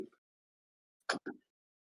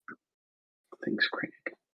Things crank.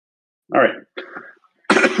 All right.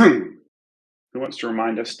 Who wants to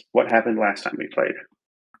remind us what happened last time we played?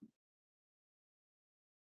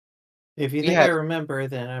 If you think I remember,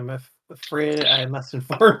 then I'm afraid I must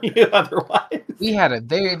inform you otherwise. We had a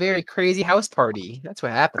very, very crazy house party. That's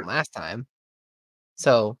what happened last time.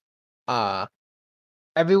 So,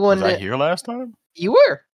 everyone. Was I here last time? You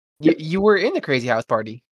were. You were in the crazy house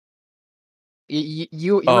party.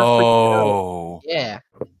 You were freaking out. Yeah.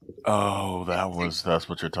 Oh, that's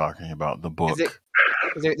what you're talking about. The book.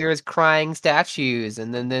 There was crying statues,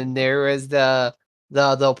 and then there was the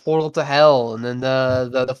portal to hell, and then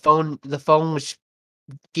the phone which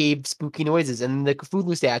gave spooky noises, and the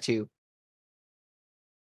Cthulhu statue.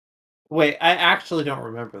 Wait, I actually don't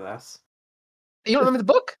remember this. You don't remember the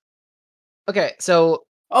book? Okay, so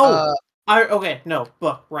okay, no,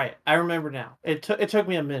 book, right. I remember now. It took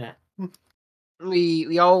me a minute.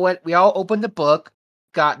 we all opened the book,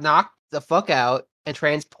 got knocked the fuck out, and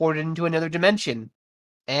transported into another dimension.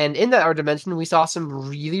 And in that other dimension, we saw some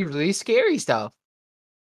really, really scary stuff.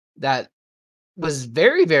 That was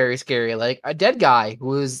very, very scary. Like a dead guy who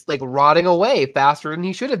was like rotting away faster than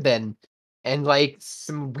he should have been. And like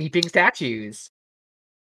some weeping statues.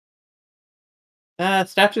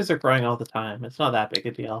 Statues are crying all the time. It's not that big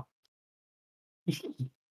a deal.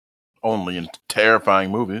 Only in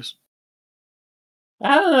terrifying movies.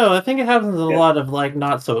 I don't know. I think it happens in a lot of like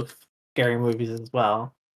not so scary movies as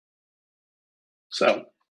well. So,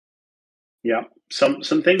 yeah, some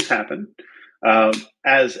things happen.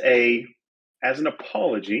 As an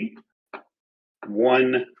apology,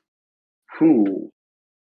 one who.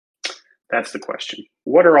 That's the question.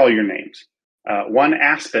 What are all your names? One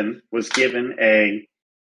Aspen was given a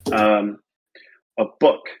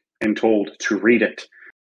book and told to read it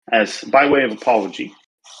as by way of apology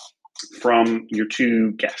from your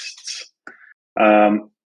two guests.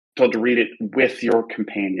 Told to read it with your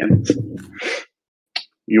companions.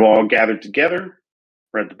 You all gathered together,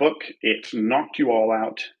 read the book. It knocked you all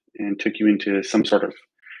out and took you into some sort of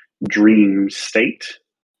dream state.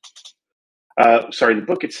 The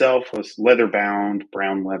book itself was leather-bound,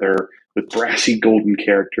 brown leather, with brassy golden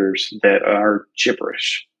characters that are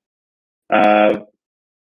gibberish.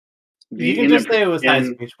 You can just say it was high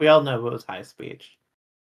speech. We all know it was high speech.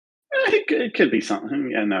 It could be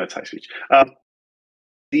something. Yeah, no, it's high speech.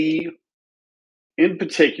 In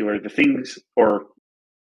particular, the things, or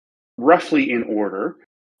roughly in order,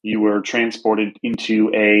 you were transported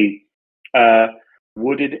into a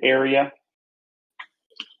wooded area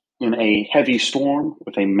in a heavy storm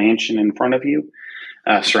with a mansion in front of you,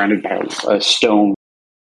 surrounded by a stone.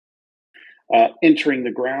 Entering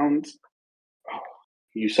the grounds,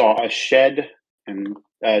 you saw a shed, and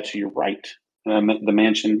to your right, the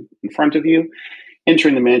mansion in front of you.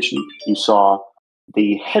 Entering the mansion, you saw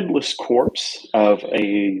the headless corpse of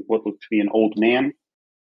what looked to be an old man.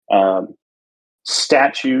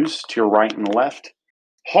 Statues to your right and left.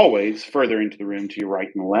 Hallways further into the room to your right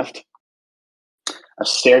and left. A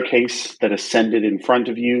staircase that ascended in front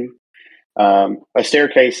of you. A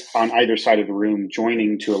staircase on either side of the room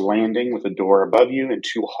joining to a landing with a door above you, and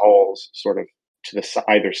two halls sort of to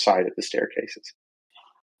either side of the staircases.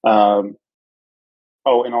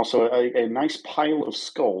 And also a nice pile of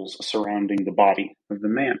skulls surrounding the body of the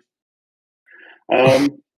man.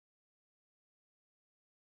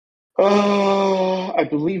 I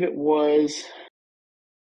believe it was.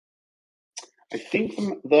 I think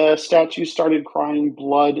the statue started crying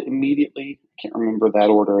blood immediately. I can't remember that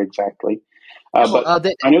order exactly.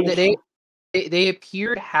 They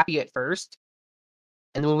appeared happy at first,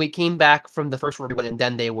 and when we came back from the first room, and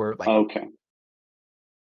then they were like, okay,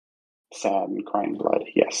 sad and crying blood.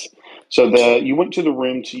 Yes. So you went to the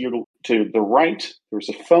room to the right. There was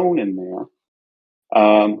a phone in there.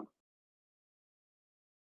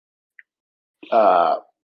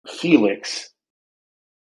 Felix,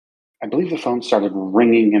 I believe the phone started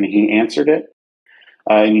ringing, and he answered it,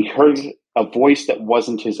 and he heard a voice that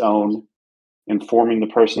wasn't his own, informing the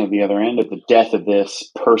person at the other end of the death of this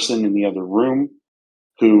person in the other room,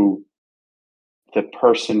 who the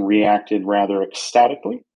person reacted rather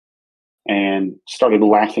ecstatically and started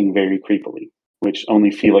laughing very creepily, which only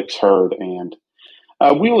Felix heard, and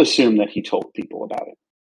we'll assume that he told people about it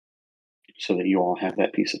so that you all have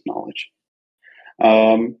that piece of knowledge.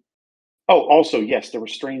 Also, yes, there were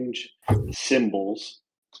strange symbols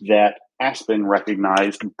that Aspen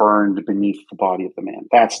recognized burned beneath the body of the man.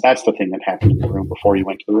 That's the thing that happened in the room before you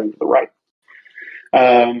went to the room to the right.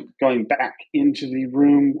 Going back into the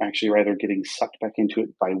room, actually rather getting sucked back into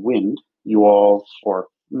it by wind, you all, or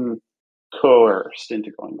coerced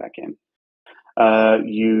into going back in.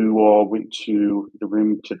 You all went to the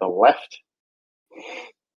room to the left.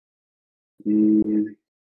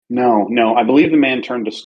 No. I believe the man turned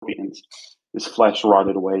to scorpions. His flesh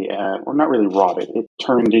rotted away. Or not really rotted. It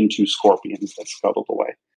turned into scorpions that scuttled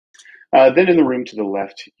away. Then in the room to the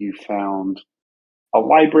left, you found a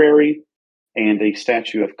library and a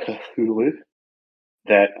statue of Cthulhu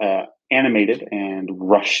that animated and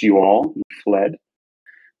rushed you all. You fled.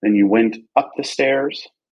 Then you went up the stairs.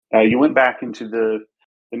 You went back into the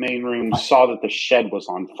main room, saw that the shed was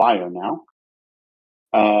on fire now.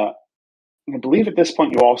 I believe at this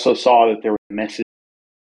point you also saw that there were message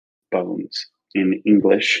bones in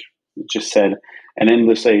English. It just said, "An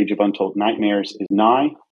endless age of untold nightmares is nigh."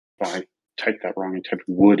 I typed that wrong. I typed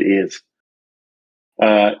 "wood is."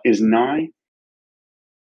 Is nigh.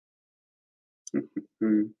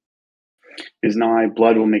 Is nigh.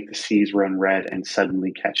 Blood will make the seas run red and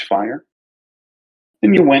suddenly catch fire.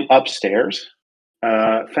 Then you went upstairs,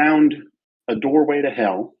 found a doorway to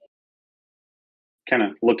hell. Kind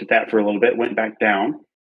of looked at that for a little bit, went back down,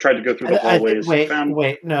 tried to go through the hallways.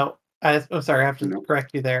 Wait, no. I'm sorry, I have to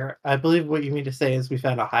correct you there. I believe what you mean to say is we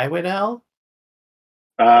found a highway to hell?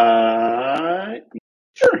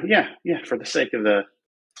 Sure, yeah, for the sake of the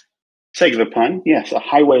pun, yes, a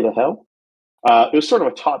highway to hell. It was sort of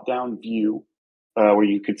a top-down view where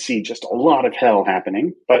you could see just a lot of hell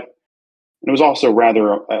happening, but it was also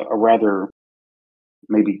a rather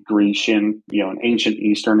maybe Grecian, an ancient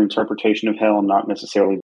Eastern interpretation of hell, not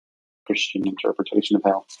necessarily Christian interpretation of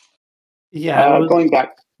hell. Yeah, going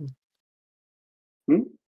back.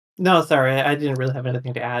 No, sorry, I didn't really have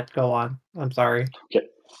anything to add. Go on. I'm sorry. Okay.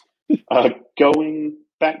 Going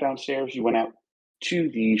back downstairs, you went out to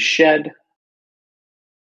the shed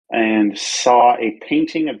and saw a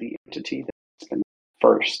painting of the entity that's been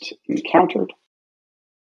first encountered,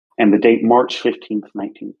 and the date March 15th,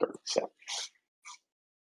 1937.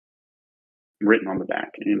 Written on the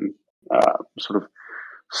back in sort of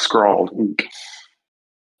scrawled ink.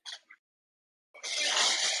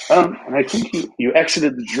 And I think you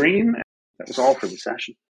exited the dream. That was all for the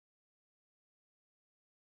session.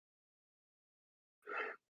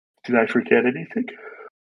 Did I forget anything?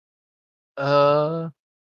 I'm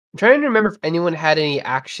trying to remember if anyone had any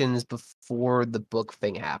actions before the book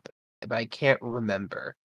thing happened, but I can't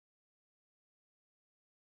remember.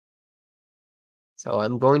 So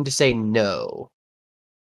I'm going to say no.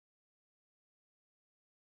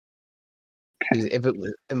 Because if it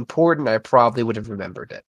was important, I probably would have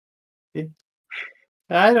remembered it. Yeah.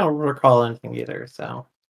 I don't recall anything either, so.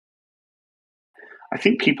 I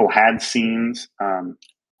think people had scenes. I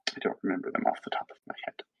don't remember them off the top of my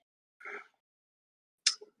head.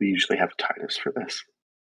 We usually have Titus for this.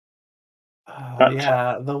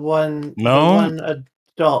 Yeah, the one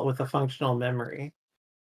adult with a functional memory.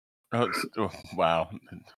 Oh, wow.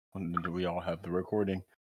 Do we all have the recording?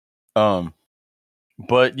 But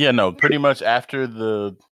yeah, no, pretty much after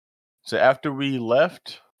we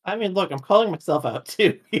left. I mean, look, I'm calling myself out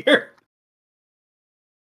too here.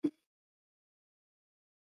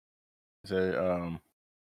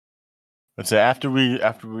 Let's say after we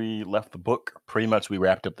left the book, pretty much we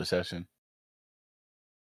wrapped up the session.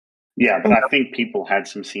 Yeah, but I think people had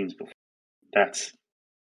some scenes before. That's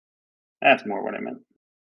more what I meant.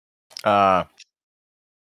 I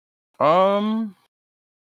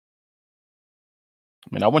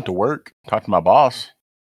mean, I went to work, talked to my boss,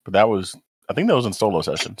 but I think that was in solo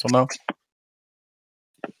session, so no.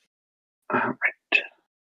 All right.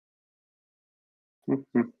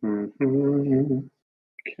 Okay.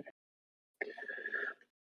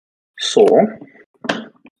 So,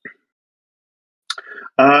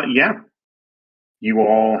 yeah, you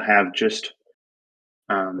all have just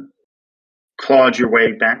clawed your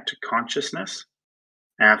way back to consciousness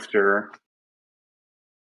after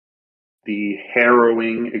the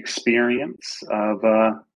harrowing experience of,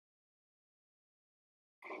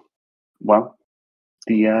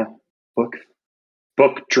 the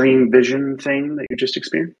book dream vision thing that you just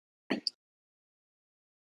experienced.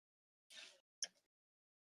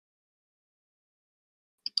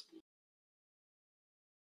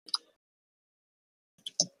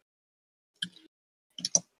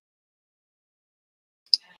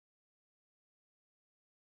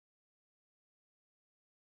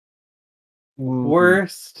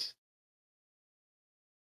 Worst.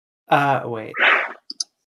 Wait.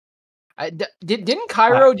 Didn't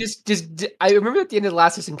Cairo just? I remember at the end of the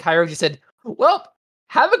last session, Cairo just said, "Well,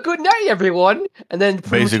 have a good night, everyone," and then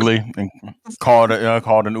basically called an I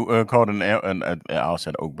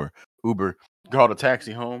said Uber called a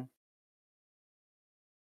taxi home.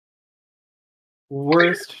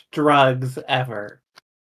 Worst drugs ever.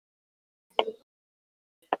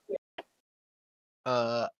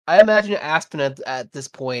 I imagine Aspen at this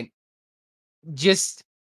point just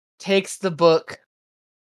takes the book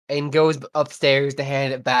and goes upstairs to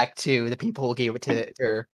hand it back to the people who gave it to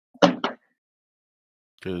her.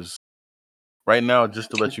 Because right now,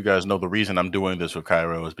 just to let you guys know, the reason I'm doing this with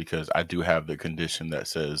Cairo is because I do have the condition that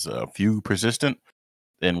says few persistent,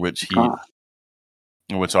 in which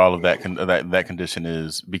in which all of that condition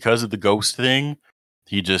is because of the ghost thing.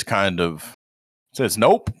 He just kind of says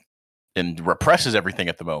nope and represses everything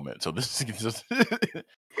at the moment. So this is just he's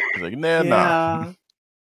like, nah.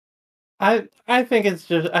 Yeah. I think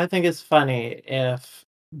it's funny if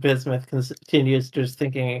Bismuth continues just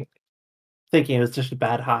thinking it was just a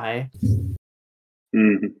bad high.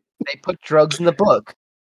 Mm-hmm. They put drugs in the book.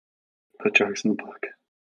 Put drugs in the book.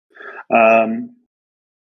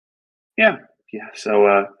 Yeah.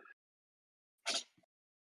 So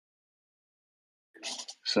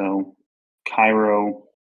Cairo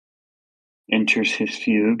enters his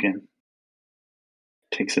fugue and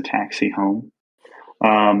takes a taxi home.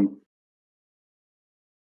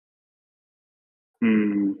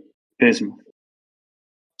 Bismuth.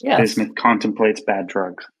 Yes. Bismuth contemplates bad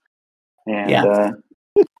drugs. And Yes.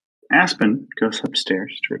 Aspen goes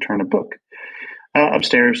upstairs to return a book.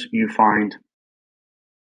 Upstairs, you find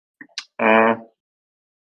I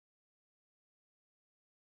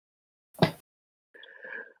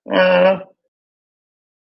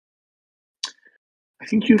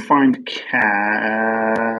think you find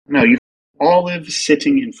you Olive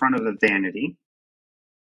sitting in front of a vanity.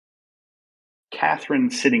 Catherine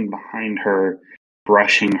sitting behind her,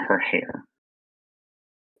 brushing her hair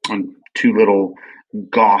on two little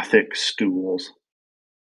Gothic stools.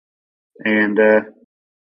 And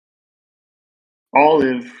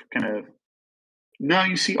Olive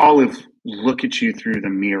you see Olive look at you through the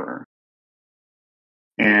mirror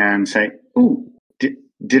and say, "Ooh, did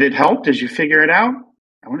it help? Did you figure it out?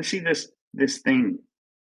 I want to see this thing."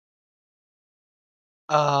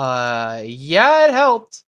 Yeah, it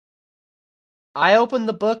helped. I opened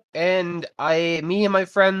the book and me and my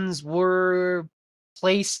friends were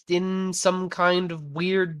placed in some kind of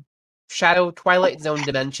weird shadow Twilight Zone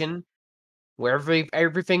dimension where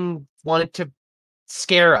everything wanted to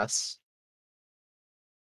scare us.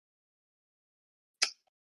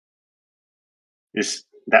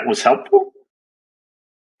 That was helpful?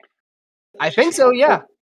 I think so, yeah.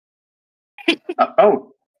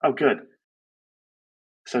 Oh, good.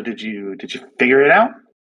 So did you figure it out?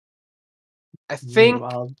 I think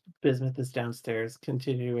Meanwhile, Bismuth is downstairs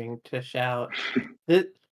continuing to shout, This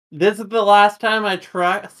is the last time I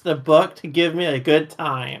trust a book to give me a good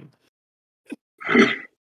time.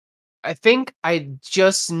 I think I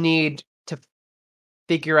just need to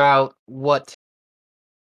figure out what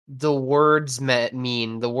the words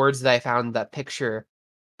mean, the words that I found in that picture.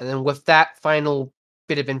 And then with that final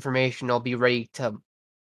bit of information, I'll be ready to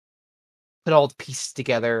put all the pieces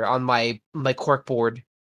together on my cork board.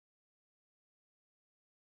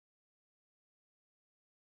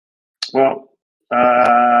 Well,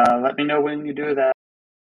 let me know when you do that.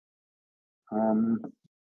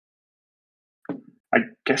 I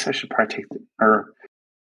guess I should probably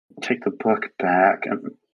take the book back.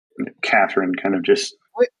 And Catherine kind of just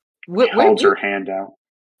holds her hand out.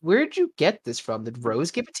 Where'd you get this from? Did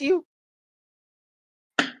Rose give it to you?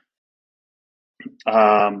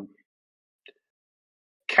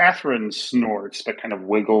 Catherine snorts, but kind of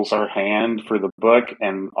wiggles her hand for the book,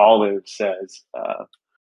 and Olive says,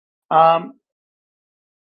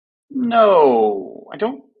 no, I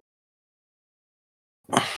don't.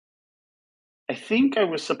 I think I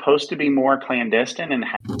was supposed to be more clandestine and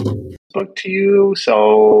have this book to you,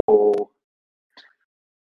 so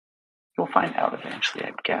you'll find out eventually,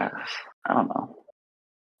 I guess. I don't know.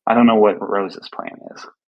 I don't know what Rose's plan is.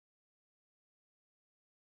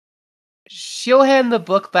 She'll hand the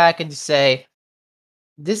book back and say,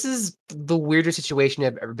 this is the weirdest situation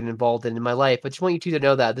I've ever been involved in my life. I just want you two to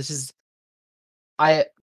know that this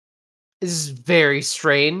is very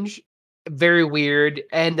strange, very weird,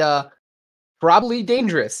 and probably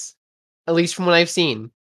dangerous. At least from what I've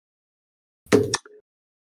seen.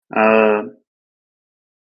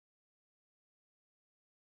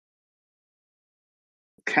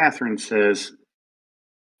 Catherine says,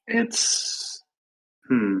 it's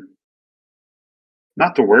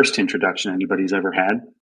not the worst introduction anybody's ever had.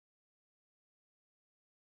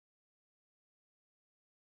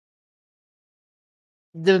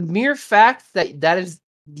 The mere fact that is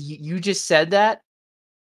you just said that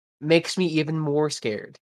makes me even more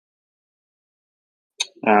scared.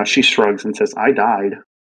 She shrugs and says, I died.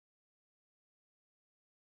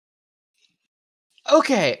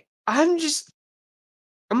 Okay, I'm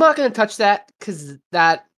I'm not gonna touch that because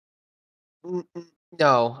that.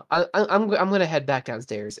 No, I'm gonna head back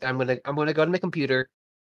downstairs. And I'm gonna go to my computer.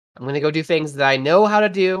 I'm gonna go do things that I know how to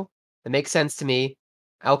do that make sense to me.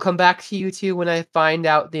 I'll come back to you two when I find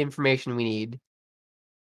out the information we need.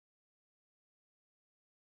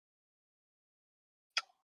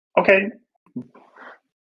 Okay.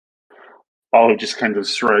 Olive just kind of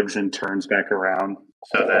shrugs and turns back around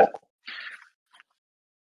so that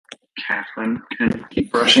Catherine can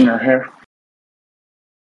keep brushing her hair.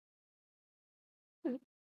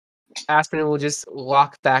 Aspen will just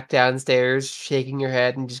walk back downstairs, shaking her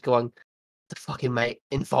head and just going, "What the fuck am I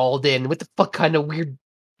involved in? What the fuck kind of weird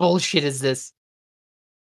bullshit is this?"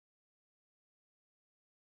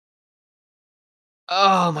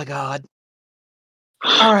 Oh my god.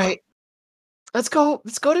 All right, let's go.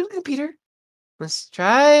 Let's go to the computer. Let's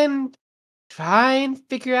try and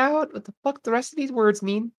figure out what the fuck the rest of these words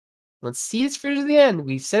mean. Let's see this through to the end.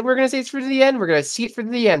 We said we're gonna see it through to the end. We're gonna see it through to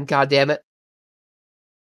the end. God damn it.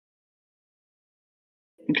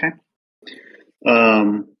 Okay.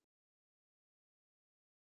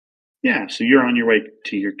 Yeah, so you're on your way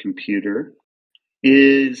to your computer.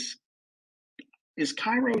 Is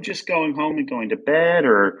Cairo just going home and going to bed,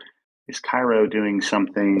 or is Cairo doing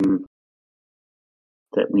something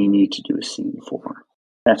that we need to do a scene for?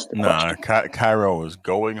 That's the Nah, question. Cairo is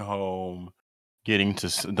going home, getting to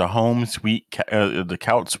the home sweet, the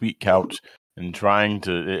couch sweet couch, and trying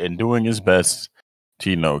to and doing his best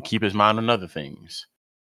to keep his mind on other things.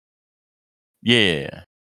 Yeah,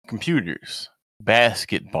 computers,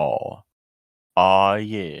 basketball. Oh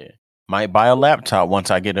yeah, might buy a laptop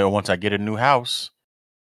once I get a new house.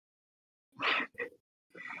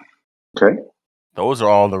 Okay. Those are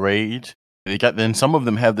all the rage. Then some of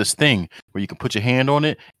them have this thing where you can put your hand on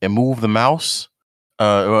it and move the mouse,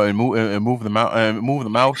 and move the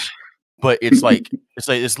mouse. But it's like it's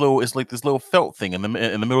like this little felt thing in the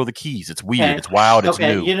middle of the keys. It's weird. Okay. It's wild. It's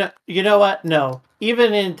Okay. new. You know what? No.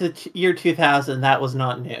 Even in the year 2000, that was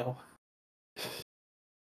not new.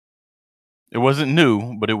 It wasn't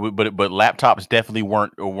new, but but laptops definitely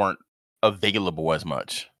weren't available as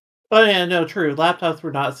much. Oh yeah, no, true. Laptops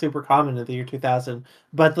were not super common in the year 2000,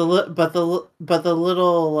 but the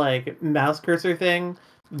little like mouse cursor thing,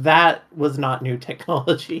 that was not new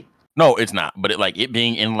technology. No, it's not. But it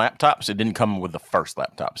being in laptops, it didn't come with the first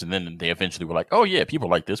laptops, and then they eventually were like, "Oh yeah, people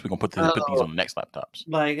like this. We're gonna put these Oh, on the next laptops."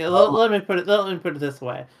 Like let me put it this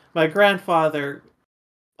way. My grandfather,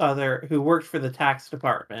 who worked for the tax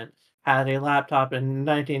department, had a laptop in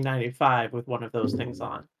 1995 with one of those things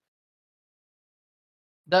on.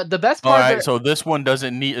 the best All part right, about so this one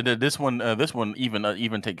doesn't need this one. This one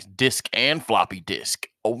even takes disk and floppy disk.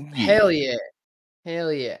 Oh yeah.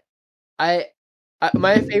 hell yeah. I,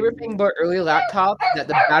 my favorite thing about early laptops is that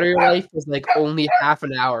the battery life was like only half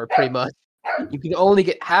an hour, pretty much. You can only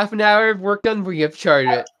get half an hour of work done before you have to charge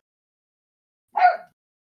it.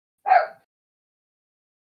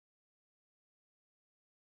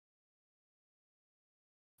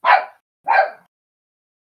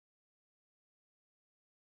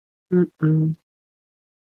 Mm-mm.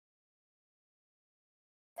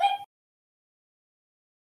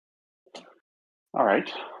 All right.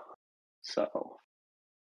 So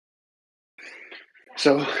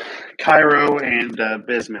Cairo and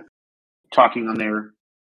Bismuth talking on their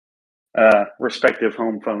respective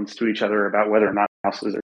home phones to each other about whether or not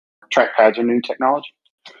houses or trackpads are new technology.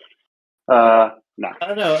 No. I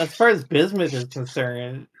don't know. As far as bismuth is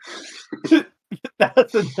concerned,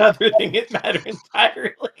 that's another thing that matter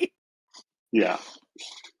entirely. Yeah.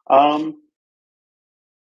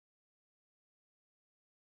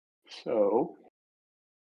 So,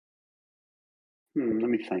 let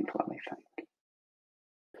me think.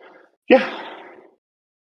 Yeah.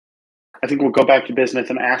 I think we'll go back to Bismuth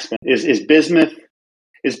and Aspen. Is Bismuth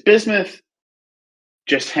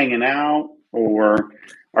just hanging out, or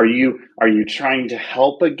are you trying to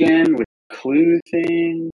help again with the clue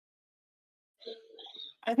thing?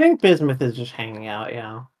 I think bismuth is just hanging out.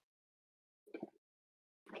 Yeah.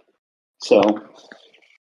 So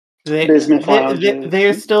Bismuth lounges.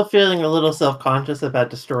 They're still feeling a little self-conscious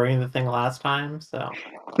about destroying the thing last time, so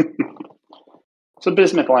So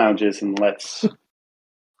Bismuth lounges and lets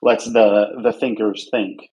the thinkers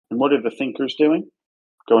think. And what are the thinkers doing?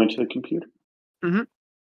 Going to the computer. Mm-hmm.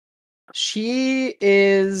 She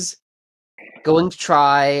is going to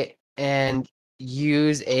try and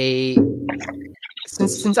use a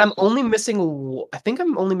since I'm only missing I think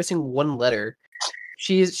I'm only missing one letter.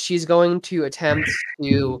 She's going to attempt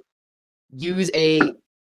to use a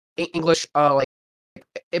English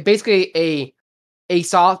basically a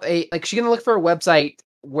soft a like she's gonna look for a website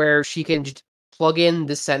where she can just plug in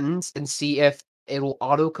this sentence and see if it will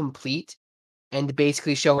autocomplete and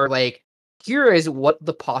basically show her, like, here is what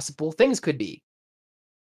the possible things could be.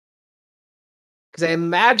 Because I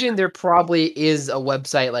imagine there probably is a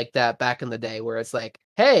website like that back in the day where it's like,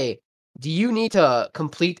 hey, do you need to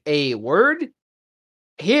complete a word?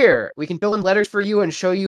 Here, we can fill in letters for you and show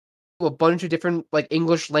you a bunch of different like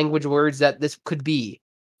English language words that this could be.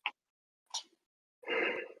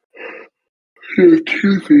 There are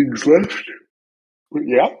 2 things left.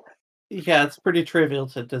 Yeah. Yeah, it's pretty trivial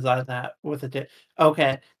to design that with a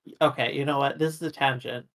okay, you know what? This is a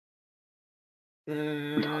tangent.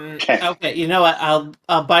 Okay, you know what?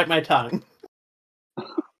 I'll bite my tongue.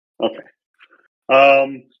 Okay.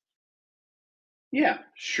 Yeah,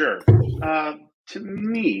 sure. To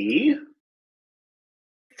me,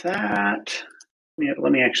 that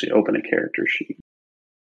let me actually open a character sheet.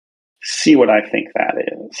 See what I think that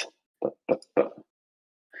is.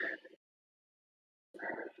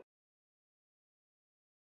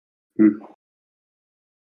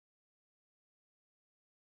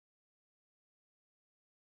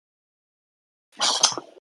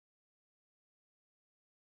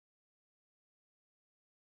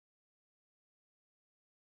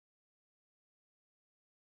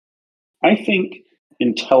 I think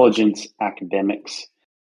intelligence academics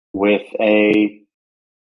with a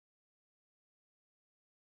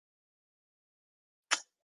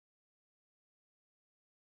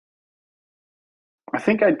I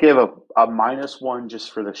think I'd give a -1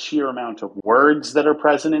 just for the sheer amount of words that are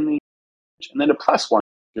present in the image, and then a +1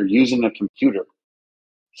 if you're using a computer.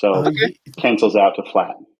 So it cancels out to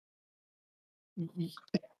flat.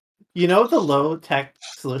 You know what the low tech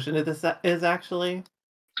solution to this is actually?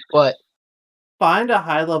 What? Find a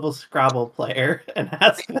high level Scrabble player and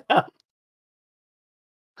ask them.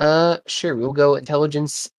 Sure, we'll go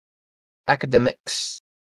intelligence academics.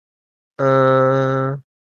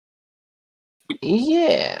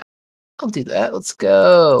 Yeah, I'll do that. Let's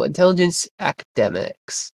go. Intelligence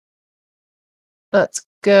academics. Let's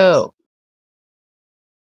go.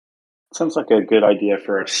 Sounds like a good idea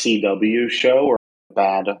for a CW show or a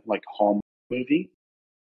bad like home movie.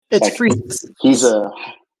 It's like, free. He's a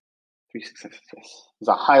 3 successes. He's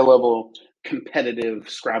a high level competitive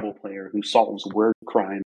Scrabble player who solves word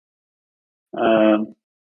crime.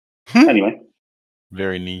 Anyway.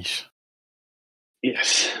 Very niche.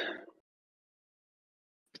 Yes.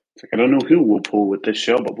 It's like, I don't know who we'll pull with this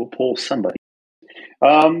show, but we'll pull somebody.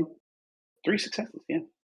 3 successes, yeah.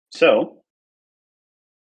 So,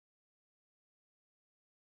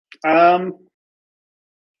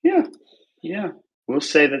 yeah. We'll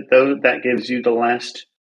say that gives you the last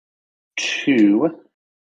 2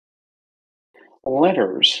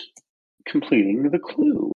 letters completing the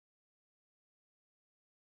clue.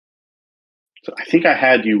 So I think I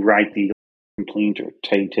had you write the incomplete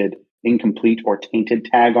or tainted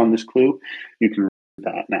tag on this clue. You can read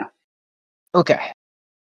that now. Okay.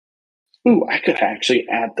 Ooh, I could actually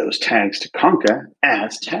add those tags to Conca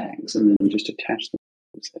as tags and then just attach them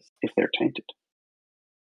if they're tainted.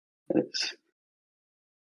 It's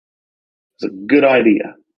a good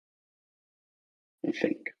idea, I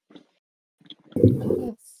think.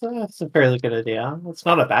 That's a fairly good idea. It's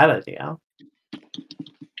not a bad idea.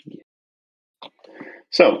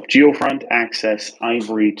 So, Geofront access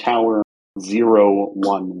Ivory Tower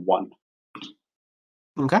 011.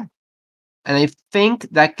 Okay. And I think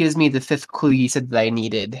that gives me the 5th clue you said that I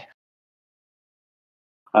needed.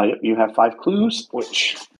 You have 5 clues,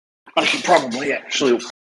 which I should probably actually.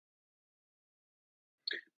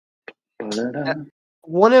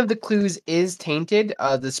 One of the clues is tainted,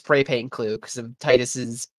 the spray paint clue, because of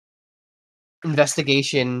Titus's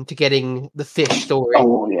investigation to getting the fish story.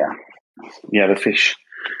 Oh, yeah. Yeah, the fish.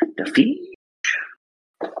 The fish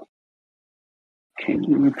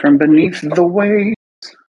came from beneath the waves.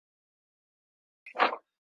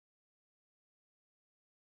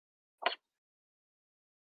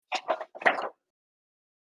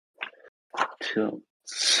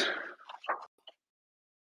 Tilts.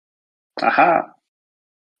 Aha.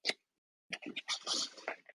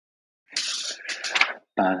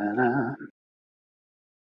 Ba-da-da.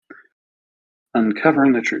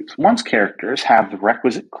 Uncovering the truth. Once characters have the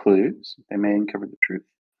requisite clues, they may uncover the truth.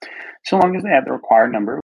 So long as they have the required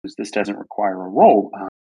number of clues, this doesn't require a roll.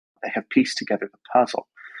 They have pieced together the puzzle.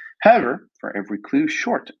 However, for every clue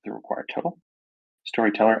short of the required total,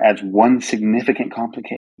 storyteller adds 1 significant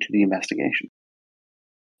complication to the investigation.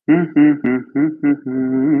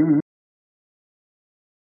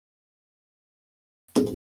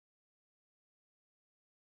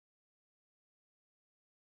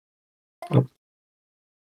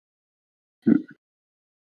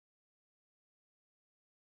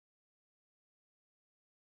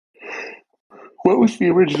 What was the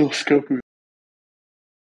original scope of it?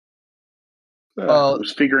 It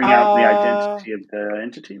was figuring out the identity of the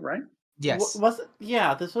entity, right? Yes. Was it?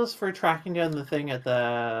 Yeah, this was for tracking down the thing at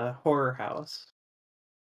the horror house.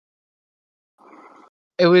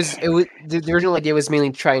 It was the original idea was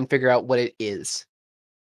mainly to try and figure out what it is.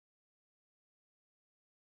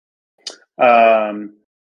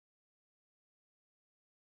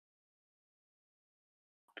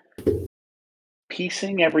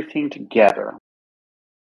 Piecing everything together,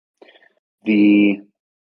 the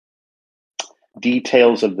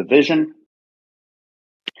details of the vision,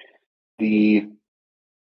 the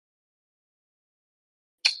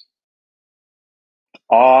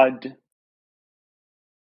odd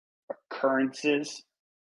occurrences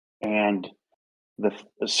and the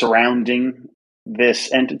surrounding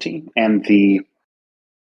this entity, and the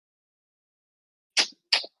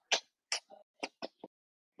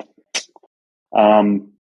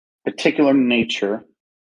particular nature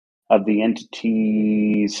of the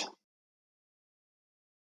entity's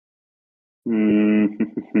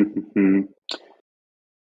you're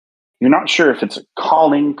not sure if it's a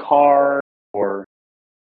calling card or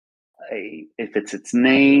if it's its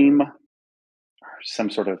name or some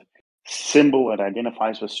sort of symbol it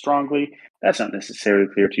identifies with strongly. That's not necessarily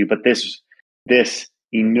clear to you, but this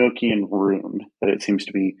Enochian rune that it seems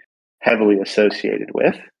to be heavily associated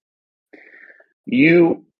with,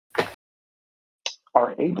 you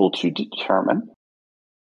are able to determine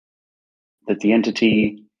that the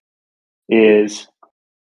entity is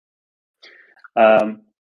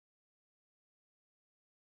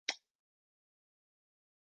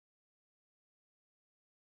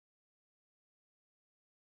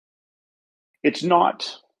it's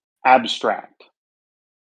not abstract.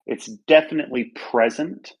 It's definitely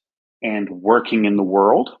present and working in the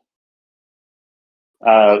world,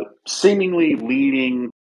 seemingly leading,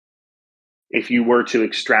 if you were to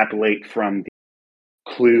extrapolate from the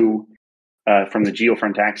clue, from the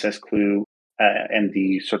geofront access clue, and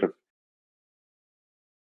the sort of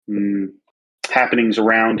happenings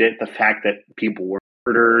around it, the fact that people were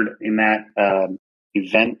murdered in that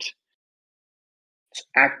event, it's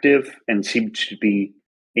active and seems to be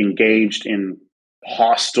engaged in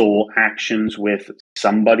hostile actions with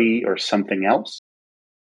somebody or something else.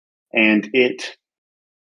 And it,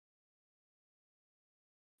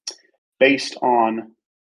 based on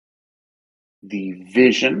the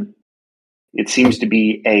vision, it seems to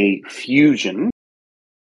be a fusion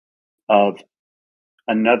of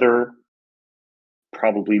another,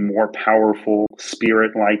 probably more powerful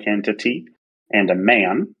spirit-like entity and a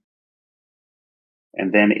man.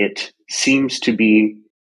 And then it seems to be,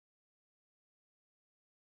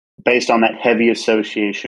 based on that heavy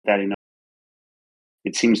association, that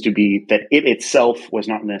it seems to be that it itself was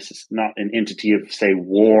not an entity of, say,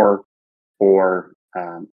 war or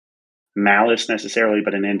malice necessarily,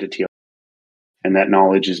 but an entity of, and that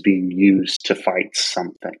knowledge is being used to fight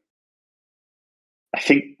something. I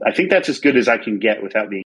think that's as good as I can get without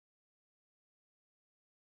being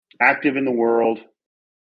active in the world,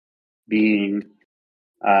 being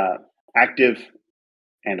active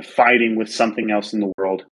and fighting with something else in the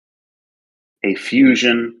world, a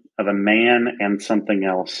fusion of a man and something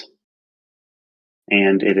else,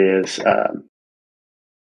 and it is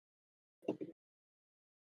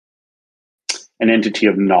an entity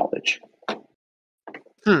of knowledge.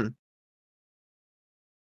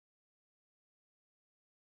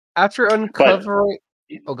 After uncovering,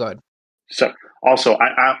 oh god. So also,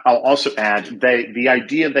 I'll also add the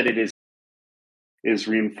idea that it is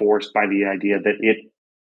reinforced by the idea that it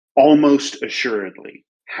almost assuredly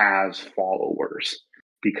has followers,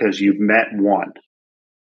 because you've met one.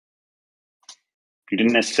 You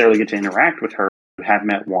didn't necessarily get to interact with her, you have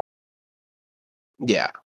met one.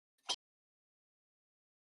 Yeah.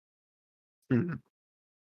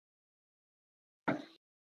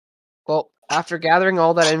 Well, after gathering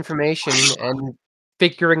all that information and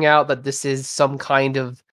figuring out that this is some kind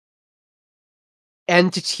of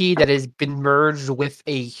entity that has been merged with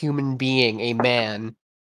a human being, a man,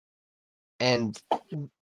 and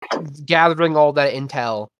gathering all that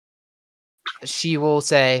intel, she will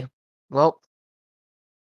say, well,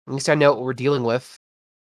 at least I know what we're dealing with.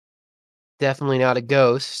 Definitely not a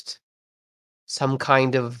ghost. Some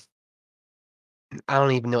kind of... I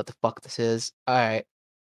don't even know what the fuck this is. Alright.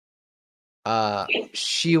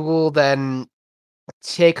 She will then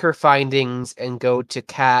take her findings and go to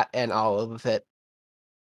Kat and Olive with it.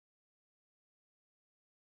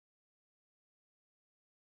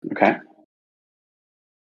 Okay.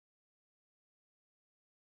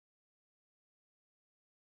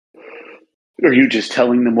 Are you just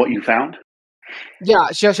telling them what you found?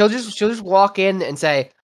 Yeah, she'll just walk in and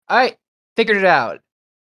say, "All right, figured it out.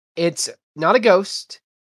 It's not a ghost.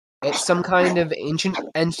 It's some kind of ancient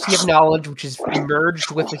entity of knowledge which is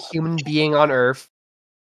merged with a human being on Earth.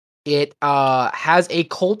 It has a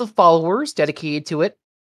cult of followers dedicated to it,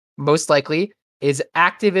 most likely, is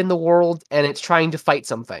active in the world, and it's trying to fight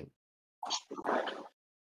something."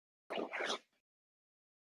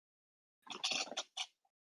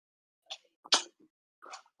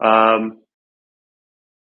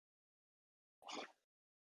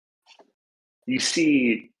 You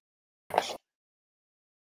see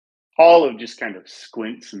Olive just kind of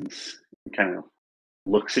squints and kind of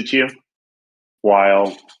looks at you,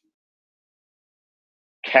 while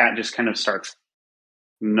Cat just kind of starts,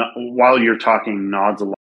 while you're talking, nods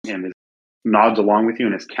along with you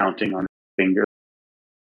and is counting on his finger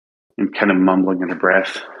and kind of mumbling under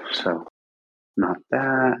breath. So, not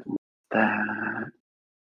that, that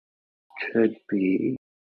could be.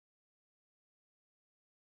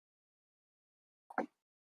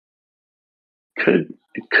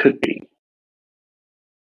 It could be.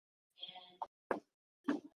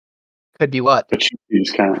 Could be what? But she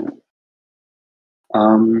just kind of,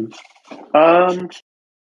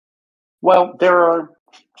 well, there are.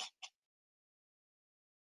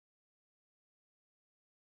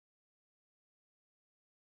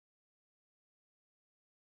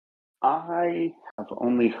 I have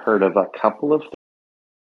only heard of a couple of.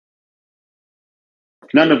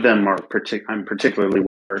 None of them are I'm particularly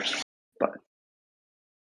versed, but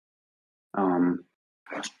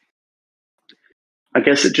I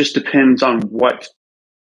guess it just depends on what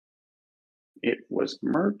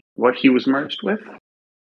what he was merged with.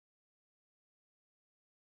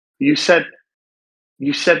 You said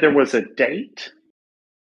there was a date.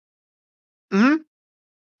 Hmm.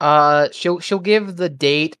 She'll give the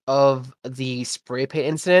date of the spray paint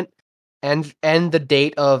incident, and the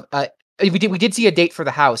date of we did see a date for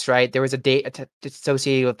the house, right? There was a date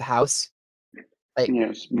associated with the house. Like,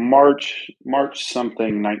 Yes, March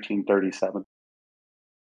something 1937.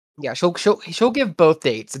 yeah, she'll give both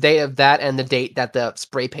dates, the date of that and the date that the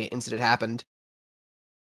spray paint incident happened.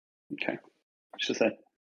 Okay, she'll say,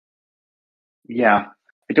 yeah,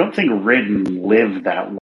 I don't think Ridden lived that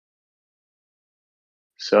long.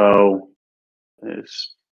 So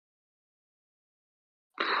it's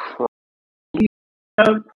probably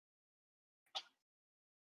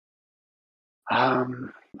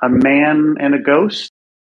a man and a ghost.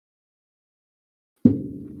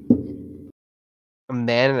 A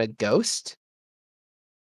man and a ghost?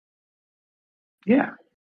 Yeah.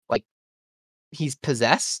 Like, he's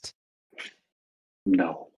possessed?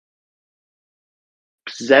 No.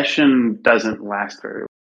 Possession doesn't last very long.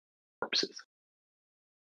 Corpses.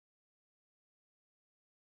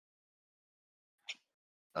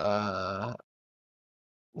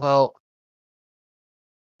 Well,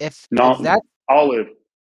 if No, that Olive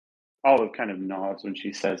kind of nods when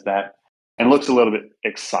she says that and looks a little bit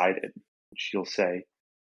excited. She'll say,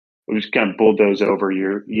 we'll just kind of bulldoze over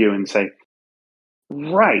you and say,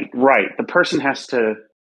 right. The person has to,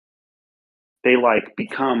 they like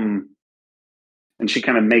become, and she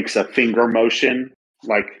kind of makes a finger motion,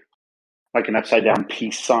 like an upside down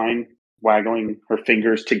peace sign, waggling her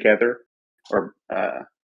fingers together or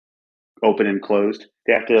open and closed.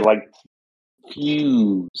 They have to like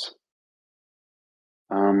fuse.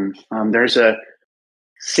 There's a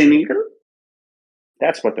sin eater.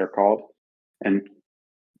 That's what they're called. And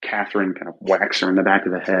Catherine kind of whacks her in the back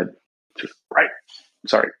of the head. Just, right.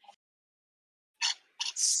 Sorry.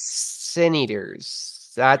 sin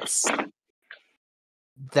eaters. That's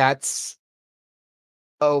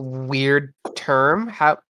a weird term.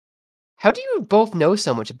 How do you both know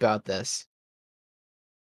so much about this?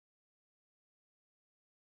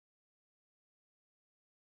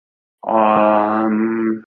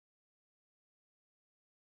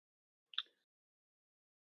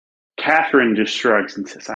 Catherine just shrugs and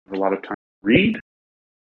says, I have a lot of time to read.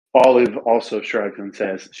 Olive also shrugs and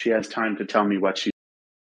says she has time to tell me what she.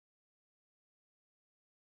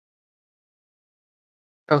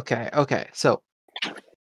 Okay. So, all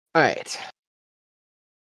right.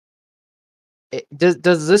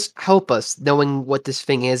 Does this help us knowing what this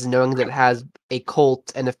thing is, knowing that it has a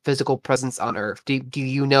cult and a physical presence on Earth? Do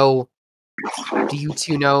you know? Do you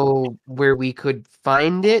two know where we could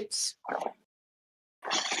find it?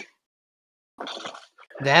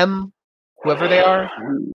 Them, whoever they are.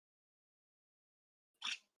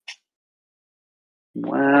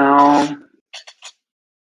 Well,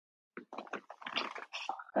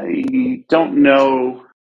 I don't know.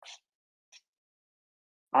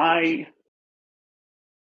 I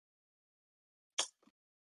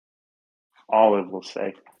Olive will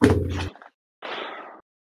say,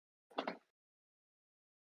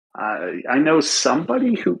 I know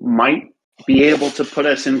somebody who might be able to put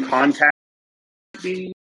us in contact.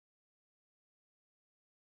 Really,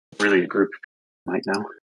 a group right now.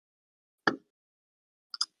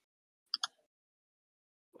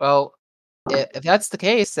 Well, if that's the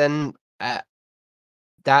case, then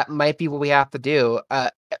that might be what we have to do.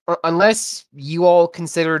 Unless you all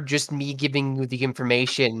consider just me giving you the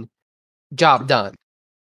information, job done.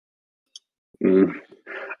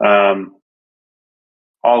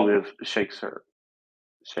 Olive shakes her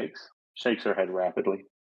head rapidly.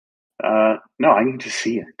 No, I need to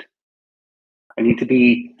see it. I need to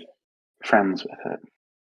be friends with it.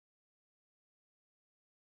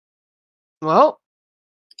 Well,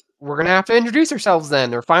 we're gonna have to introduce ourselves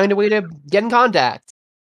then, or find a way to get in contact.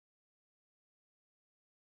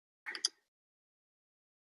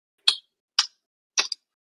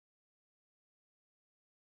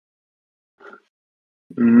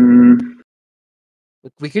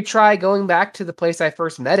 We could try going back to the place I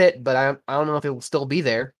first met it, but I don't know if it will still be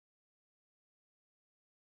there.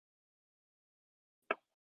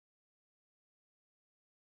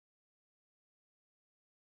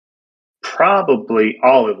 Probably,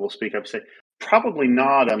 Olive will speak up, say, probably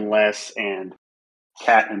not unless, and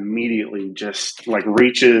Kat immediately just like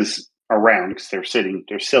reaches around because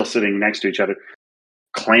they're still sitting next to each other,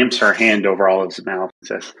 clamps her hand over Olive's mouth and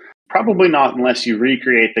says, probably not unless you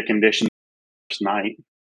recreate the conditions first night.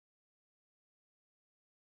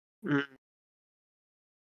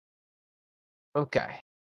 Okay.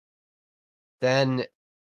 Then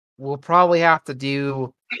we'll probably have to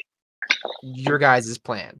do your guys'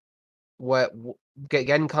 plan. Get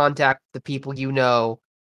in contact with the people you know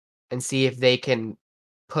and see if they can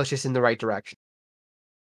push us in the right direction.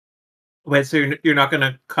 Wait, so you're not going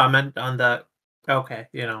to comment on that? Okay,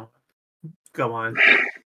 go on.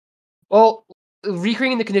 Well,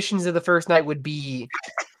 recreating the conditions of the first night would be...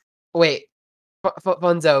 Wait,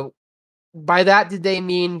 Funzo, by that did they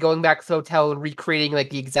mean going back to the hotel and recreating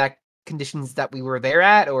like the exact conditions that we were there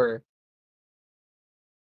at, or...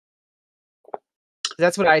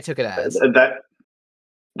 That's what I took it as.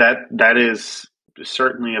 That is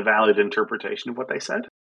certainly a valid interpretation of what they said.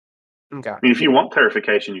 Okay. I mean, if you want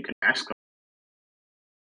clarification, you can ask them.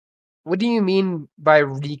 What do you mean by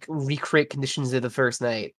recreate conditions of the first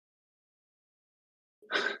night?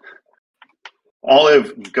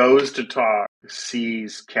 Olive goes to talk,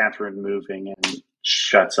 sees Catherine moving, and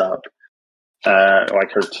shuts up.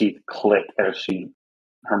 Like her teeth click as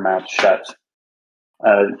her mouth shuts.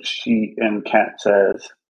 And Kat says,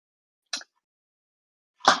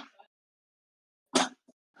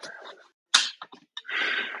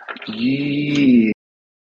 "Yeah,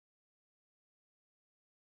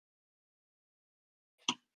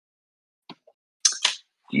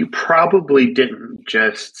 you probably didn't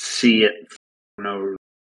just see it. No,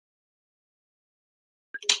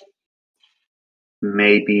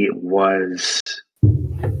 maybe it was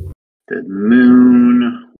the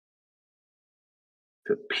moon,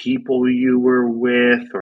 the people you were with,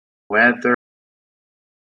 or weather.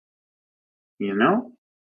 You know."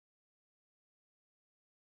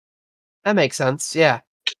 That makes sense, yeah.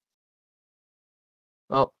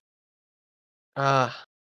 Well,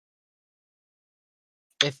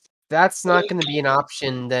 if that's not going to be an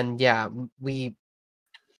option, then yeah, we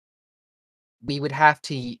would have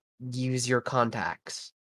to use your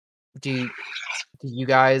contacts. Do you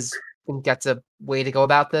guys think that's a way to go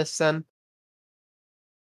about this then?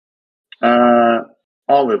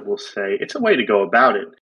 Olive will say, "It's a way to go about it.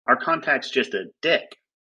 Our contact's just a dick."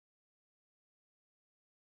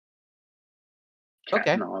 Cat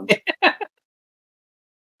Okay. nods. All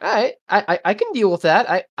right, I can deal with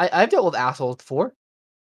that. I've dealt with assholes before.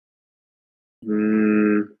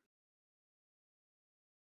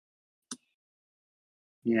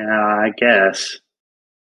 Yeah, I guess.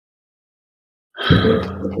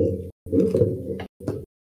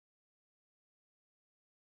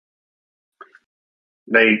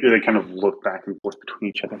 They kind of look back and forth between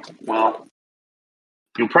each other. Well,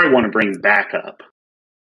 you'll probably want to bring backup.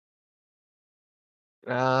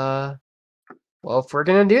 Well, if we're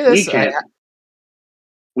gonna do this,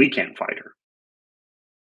 We can't fight her.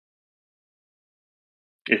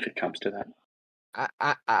 If it comes to that.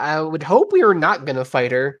 I would hope we are not gonna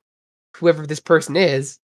fight her, whoever this person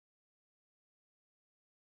is.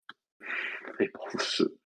 They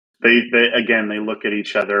look at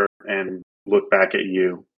each other and look back at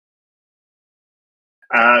you.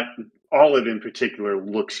 Olive in particular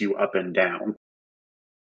looks you up and down.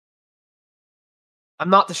 I'm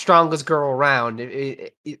not the strongest girl around,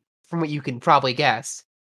 from what you can probably guess.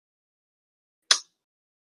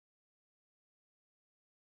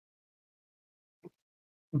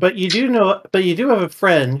 But you do have a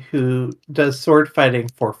friend who does sword fighting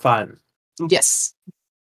for fun. Yes.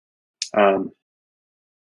 Cat.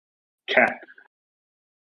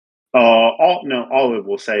 Olive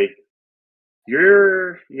will say,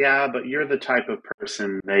 but you're the type of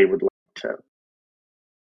person they would like to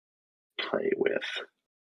play with.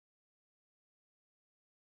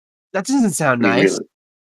 That doesn't sound I mean, nice. really.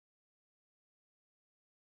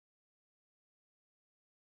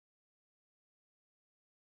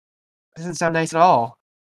 Doesn't sound nice at all.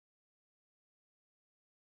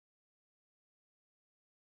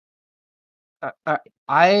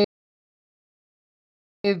 I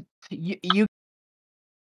you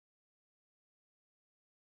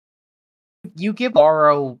give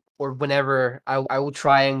tomorrow or whenever I will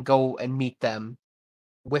try and go and meet them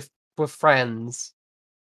with friends,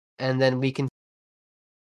 and then we can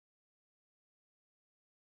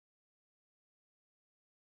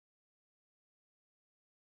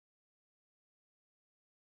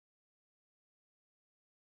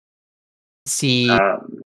see.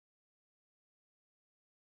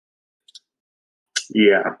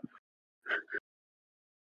 Yeah.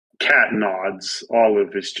 Cat nods.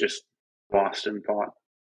 Olive is just lost in thought.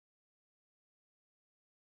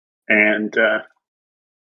 And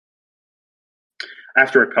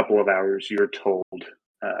after a couple of hours, you're told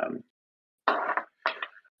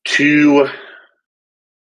to.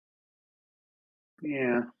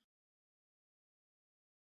 Yeah.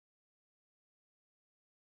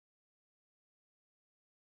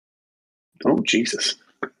 Oh, Jesus.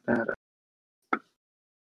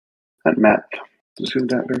 That map. Zoom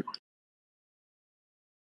that very.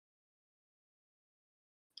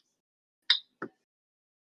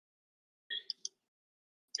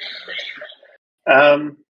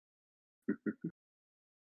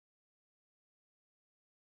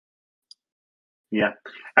 Yeah.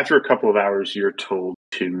 After a couple of hours, you're told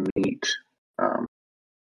to meet.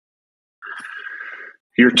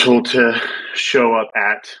 You're told to show up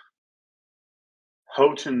at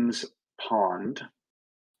Houghton's Pond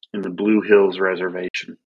in the Blue Hills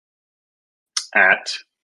Reservation at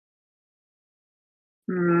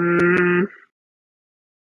 1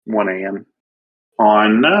 a.m.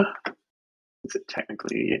 on. Is it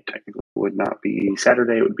technically? It technically would not be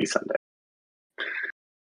Saturday. It would be Sunday.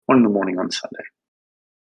 1 in the morning on Sunday.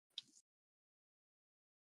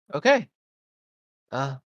 Okay.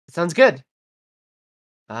 It sounds good.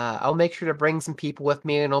 I'll make sure to bring some people with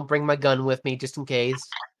me, and I'll bring my gun with me just in case.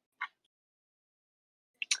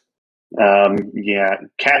 Yeah,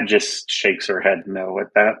 Kat just shakes her head no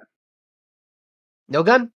at that. No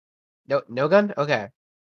gun? No gun? Okay.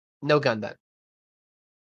 No gun then.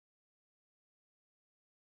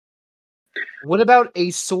 What about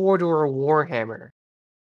a sword or a warhammer?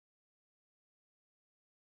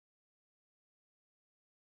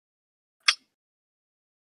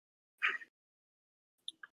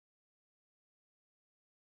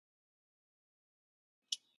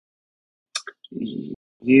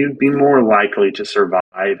 You'd be more likely to survive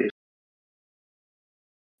if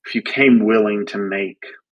you came willing to make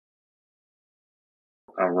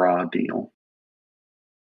a raw deal.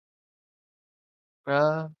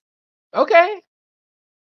 Okay.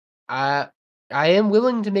 I am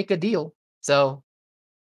willing to make a deal. So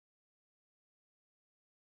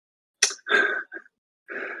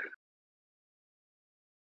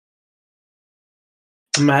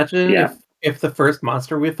Imagine if the first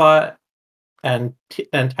monster we fought and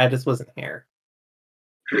Titus wasn't here.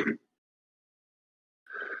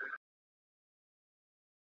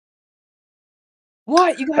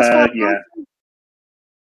 what? You guys fought? Yeah.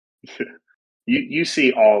 You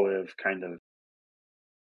see Olive kind of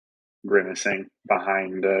grimacing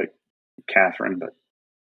behind Catherine, but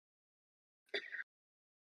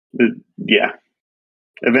yeah.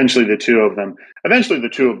 Eventually, the two of them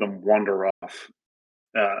wander off.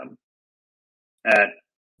 At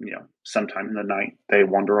sometime in the night, they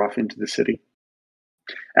wander off into the city.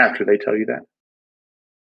 After they tell you that,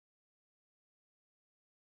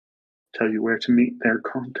 tell you where to meet their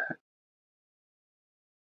contact.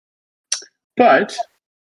 But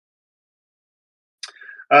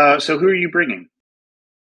so who are you bringing?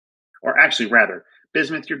 Or actually, rather,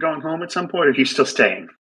 Bismuth, you're going home at some point, or are you still staying?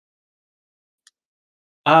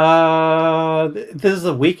 This is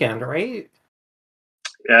a weekend, right?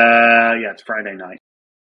 Yeah, it's Friday night.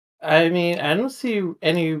 I mean, I don't see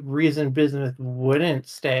any reason Bismuth wouldn't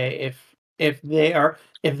stay if they are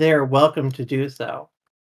welcome to do so.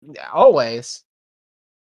 Always.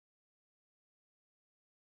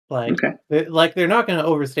 Like, Okay. they're not going to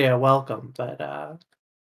overstay a welcome, but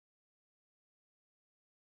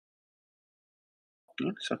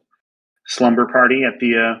So slumber party at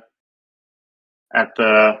the at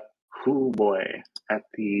the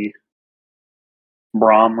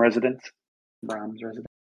Brahms residence.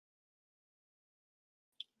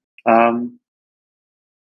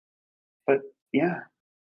 But yeah.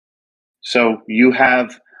 So you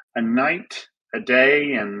have a night, a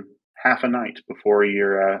day, and half a night before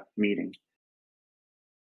your meeting.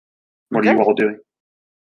 What are Okay. you all doing?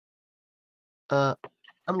 I'm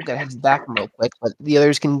gonna head to the back room real quick, but the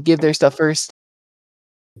others can give their stuff first.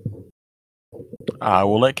 I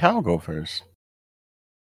will let Cal go first.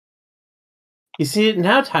 You see,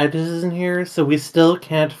 now Titus isn't here, so we still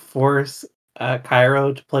can't force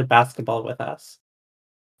Cairo to play basketball with us.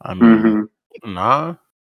 I mean, nah.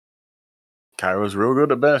 Cairo's real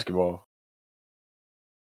good at basketball.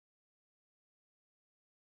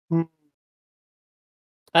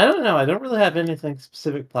 I don't know. I don't really have anything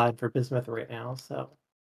specific planned for Bismuth right now, so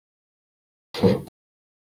I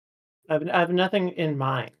have nothing in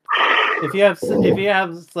mind. If you have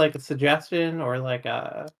like a suggestion or like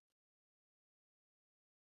a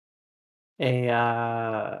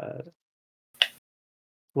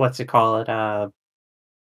what's it call it a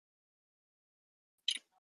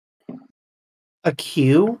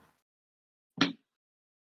cue.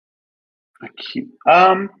 A cue.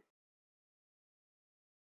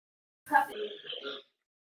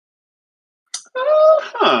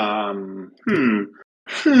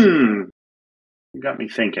 You got me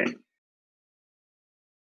thinking.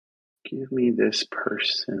 Give me this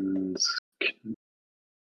person's.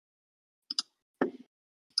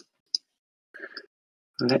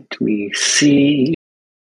 Let me see.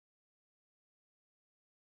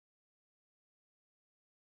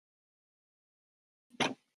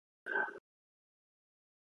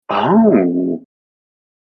 Oh,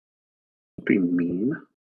 be mean.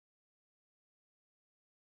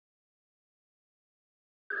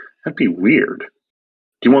 That'd be weird.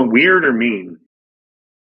 Do you want weird or mean?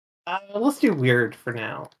 Let's do weird for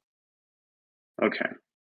now. Okay.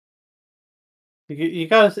 You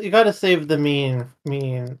gotta save the mean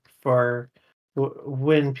for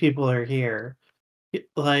when people are here.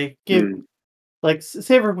 Like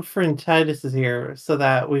save our friend Titus is here so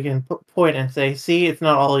that we can point and say, "See, it's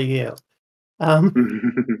not all you."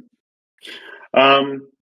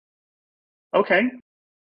 Okay.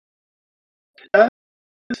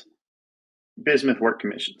 Bismuth work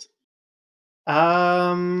commissions.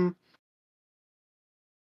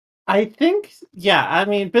 I think, yeah. I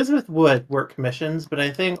mean, Bismuth would work commissions, but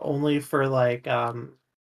I think only for like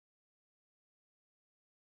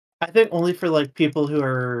people who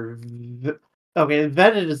are okay.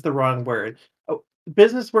 Vetted is the wrong word. Oh,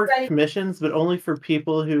 business work commissions, but only for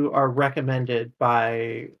people who are recommended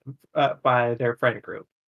by their friend group.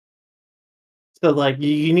 So, like,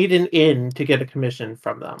 you need an in to get a commission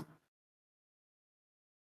from them.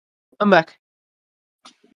 I'm back.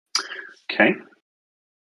 Okay.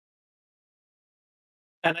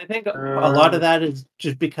 And I think a lot of that is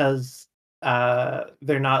just because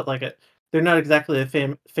they're not exactly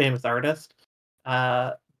a famous artist.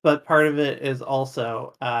 But part of it is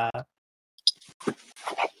also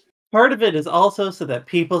so that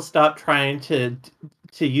people stop trying to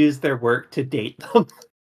use their work to date them.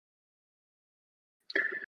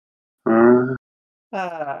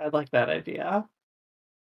 I like that idea.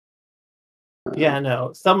 Yeah,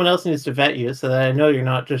 no. Someone else needs to vet you so that I know you're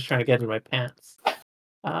not just trying to get in my pants.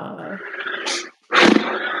 Means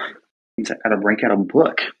I gotta break out a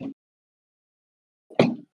book.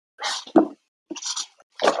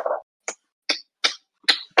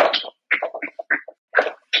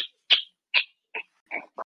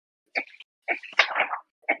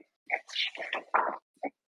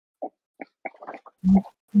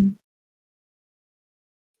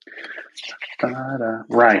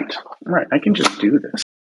 Right. I can just do this.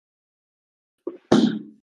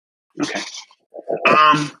 Okay.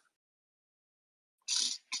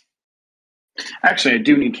 Actually, I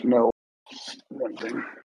do need to know one thing.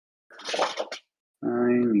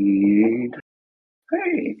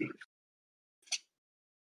 Hey.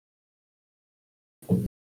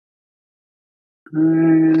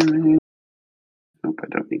 Nope, I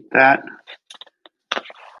don't need that.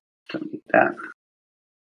 Don't need that.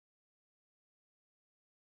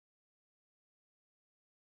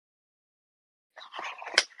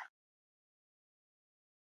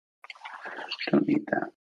 Don't need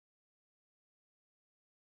that.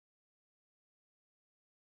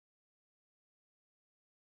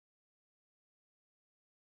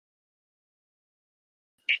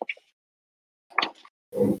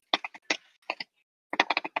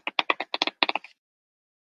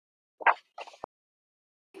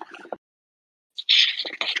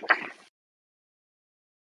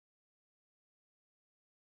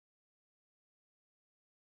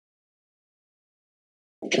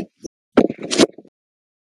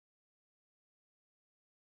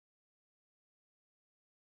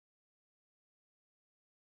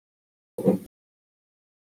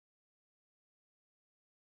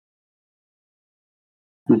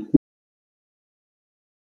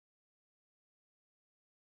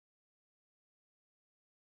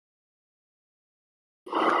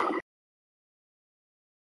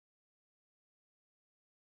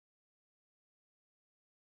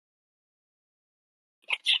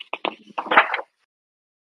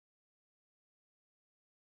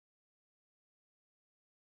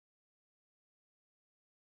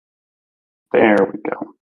 There we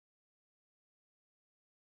go.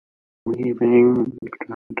 Leaving.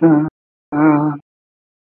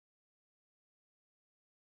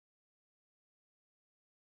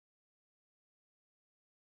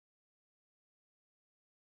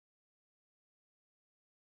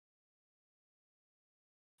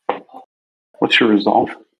 What's your resolve?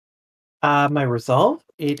 My resolve?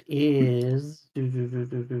 It is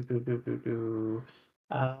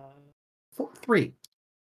 3.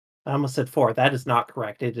 I almost said 4. That is not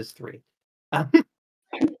correct. It is 3.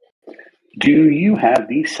 Do you have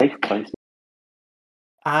the safe place?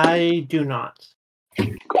 I do not.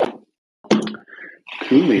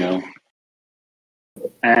 Coolio.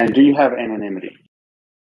 And do you have anonymity?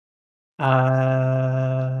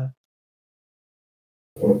 I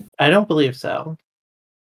don't believe so.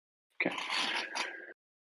 Okay.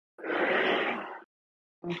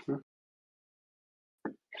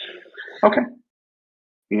 Okay.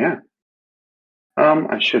 Yeah.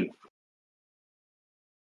 I should.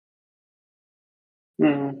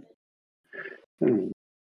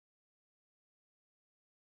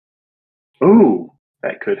 Ooh,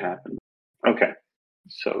 that could happen. Okay.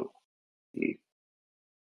 So.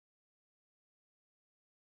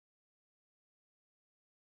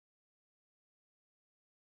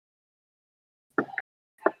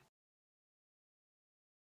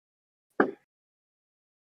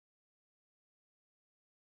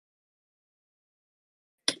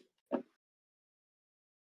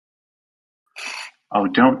 Oh,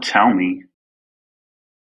 don't tell me.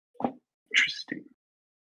 Interesting.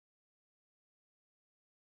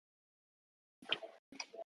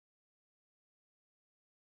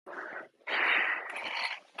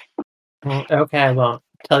 Okay, I won't.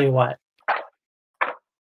 Tell you what.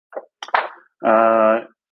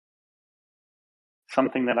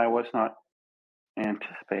 Something that I was not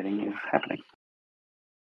anticipating is happening.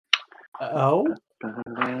 Oh?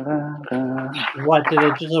 What, did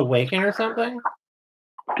it just awaken or something?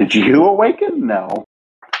 Did you awaken? No.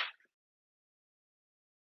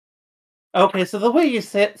 Okay, so the way you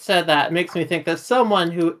said that makes me think that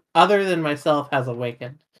someone who, other than myself, has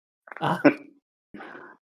awakened. Yes,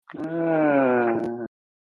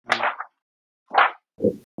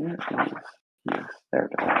 there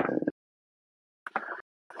it is.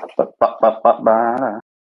 Ba-ba-ba-ba-ba.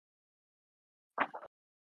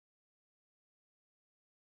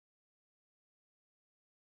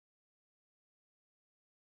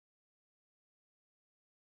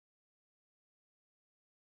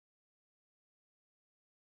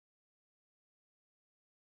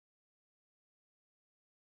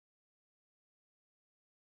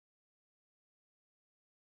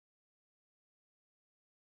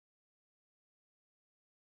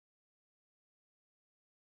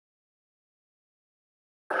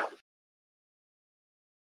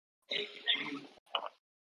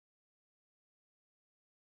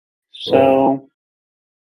 So,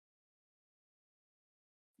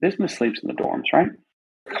 Bismuth sleeps in the dorms, right?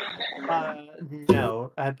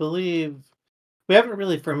 No, I believe we haven't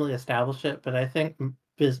really firmly established it, but I think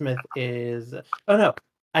Bismuth is. Oh no,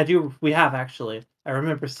 I do. We have actually. I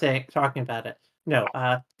remember talking about it. No,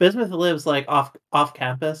 Bismuth lives like off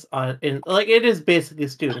campus in like it is basically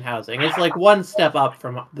student housing. It's like one step up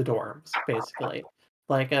from the dorms, basically,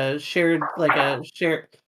 like a shared.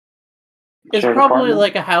 It's Shared probably apartment?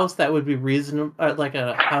 like a house that would be reasonable, like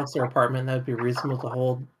a house or apartment that would be reasonable to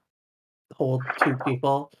hold 2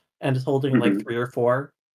 people, and is holding like 3 or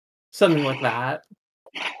 4. Something like that.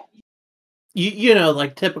 You know,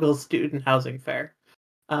 like typical student housing fare.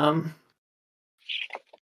 Um,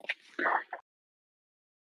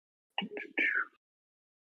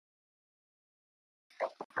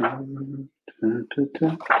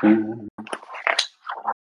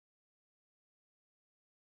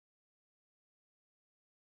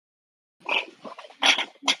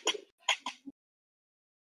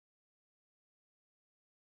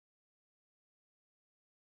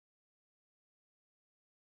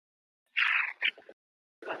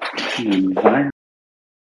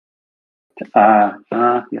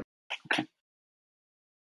 Yeah. Okay.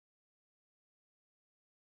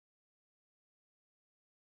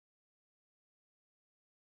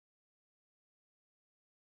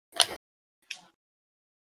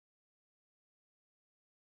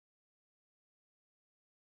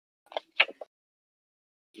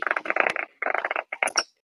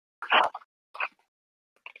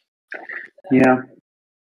 Yeah.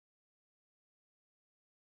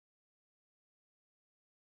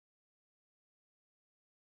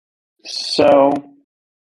 So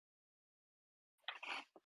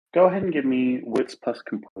go ahead and give me wits plus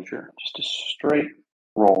composure. Just a straight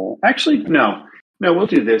roll. Actually, no. No, we'll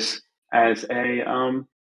do this as a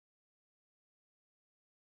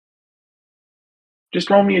just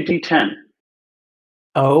roll me a d10.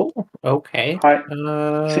 Oh, okay. High,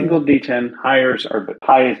 single d10. High is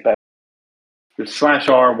better. The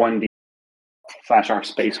 /R 1d /R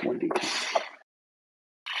space 1d10.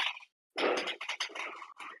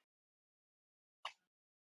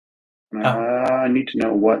 I need to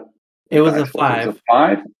know what It was a dice was. It was 5.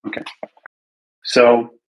 a 5? Okay. So,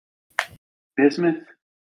 Bismuth,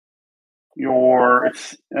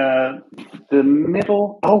 it's the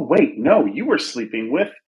middle. Oh, wait, no, you were sleeping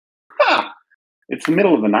with. It's the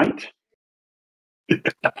middle of the night.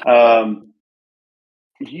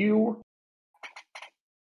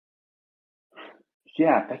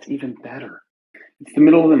 Yeah, that's even better. It's the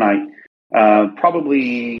middle of the night,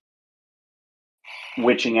 probably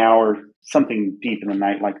witching hour, something deep in the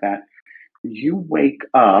night like that. You wake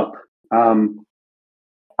up.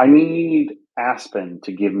 I need Aspen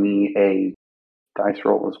to give me a dice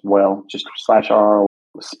roll as well. Just /R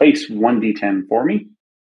space 1d10 for me.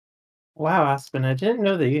 Wow, Aspen, I didn't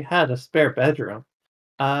know that you had a spare bedroom.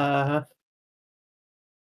 Hey,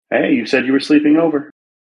 you said you were sleeping over.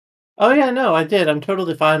 Oh yeah, no, I did. I'm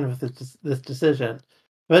totally fine with this decision.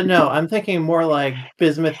 But no, I'm thinking more like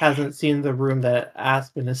Bismuth hasn't seen the room that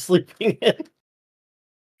Aspen is sleeping in.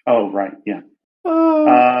 Oh, right, yeah.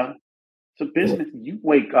 Oh. So, Bismuth, you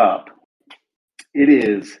wake up. It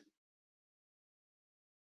is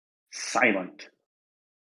silent.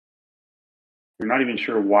 You're not even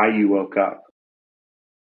sure why you woke up.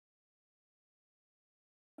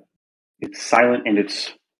 It's silent and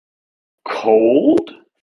it's cold.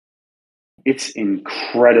 It's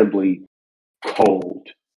incredibly cold.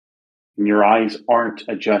 And your eyes aren't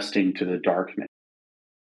adjusting to the darkness.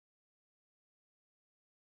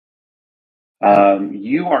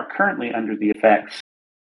 You are currently under the effects of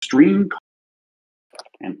extreme cold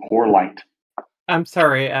and poor light. I'm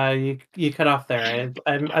sorry, you cut off there.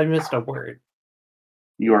 I missed a word.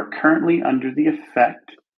 You are currently under the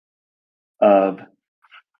effect of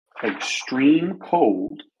extreme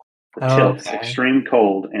cold, the tilts, Okay. extreme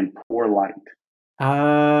cold and poor light.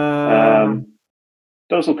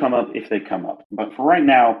 Those will come up if they come up. But for right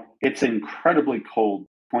now, it's incredibly cold to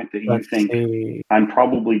the point that you let's think see. I'm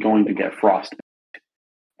probably going to get frostbite.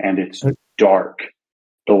 And it's dark.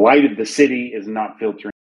 The light of the city is not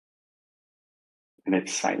filtering, and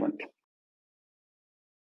it's silent.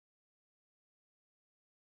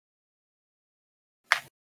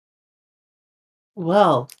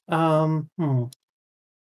 Well,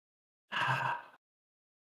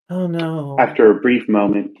 Oh no. After a brief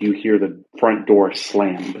moment, you hear the front door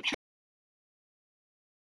slam,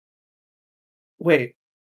 Wait,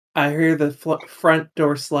 I hear the front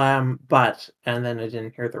door slam, and then I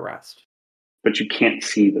didn't hear the rest. but you can't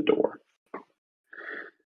see the door.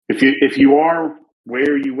 If you are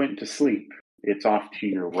where you went to sleep, it's off to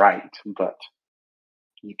your right, but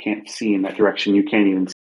you can't see in that direction. You can't even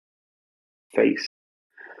see face.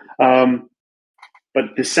 But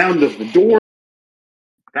the sound of the door,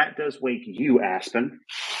 that does wake you, Aspen.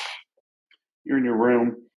 You're in your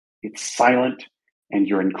room. It's silent, and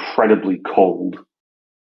you're incredibly cold,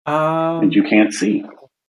 and you can't see.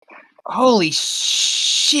 Holy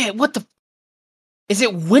shit! What the? Is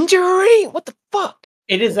it winter already? What the fuck?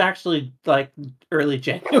 It is actually like early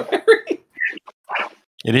January.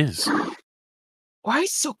 It is. Why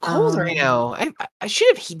is it so cold right now? I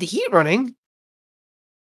should have the heat running.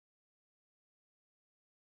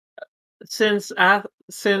 Since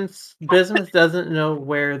Bismuth doesn't know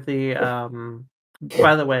where the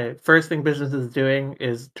by the way, first thing Business is doing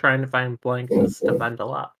is trying to find blankets to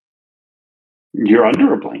bundle up. You're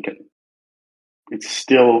under a blanket. It's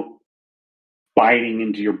still biting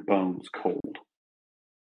into your bones cold.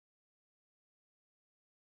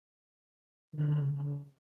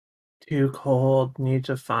 Too cold, need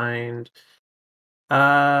to find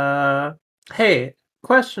hey,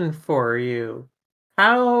 question for you.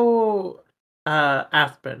 How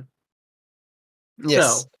Aspen.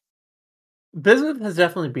 Yes. So Business has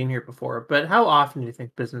definitely been here before, but how often do you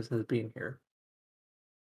think Business has been here?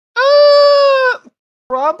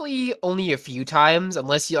 Probably only a few times,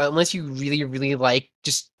 unless you really like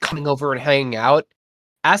just coming over and hanging out.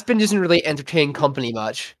 Aspen doesn't really entertain company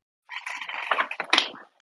much.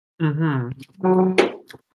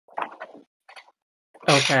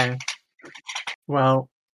 Okay. Well,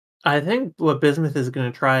 I think what Bismuth is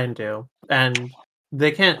going to try and do and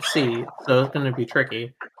they can't see, so it's going to be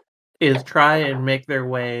tricky, is try and make their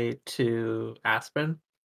way to Aspen.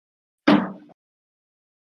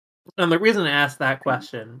 And the reason I asked that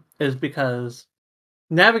question is because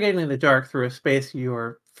navigating in the dark through a space you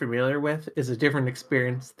are familiar with is a different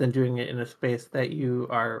experience than doing it in a space that you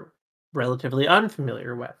are relatively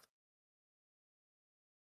unfamiliar with.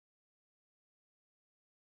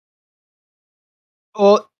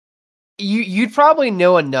 Well, you'd probably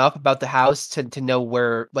know enough about the house to know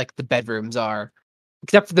where like the bedrooms are,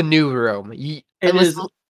 except for the new room. It is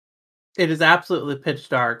it is absolutely pitch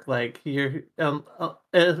dark. Like you're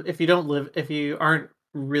if you aren't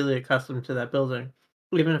really accustomed to that building,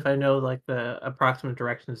 even if I know like the approximate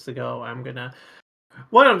directions to go, I'm gonna.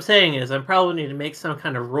 What I'm saying is, I'm probably need to make some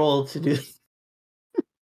kind of roll to do.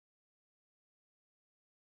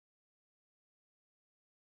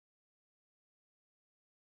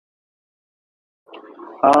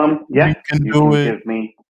 Yeah, You can you do can it. give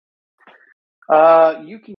me.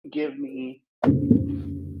 You can give me.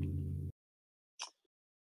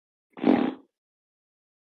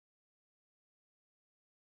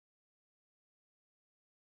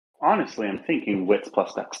 Honestly, I'm thinking wits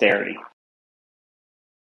plus dexterity.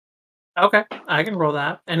 Okay, I can roll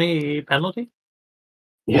that. Any penalty?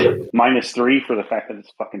 Yeah, -3 for the fact that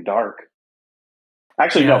it's fucking dark.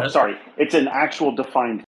 Actually, no, Yeah, sorry. It's an actual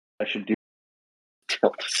defined. I should do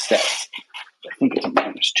tilt set. I think it's a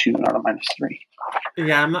 -2, not a -3.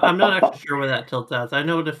 yeah. I'm not actually sure what that tilt does. I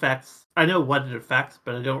know it affects. I know what it affects,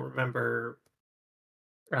 but I don't remember.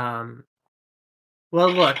 Well,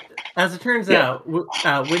 look. As it turns Yeah,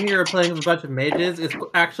 out, when you're playing with a bunch of mages, it's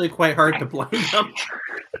actually quite hard to blind them.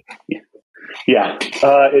 yeah.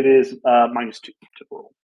 It is -2 to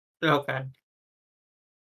roll. Okay.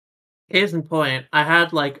 Case in point, I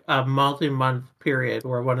had like a multi-month period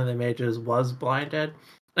where one of the mages was blinded,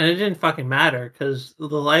 and it didn't fucking matter because the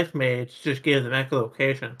life mage just gave them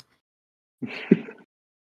echolocation.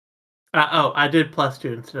 Oh, I did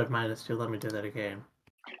 +2 instead of -2. Let me do that again.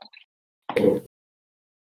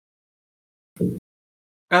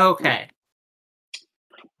 Okay.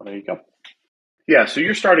 Well, there you go. Yeah, so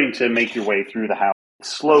you're starting to make your way through the house.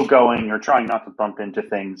 Slow going. You're trying not to bump into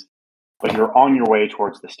things, but you're on your way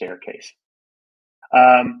towards the staircase.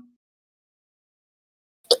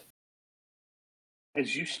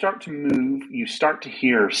 As you start to move, you start to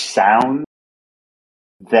hear sounds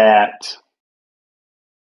that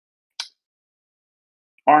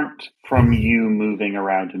aren't from you moving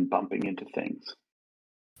around and bumping into things.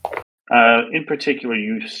 In particular,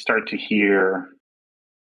 you start to hear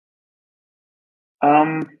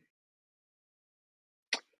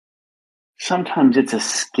sometimes it's a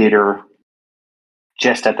skitter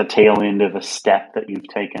just at the tail end of a step that you've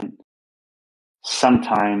taken.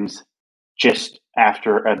 Sometimes just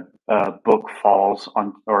after a book falls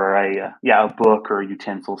on, or a book or a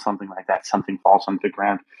utensil, something like that, something falls onto the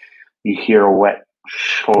ground. You hear a wet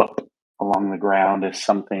schlop along the ground as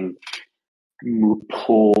something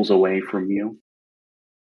pulls away from you.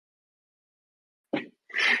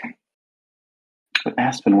 But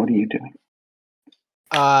Aspen, what are you doing?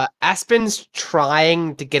 Aspen's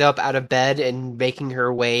trying to get up out of bed and making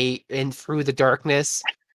her way in through the darkness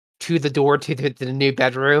to the door to the new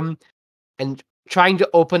bedroom, and trying to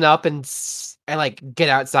open up and like get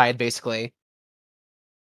outside, basically.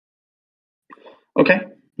 Okay.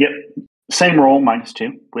 Yep. Same roll,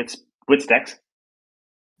 -2. Wits dex.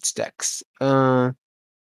 It's Dex.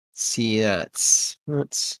 See, that's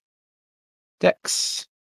Dex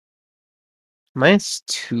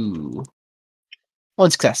 -2. One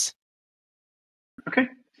success. Okay.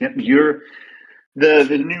 Yep. You're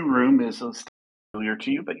the new room is familiar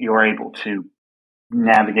to you, but you're able to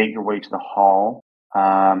navigate your way to the hall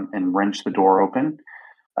and wrench the door open.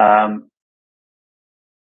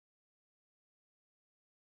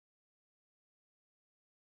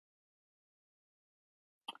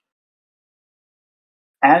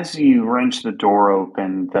 As you wrench the door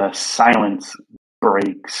open, the silence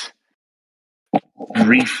breaks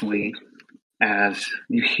briefly as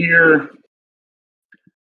you hear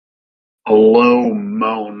a low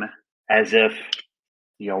moan, as if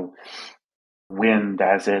wind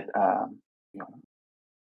as it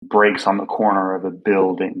breaks on the corner of a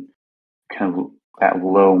building, kind of that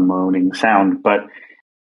low moaning sound. But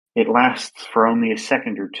it lasts for only a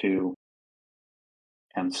second or two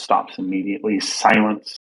and stops immediately.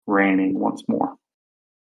 Silence reigning once more.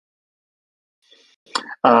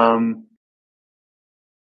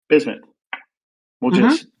 Bismuth, we'll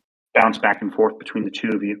just bounce back and forth between the two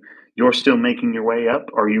of you. You're still making your way up.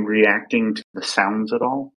 Are you reacting to the sounds at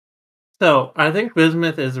all? So I think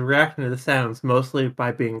Bismuth is reacting to the sounds mostly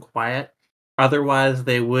by being quiet. Otherwise,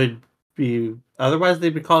 they'd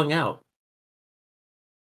be calling out.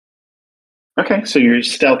 Okay, so your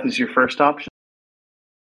stealth is your first option?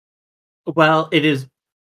 Well, it is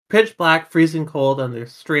pitch black, freezing cold, and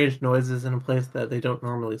there's strange noises in a place that they don't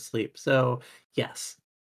normally sleep. So, yes.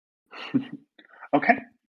 Okay.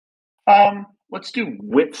 Let's do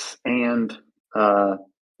wits and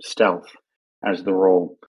stealth as the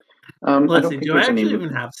roll. I Let's don't see. think Do I there's any. actually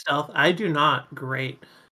even have stealth? I do not. Great.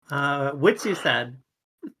 Wits, you said.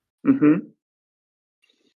 Mm-hmm.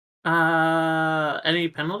 Any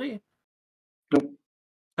penalty? Nope.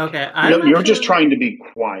 Okay, You're just trying to be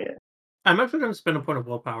quiet. I'm actually going to spend a point of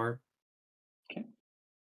willpower. Okay.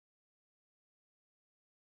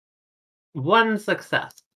 1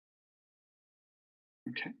 success.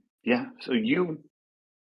 Okay. Yeah. So you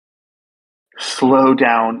slow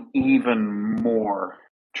down even more,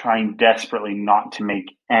 trying desperately not to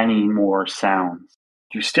make any more sounds.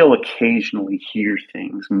 You still occasionally hear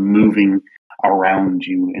things moving around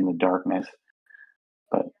you in the darkness,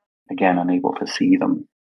 but again, unable to see them.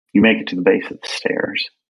 You make it to the base of the stairs.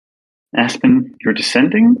 Aspen, you're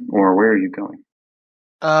descending, or where are you going?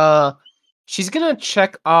 She's gonna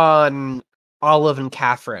check on Olive and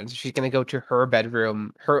Catherine. So she's gonna go to her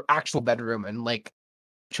bedroom, her actual bedroom, and like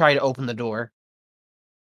try to open the door.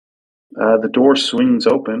 The door swings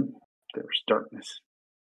open. There's darkness.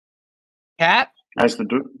 Cat? As the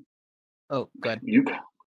door, Oh, good. you,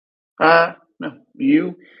 no,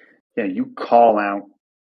 you call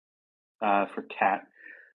out for Cat.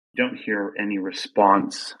 You don't hear any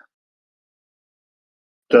response,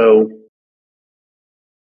 though.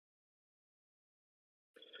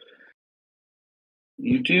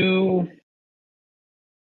 You do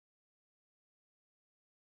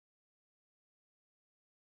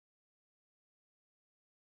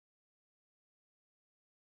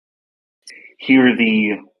hear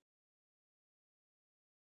the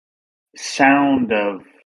sound of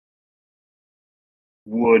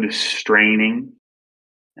wood straining,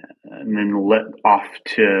 and then let off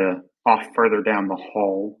further down the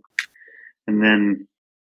hall, and then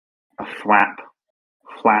a flap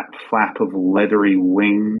of leathery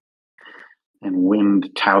wing and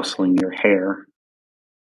wind tousling your hair,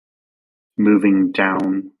 moving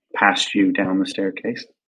down past you down the staircase.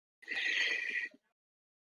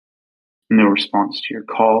 No response to your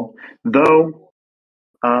call, though.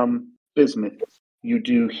 Bismuth, you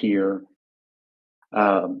do hear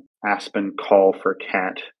Aspen call for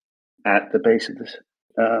Cat at the base of this.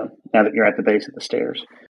 Now that you're at the base of the stairs,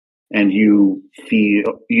 and you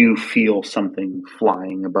feel something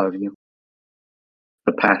flying above you,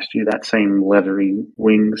 but past you, that same leathery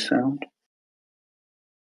wing sound.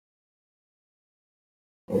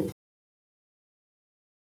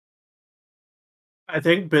 I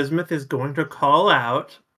think Bismuth is going to call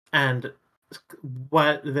out, and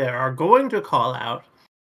what they are going to call out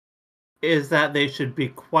is that they should be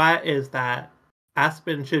quiet, is that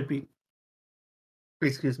Aspen should be.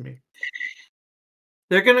 Excuse me.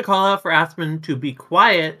 They're going to call out for Aspen to be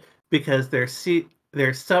quiet because there's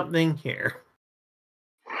something here.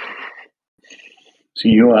 So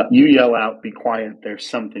you yell out, "Be quiet! There's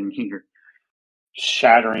something here,"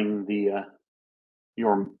 shattering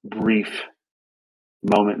your brief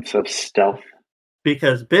moments of stealth.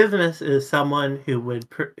 Because Business is someone who would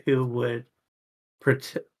put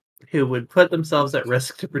themselves at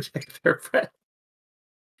risk to protect their friend.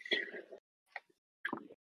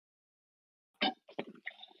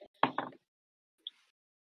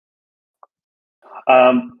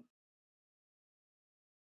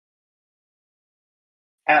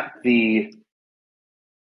 At the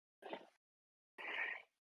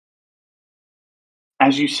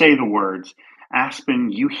As you say the words,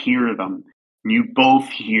 Aspen, you hear them. You both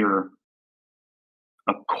hear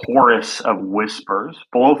a chorus of whispers,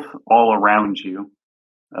 both all around you,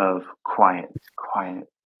 of quiet, quiet,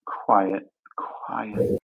 quiet,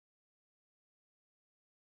 quiet.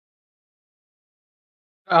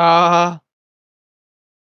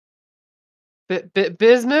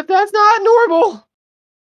 Bismuth, that's not normal.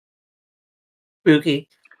 Spooky.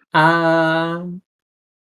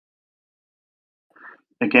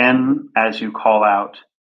 Again, as you call out,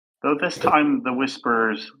 though this time the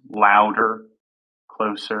whispers louder,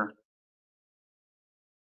 closer.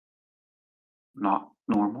 Not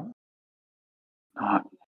normal. Not,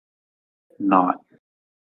 not,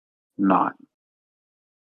 not.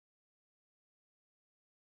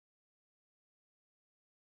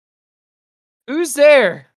 Who's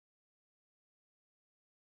there?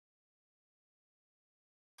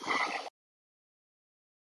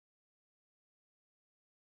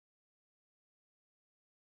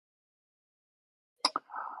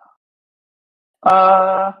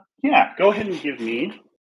 Yeah, go ahead and give me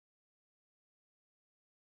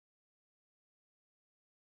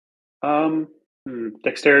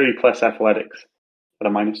dexterity plus athletics at a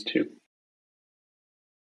 -2.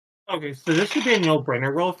 Okay, so this should be a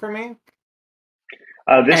no-brainer roll for me.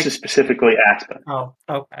 This is specifically Aspen. Oh,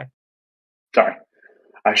 okay. Sorry.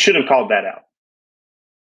 I should have called that out.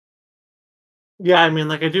 Yeah, I mean,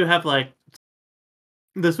 like, I do have, like...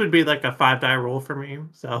 This would be, like, a 5-die roll for me,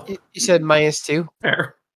 so... You said -2?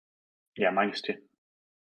 Fair. Yeah, -2.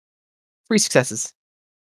 3 successes.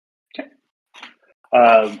 Okay.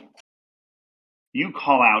 You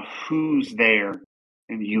call out who's there,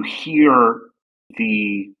 and you hear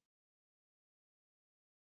the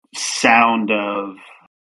sound of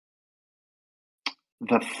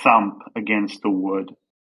the thump against the wood,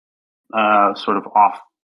 sort of off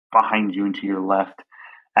behind you and to your left,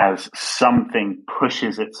 as something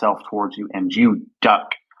pushes itself towards you, and you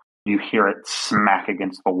duck. You hear it smack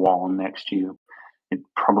against the wall next to you. It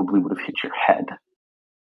probably would have hit your head.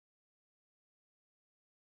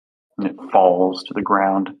 And it falls to the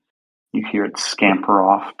ground. You hear it scamper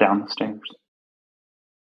off down the stairs.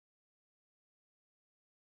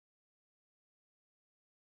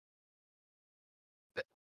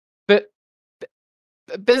 But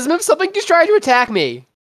Bismuth, something just tried to attack me.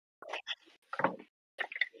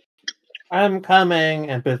 I'm coming,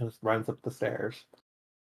 and Business runs up the stairs.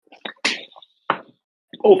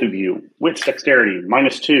 Both of you, wits dexterity,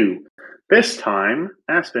 -2. This time,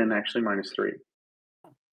 Aspen actually -3.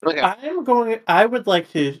 Okay. I would like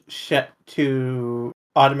to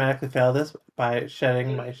automatically fail this by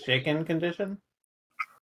shedding my shaken condition.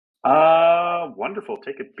 Wonderful.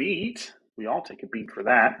 Take a beat. We all take a beat for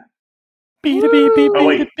that. Beat it, beat it, Oh,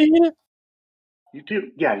 wait. beat it. You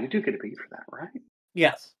do. Yeah, you do get a beat for that, right?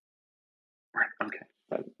 Yes. Right. Okay.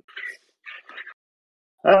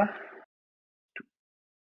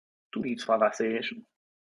 Two beats for vacillation.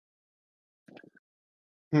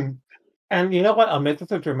 And you know what? I'll make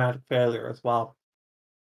this a dramatic failure as well.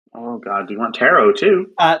 Oh, God. Do you want tarot,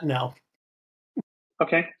 too? No.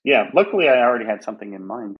 Okay. Yeah. Luckily, I already had something in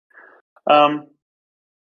mind.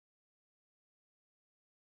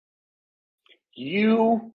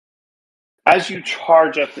 As you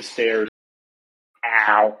charge up the stairs,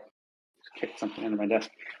 ow! Just kicked something under my desk.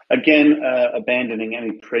 Again, abandoning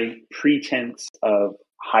any pretense of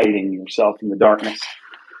hiding yourself in the darkness.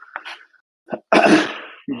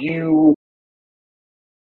 You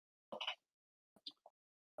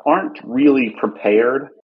aren't really prepared.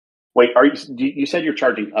 Wait, you said you're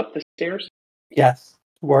charging up the stairs? Yes.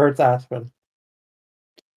 Words, Aspen.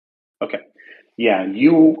 Okay. Yeah,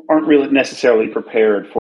 you aren't really necessarily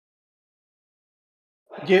prepared for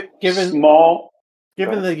Given small.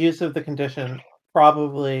 the use of the condition,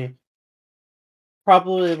 probably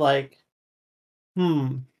like,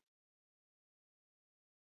 since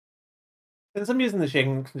I'm using the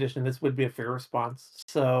shaking condition, this would be a fair response.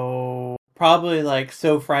 So probably like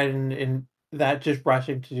so frightened in that just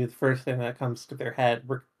rushing to do the first thing that comes to their head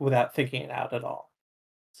without thinking it out at all.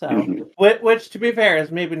 So, Mhm. which to be fair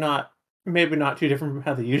is maybe not too different from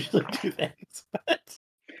how they usually do things, but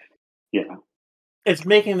Yeah. it's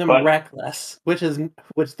making them But reckless, which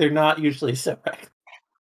they're not usually so reckless.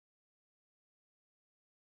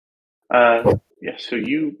 yeah, so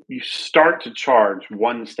you start to charge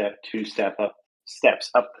one step, two steps up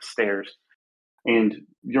the stairs, and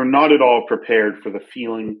you're not at all prepared for the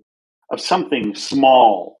feeling of something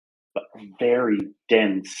small but very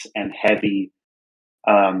dense and heavy,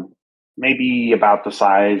 maybe about the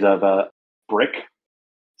size of a brick,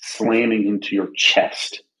 slamming into your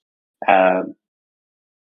chest.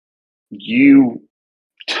 You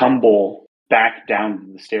tumble back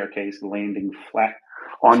down the staircase, landing flat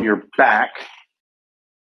on your back.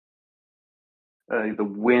 The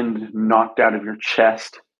wind knocked out of your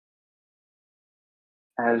chest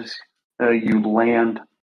as you land.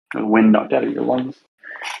 The wind knocked out of your lungs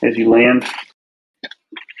as you land.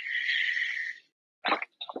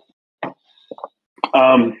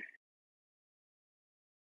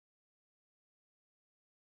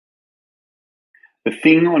 The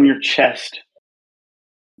thing on your chest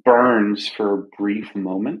burns for a brief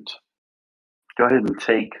moment. Go ahead and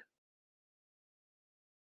take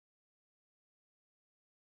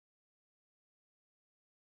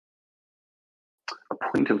a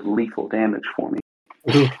point of lethal damage for me.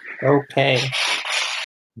 Ooh, okay.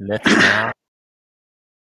 Let's not.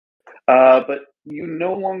 But you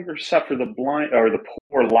no longer suffer the blind or the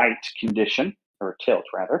poor light condition, or tilt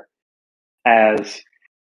rather, as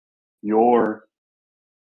your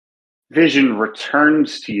vision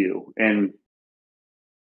returns to you and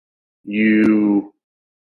you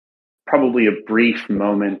probably a brief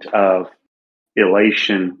moment of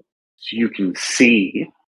elation, so you can see,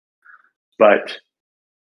 but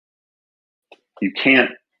you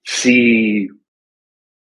can't see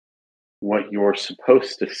what you're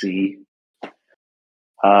supposed to see.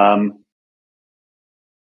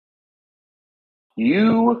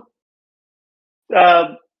 You,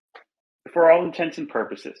 for all intents and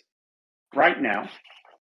purposes, right now,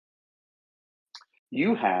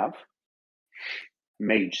 you have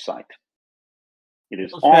mage sight. It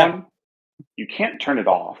is on. You can't turn it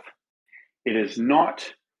off. It is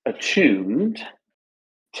not attuned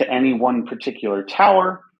to any one particular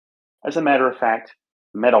tower. As a matter of fact,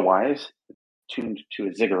 meta-wise, tuned to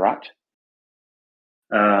a ziggurat.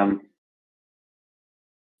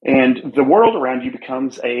 And the world around you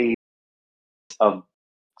becomes of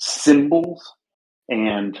symbols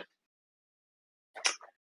and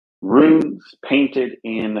runes painted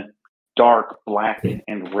in dark black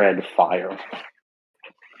and red fire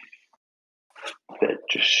that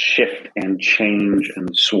just shift and change and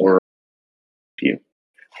swirl you.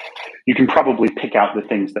 You can probably pick out the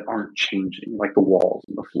things that aren't changing, like the walls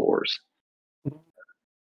and the floors.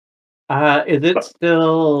 Is it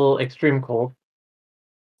still extreme cold?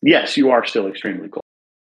 Yes, you are still extremely cold.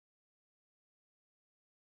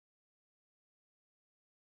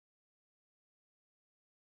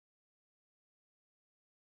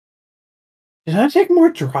 Did I take more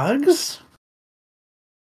drugs?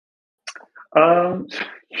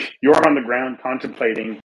 You're on the ground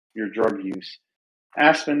contemplating your drug use.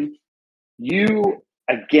 Aspen, you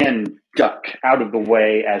again duck out of the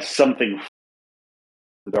way as something from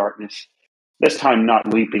the darkness, this time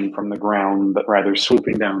not leaping from the ground, but rather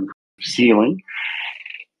swooping down from the ceiling.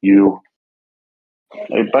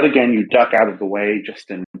 But again, you duck out of the way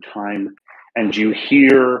just in time, and you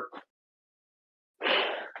hear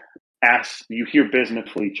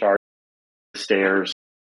bismuthly charged the stairs,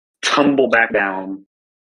 tumble back down,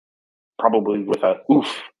 probably with a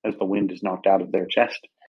oof as the wind is knocked out of their chest.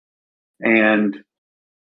 And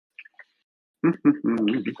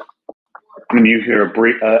when you hear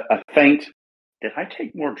a faint, did I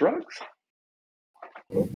take more drugs?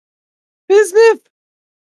 Bismuth!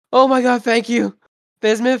 Oh my god, thank you.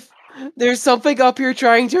 Bismuth, there's something up here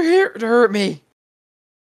trying to hurt me.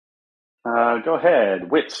 Go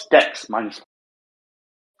ahead. Wits, Dex, minus.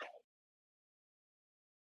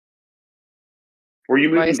 Were you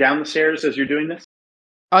moving down the stairs as you're doing this?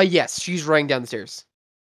 Yes, she's running down the stairs.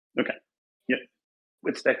 Okay. Yep.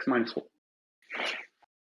 Wits, Dex, minus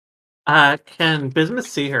 4. Can Bismuth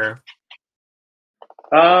see her?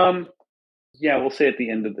 Yeah, we'll say at the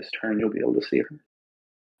end of this turn you'll be able to see her.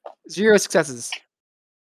 0 successes.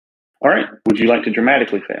 All right. Would you like to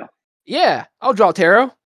dramatically fail? Yeah, I'll draw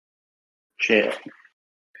tarot. Shit.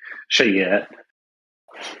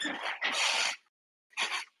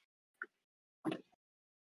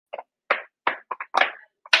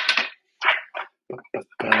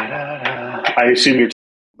 I assume your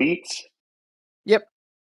beats? Yep.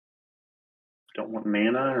 Don't want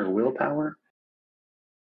mana or willpower?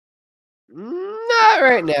 Not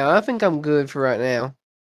right now. I think I'm good for right now.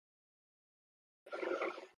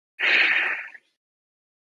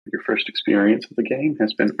 Your first experience of the game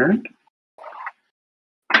has been earned.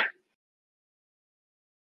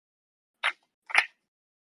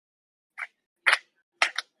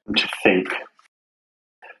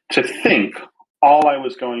 To think all I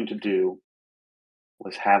was going to do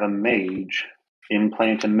was have a mage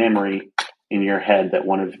implant a memory in your head that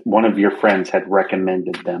one of your friends had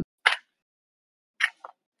recommended them.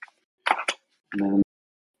 And then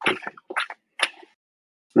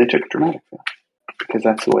they took dramatic because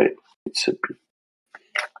that's the way it should be.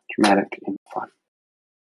 Dramatic and fun.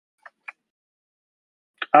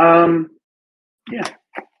 Yeah.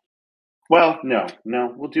 Well, no,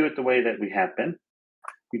 we'll do it the way that we have been.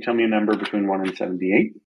 You tell me a number between 1 and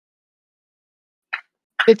 78.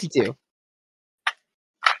 52.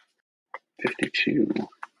 52.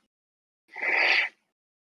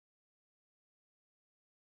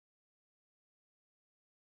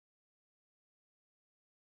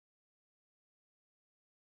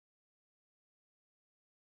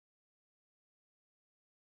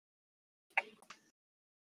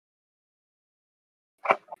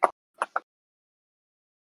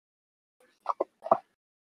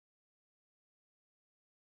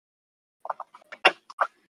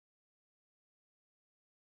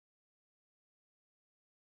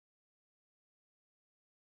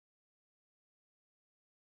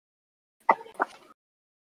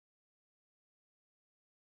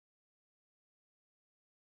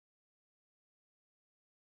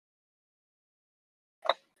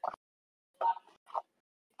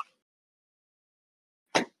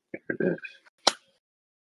 abyss.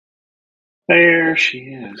 There she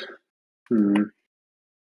is. Here.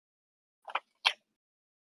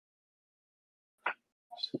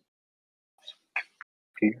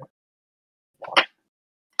 Here.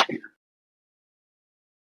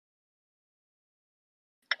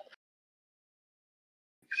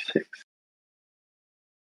 6.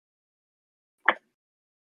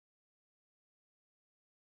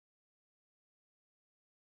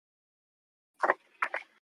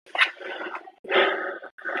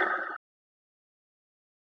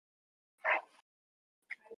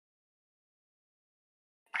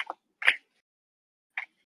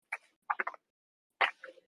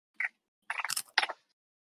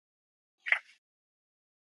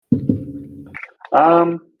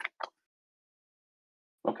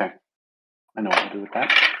 Okay. I know what to do with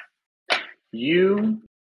that. You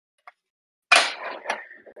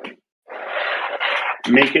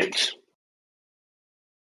make it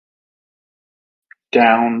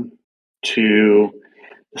down to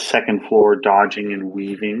the second floor, dodging and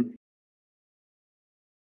weaving.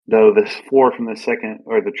 Though the floor from the second,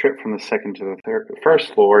 or the trip from the second to the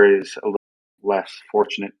first floor is a little less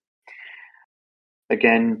fortunate.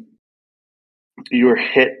 Again, you were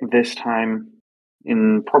hit this time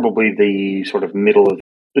in probably the sort of middle of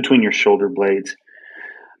between your shoulder blades.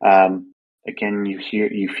 Again,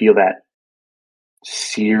 you feel that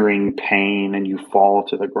searing pain, and you fall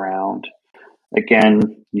to the ground.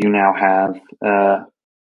 Again, you now have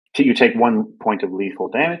you take 1 point of lethal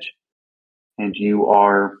damage, and you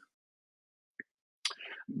are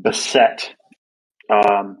beset,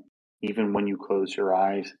 even when you close your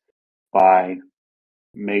eyes, by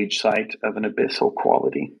mage sight of an abyssal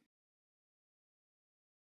quality.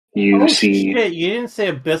 You see. Shit, you didn't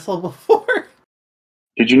say abyssal before?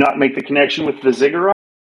 Did you not make the connection with the ziggurat?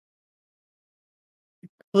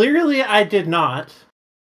 Clearly, I did not.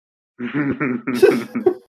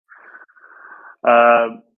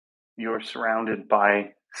 You're surrounded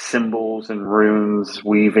by symbols and runes,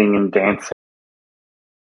 weaving and dancing.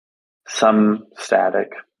 Some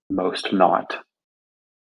static, most not.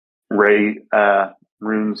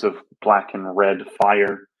 Runes of black and red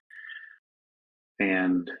fire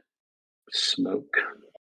and smoke.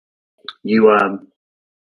 You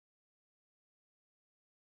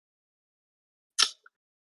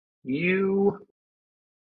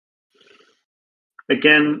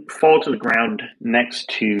again fall to the ground next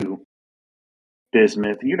to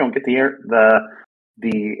Bismuth. You don't get the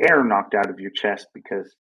air knocked out of your chest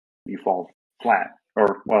because you fall flat,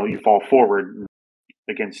 or you fall forward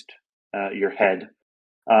against your head.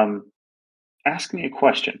 Ask me a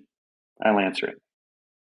question. I'll answer it.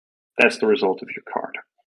 That's the result of your card.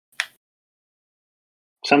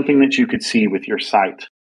 Something that you could see with your sight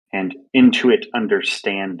and intuit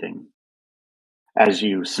understanding as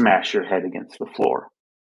you smash your head against the floor.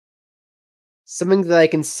 Something that I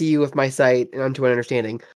can see with my sight and onto an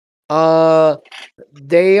understanding.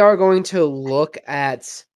 They are going to look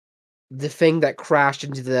at the thing that crashed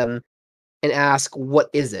into them and ask, "What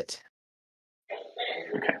is it?"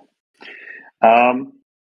 Okay.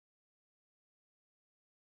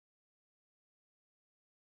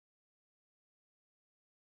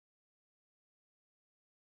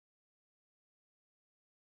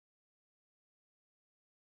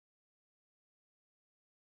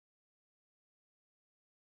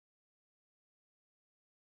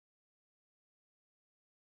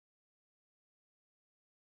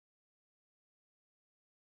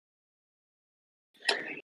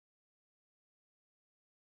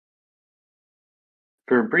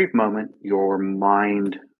 For a brief moment, your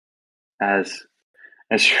mind, as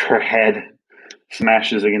your head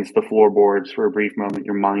smashes against the floorboards, for a brief moment,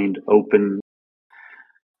 your mind opens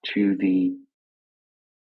to the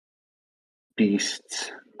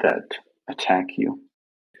beasts that attack you.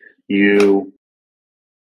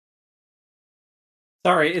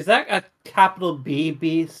 Sorry, is that a capital B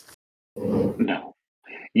beast? No.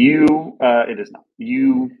 It is not.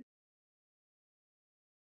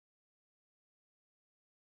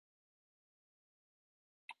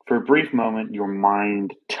 For a brief moment, your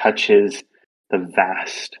mind touches the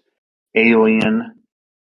vast, alien,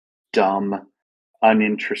 dumb,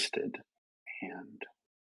 uninterested, and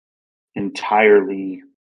entirely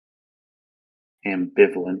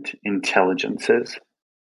ambivalent intelligences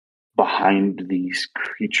behind these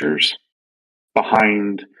creatures,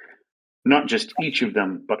 behind not just each of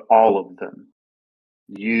them, but all of them.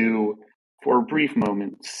 You, for a brief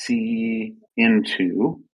moment, see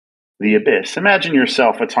into the abyss. Imagine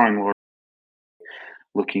yourself a Time Lord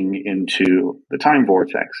looking into the time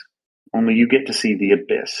vortex, only you get to see the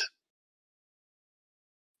abyss.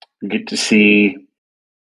 You get to see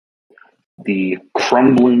the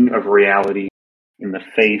crumbling of reality in the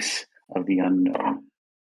face of the unknown.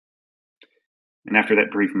 And after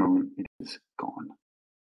that brief moment, it is gone.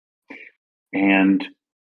 And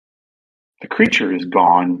the creature is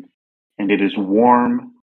gone, and it is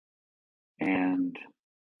warm, and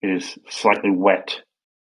it is slightly wet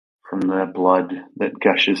from the blood that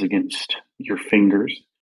gushes against your fingers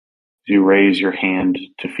as you raise your hand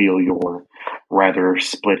to feel your rather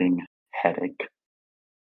splitting headache.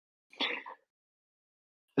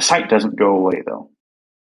 The sight doesn't go away, though.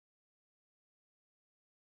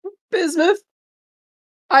 Bismuth,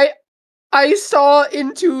 I saw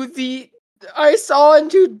into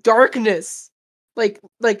darkness. Like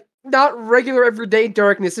not regular everyday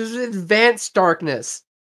darkness. It was advanced darkness.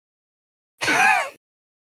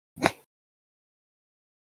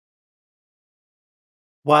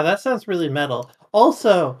 Wow, that sounds really metal.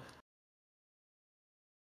 Also,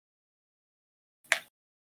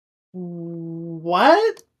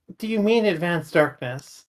 what do you mean advanced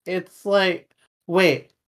darkness? It's like,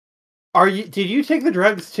 wait, did you take the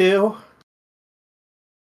drugs too?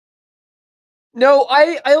 No,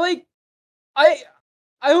 I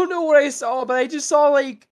don't know what I saw, but I just saw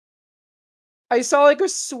like a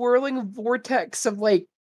swirling vortex of like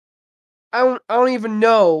I don't even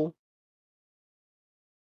know.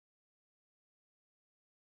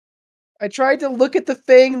 I tried to look at the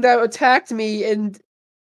thing that attacked me, and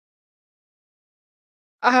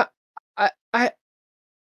I I I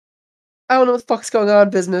I don't know what the fuck's going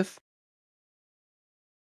on, Bismuth.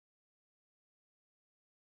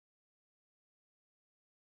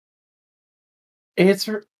 It's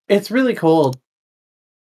really cold.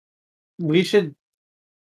 We should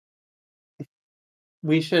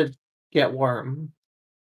get warm.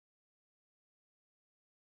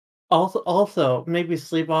 Also, maybe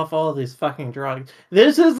sleep off all of these fucking drugs.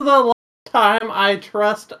 This is the last time I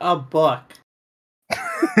trust a book.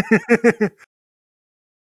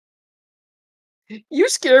 You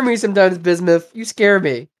scare me sometimes, Bismuth. You scare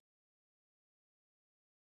me.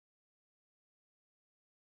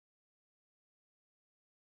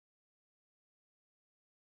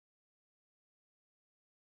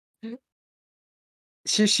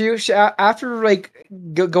 After like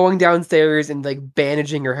going downstairs and like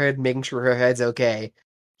bandaging her head, making sure her head's okay.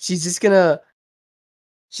 She's just gonna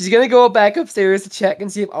go back upstairs to check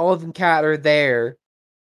and see if Olive and Kat are there,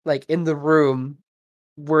 like in the room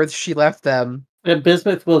where she left them. And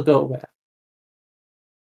Bismuth will go away.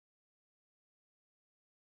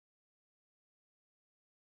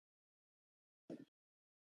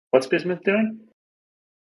 What's Bismuth doing?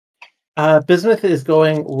 Bismuth is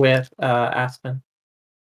going with Aspen.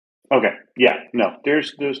 Okay, yeah, no,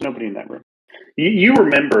 there's nobody in that room. You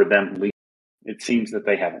remember them leaving. It seems that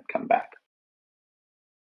they haven't come back.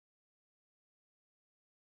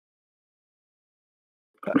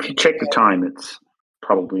 If you check the time, it's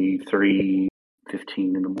probably 3:15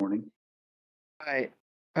 in the morning.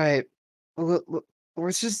 Alright.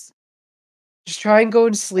 Let's just try and go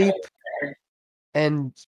to sleep,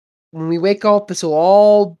 and when we wake up, this will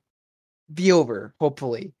all be over,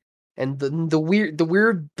 hopefully. And the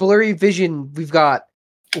weird blurry vision we've got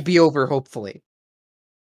will be over, hopefully.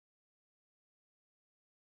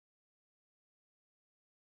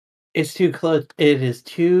 It's too close. It is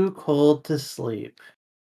too cold to sleep.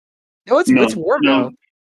 No, it's warm now.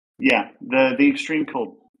 Yeah, the extreme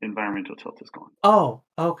cold environmental tilt is gone. Oh,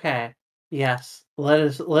 okay. Yes. Let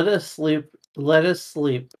us sleep. Let us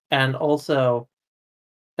sleep. And also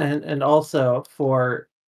for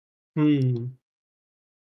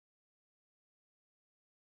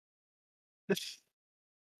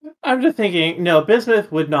I'm just thinking, no,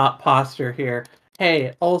 Bismuth would not posture here.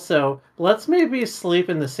 Hey, also, let's maybe sleep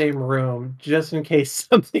in the same room just in case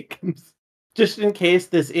something comes. Just in case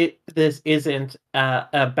this isn't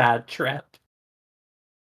a bad trip.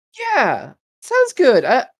 Yeah, sounds good.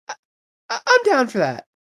 I'm down for that.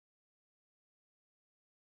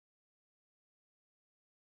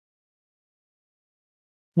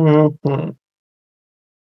 Mhm.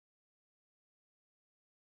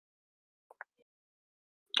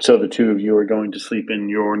 So the two of you are going to sleep in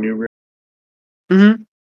your new room? Mm-hmm.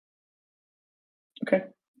 Okay.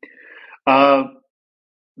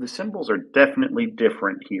 The symbols are definitely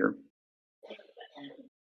different here.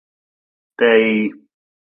 They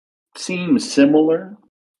seem similar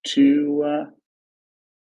to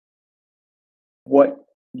what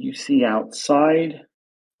you see outside,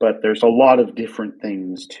 but there's a lot of different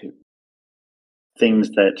things too. Things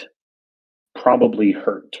that probably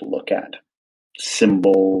hurt to look at.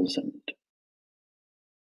 Symbols and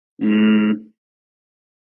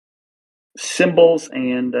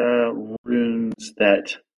runes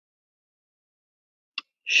that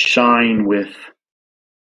shine with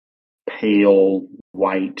pale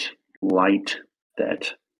white light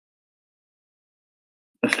that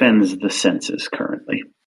offends the senses currently.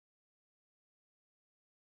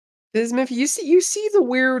 Bismuth, you see the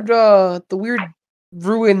weird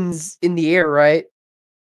ruins in the air, right?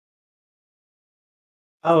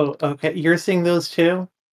 Oh, okay. You're seeing those too?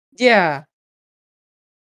 Yeah.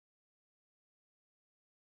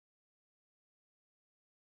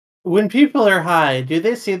 When people are high, do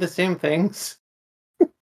they see the same things?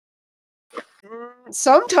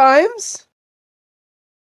 Sometimes.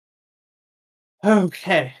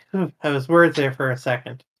 Okay. Whew, I was worried there for a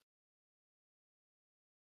second.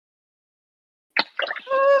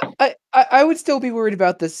 I would still be worried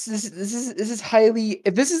about this. This is highly.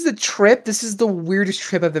 If this is a trip, this is the weirdest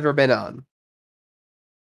trip I've ever been on.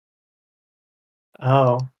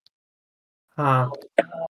 Oh. Huh.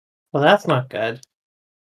 Well, that's not good.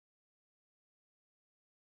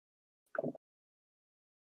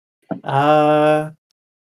 Uh,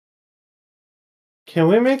 can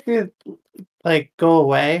we make it, like, go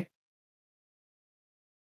away?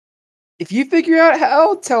 If you figure out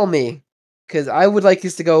how, tell me, because I would like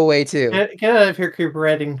this to go away too. Get out of here, creeper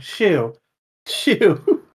writing. Shoo.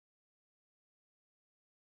 Shoo.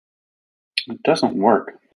 It doesn't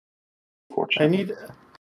work, I fortunately.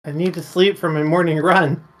 need to sleep for my morning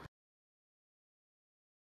run.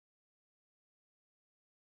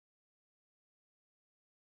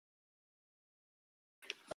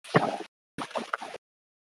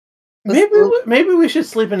 Maybe we should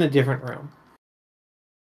sleep in a different room.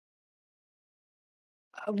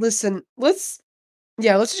 Listen, let's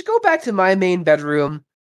just go back to my main bedroom.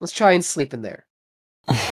 Let's try and sleep in there.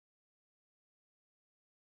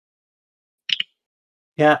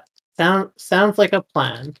 Yeah, sounds like a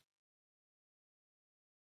plan.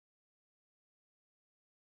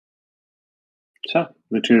 So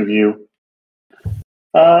the two of you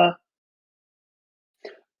uh,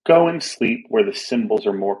 go and sleep where the symbols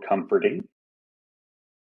are more comforting.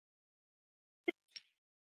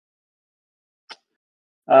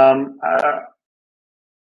 How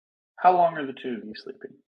long are the two of you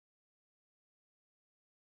sleeping?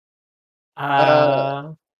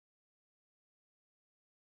 Uh,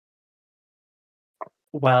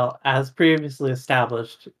 well, as previously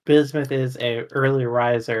established, Bismuth is a early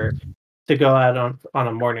riser to go out on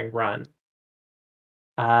a morning run.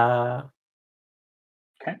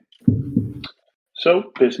 Okay.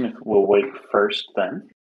 So Bismuth will wake first then.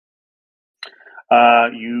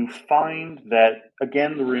 You find that,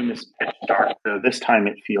 again, the room is pitch dark, though this time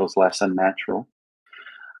it feels less unnatural.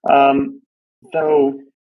 Though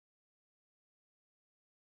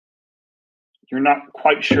you're not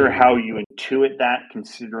quite sure how you intuit that,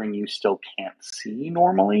 considering you still can't see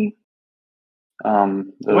normally. Do I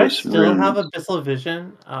Those still have rooms. abyssal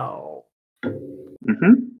vision? Oh.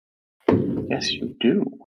 Yes, you do.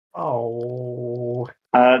 Oh.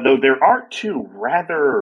 Though there are two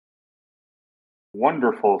rather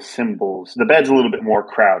wonderful symbols. The bed's a little bit more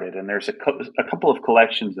crowded, and there's a couple of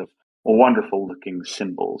collections of wonderful looking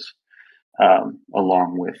symbols,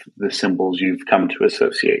 along with the symbols you've come to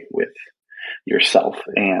associate with yourself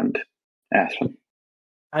and Aspen.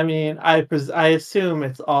 I mean, I assume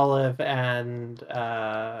it's Olive and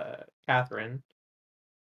Catherine.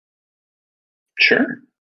 Sure.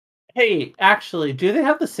 Hey, actually, do they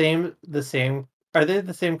have the same? Are they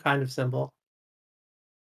the same kind of symbol?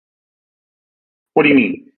 What do you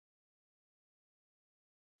mean?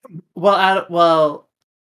 Well,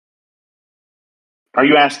 Are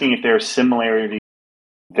you asking if there's similarity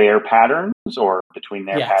in their patterns or between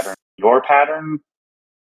their pattern yes. and your pattern?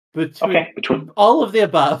 Between Between all of the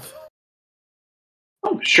above.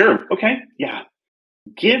 Oh, sure. Okay. Yeah.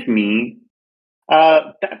 Give me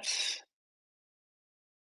that's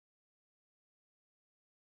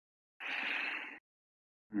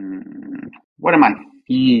what am I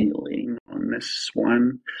feeling on this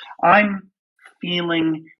one? I'm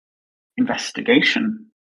feeling investigation.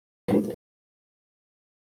 And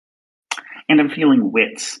I'm feeling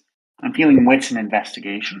wits. I'm feeling wits and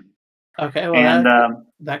investigation. Okay, well And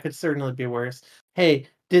that could certainly be worse. Hey,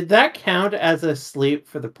 did that count as a sleep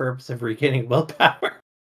for the purpose of regaining willpower?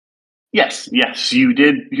 yes, you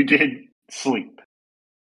did sleep.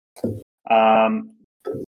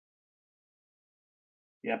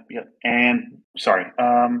 Yep. And sorry,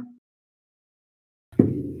 I'm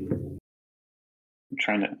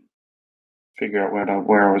trying to figure out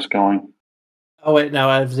where I was going. Oh wait, no,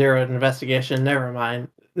 I have zero in investigation. Never mind.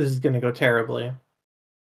 This is gonna go terribly.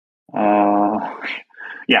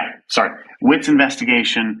 Yeah, sorry. Wits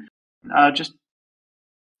investigation. Just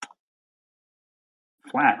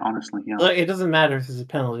flat, honestly. Yeah. Look, it doesn't matter if there's a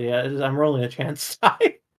penalty. I'm rolling a chance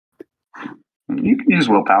die. You can use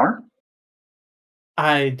willpower.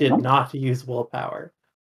 I did Nope. not use willpower.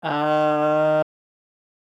 It'd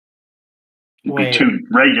Wait. be 2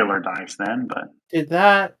 regular dice then, but Did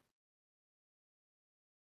that?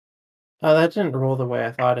 Oh, that didn't roll the way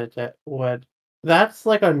I thought it would. That's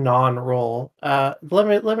like a non-roll.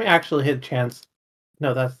 Let me actually hit chance.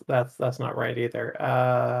 No, that's not right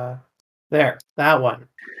either. There, that one.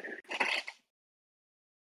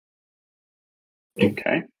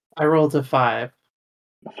 okay. I rolled a 5.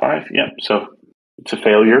 A 5. Yep. So it's a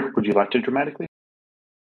failure. Would you like to dramatically?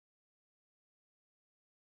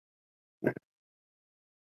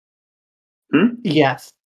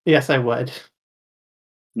 Yes, yes, I would.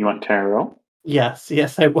 You want tarot? Yes,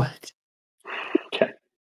 I would. Okay.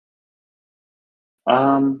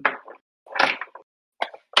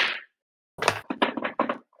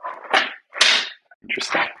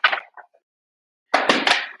 Interesting.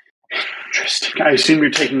 Interesting. I assume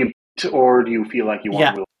you're taking it, or do you feel like you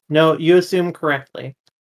want will? No, you assume correctly.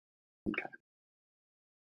 Okay.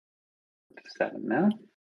 7 now.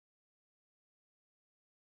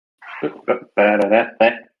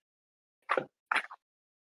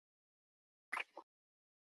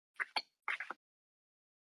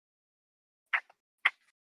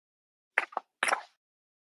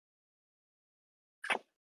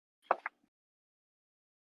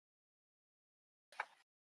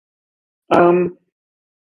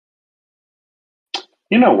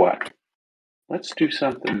 You know what? Let's do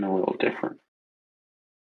something a little different.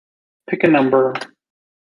 Pick a number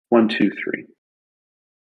 1, 2, 3.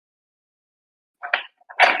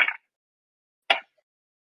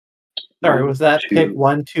 Sorry, was that pick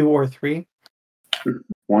 1, 2, or 3?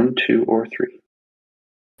 1, 2, or 3.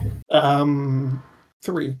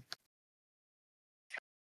 3.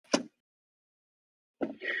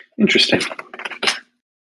 Interesting.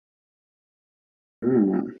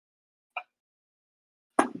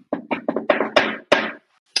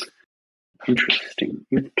 Interesting.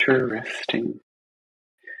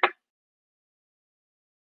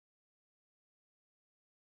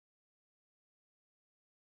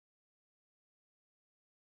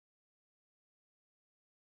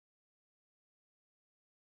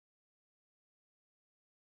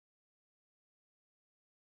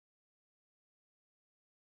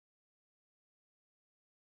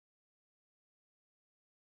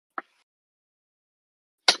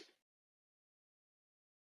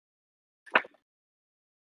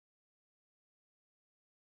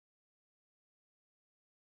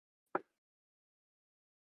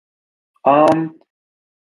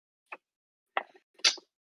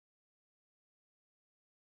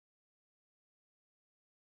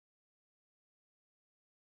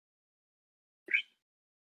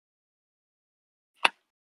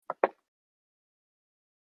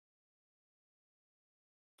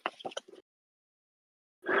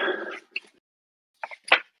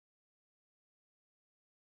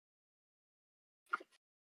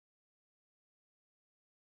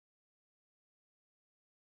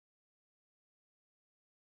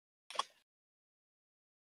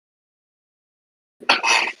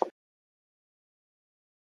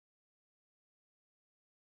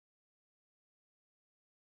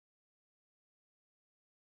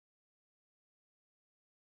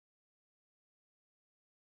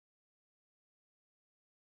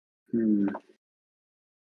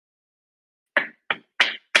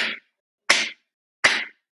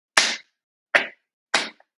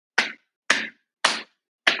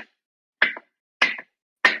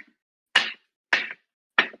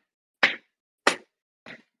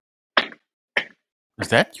 Is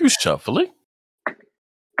that you shuffling?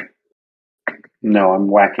 No, I'm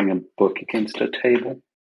whacking a book against a table.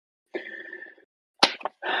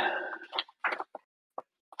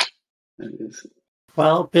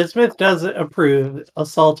 Well, Bismuth does approve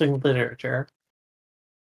assaulting literature.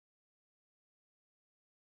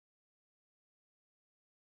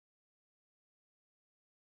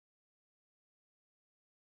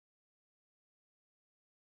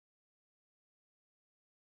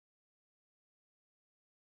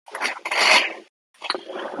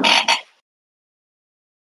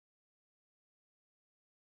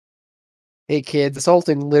 Hey kids,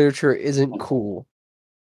 assaulting literature isn't cool.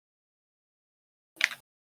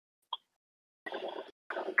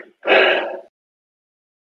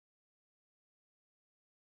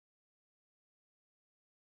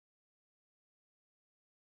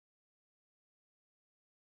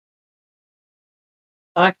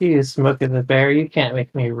 Fuck you, Smokey the Bear. You can't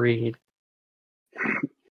make me read.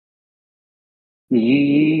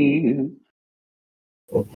 You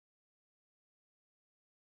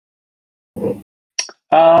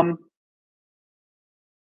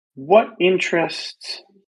What interests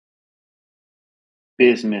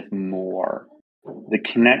Bismuth more? The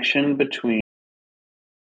connection between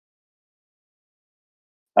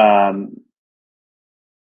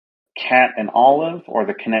Kat and Olive, or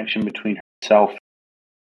the connection between herself?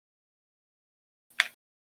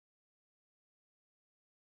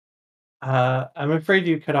 I'm afraid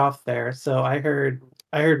you cut off there. So I heard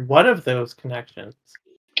one of those connections.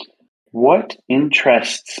 What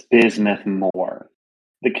interests Bismuth more?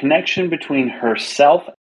 The connection between herself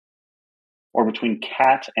or between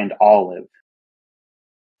Kat and Olive?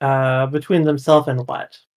 Between themselves and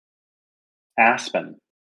what? Aspen.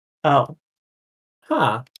 Oh,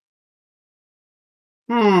 huh.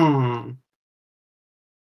 Hmm.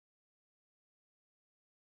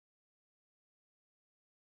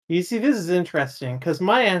 You see, this is interesting because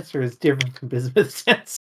my answer is different from Bismuth's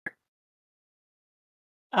answer.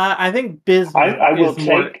 I think Bismuth I will is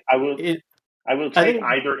more. take. I will. It, I will I take think.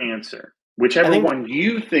 either answer, I whichever think. one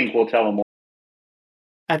you think will tell more.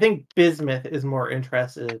 I think Bismuth is more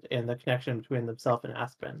interested in the connection between themselves and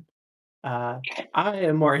Aspen. Uh, I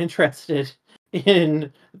am more interested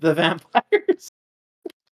in the vampires.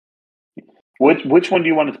 Which one do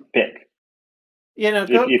you want to pick? You know,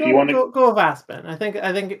 If you want to, go with Aspen. I think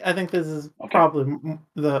this is okay, probably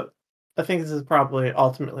the. I think this is probably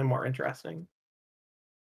ultimately more interesting.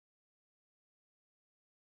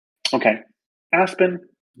 okay. Aspen,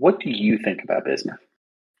 what do you think about Bismuth?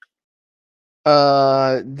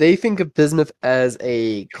 They think of Bismuth as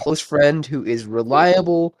a close friend who is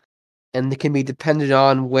reliable and can be depended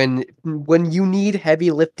on when you need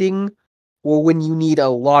heavy lifting or when you need a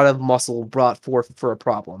lot of muscle brought forth for a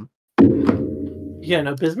problem. Yeah,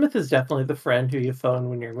 no, Bismuth is definitely the friend who you phone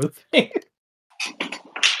when you're moving.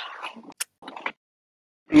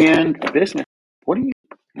 And Bismuth, what do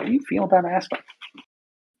you feel about Aspen?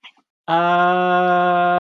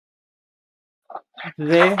 uh,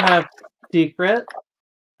 they have secret,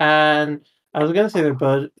 and I was gonna say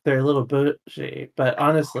they're a little bougie, but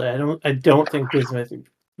honestly, I don't think Bismuth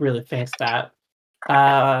really thinks that.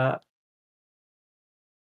 Uh,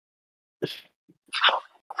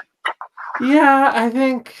 yeah, I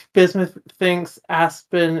think Bismuth thinks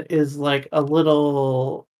Aspen is like a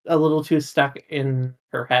little too stuck in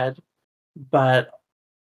her head, but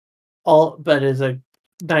is a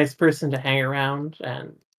nice person to hang around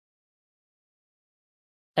and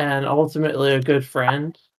ultimately a good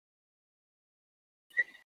friend.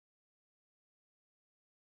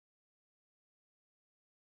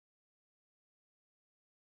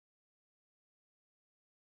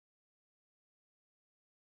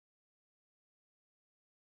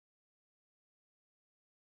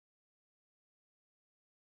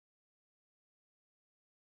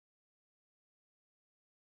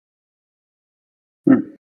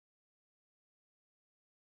 Hmm.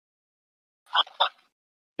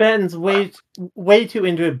 Ben's way too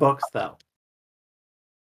into books though.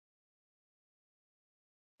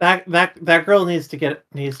 That girl needs to get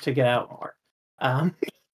out more. Um,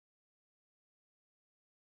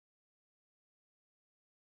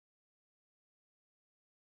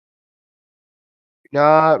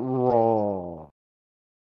 Not wrong.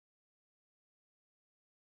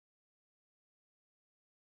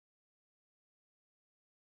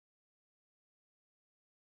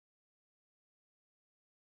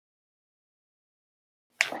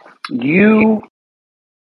 You,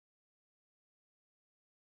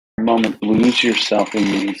 for a moment, lose yourself in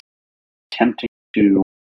these, attempting to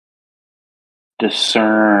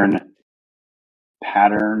discern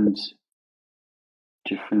patterns,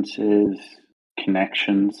 differences,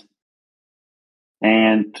 connections,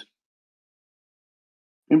 and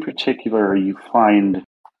in particular, you find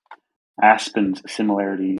Aspen's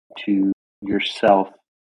similarity to yourself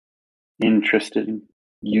interesting.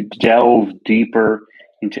 You delve deeper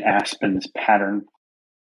into Aspen's pattern,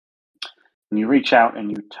 and you reach out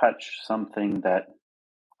and you touch something that,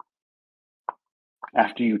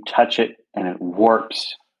 after you touch it and it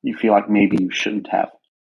warps, you feel like maybe you shouldn't have.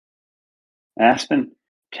 Aspen,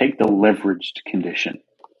 take the leveraged condition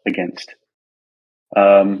against,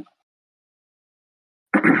 or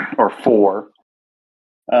for,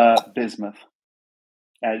 Bismuth,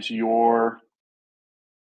 as your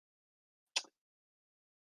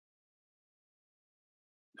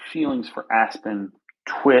feelings for Aspen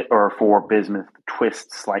or for Bismuth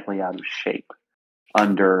twist slightly out of shape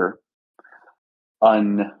under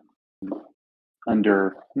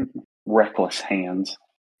under reckless hands.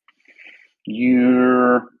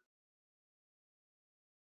 You're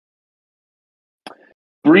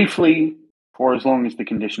briefly, for as long as the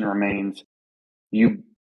condition remains, you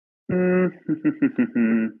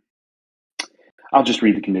I'll just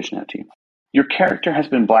read the condition out to you. Your character has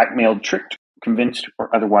been blackmailed, tricked, convinced,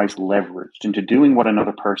 or otherwise leveraged into doing what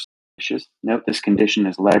another person wishes. Note this condition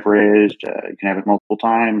is leveraged. You can have it multiple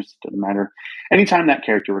times. Doesn't matter. Anytime that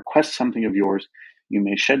character requests something of yours, you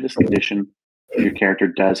may shed this condition. Your character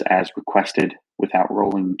does as requested without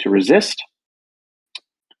rolling to resist.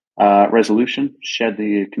 Resolution, shed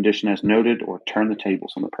the condition as noted or turn the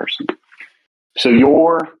tables on the person. So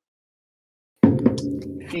your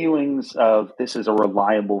feelings of this is a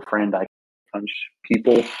reliable friend, I can punch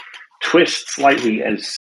people, twist slightly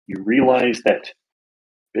as you realize that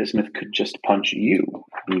Bismuth could just punch you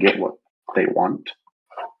and get what they want.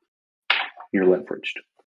 You're leveraged.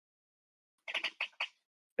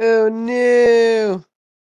 Oh no!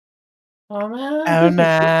 Oh man! Oh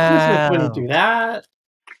Bismuth wouldn't no! do that.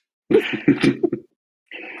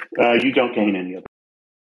 You don't gain any of it.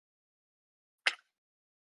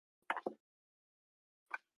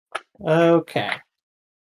 Okay.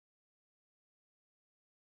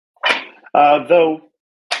 Though,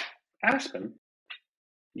 Aspen,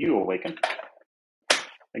 you awaken.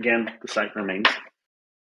 Again, the sight remains.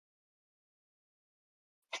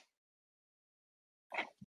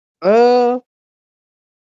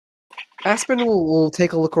 Aspen will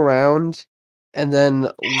take a look around, and then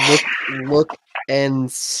look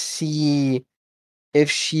and see if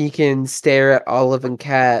she can stare at Olive and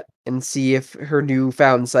Cat and see if her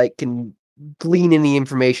newfound sight can glean any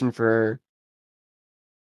information for her.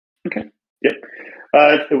 Okay. Yep.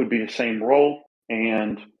 It would be the same roll,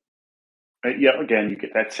 and yeah, again, you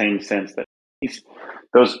get that same sense that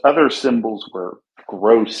those other symbols were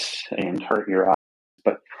gross and hurt your eyes,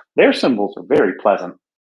 but their symbols are very pleasant.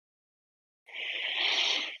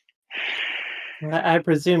 I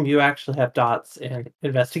presume you actually have dots in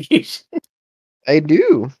investigation. I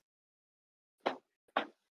do.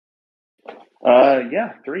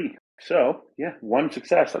 Yeah, 3. So, yeah, 1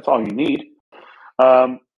 success. That's all you need.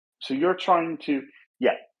 So you're trying to,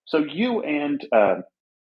 yeah. So you and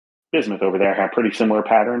Bismuth over there have pretty similar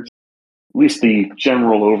patterns. At least the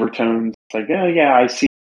general overtones. It's like, oh, yeah, I see.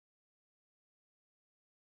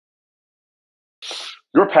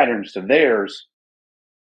 Your patterns to theirs,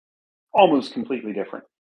 almost completely different.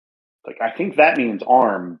 Like, I think that means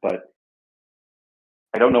arm, but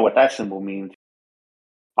I don't know what that symbol means.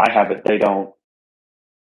 I have it, they don't.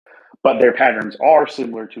 But their patterns are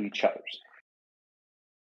similar to each other's.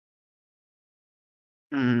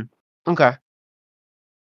 Okay.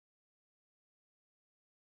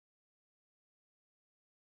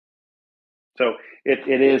 So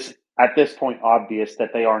it is, at this point, obvious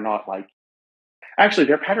that they are not like... Actually,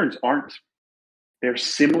 their patterns aren't... They're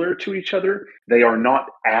similar to each other. They are not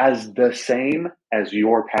as the same as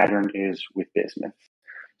your pattern is with Bismuth.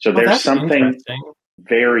 So there's that's something interesting.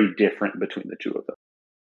 very different between the two of them.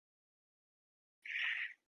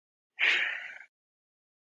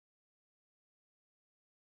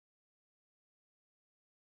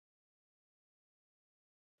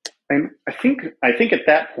 And I think at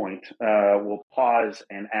that point, we'll pause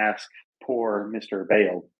and ask poor Mr.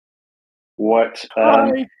 Bale what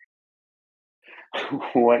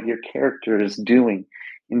what your character is doing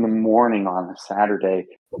in the morning on a Saturday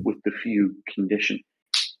with the few condition.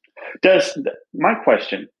 My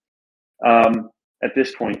question at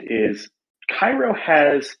this point is, Cairo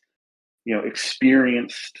has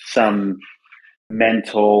experienced some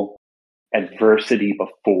mental adversity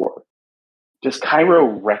before. Does Cairo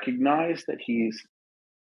recognize that he's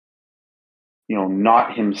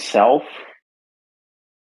not himself?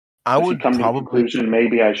 I Does he would come to the probably conclusion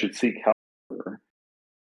maybe I should seek help?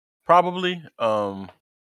 probably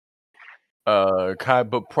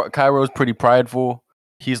Cairo's pretty prideful.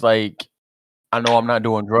 He's like, I know I'm not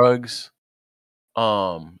doing drugs.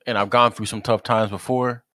 And I've gone through some tough times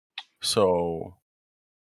before, so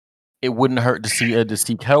it wouldn't hurt to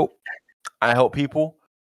seek help. I help people.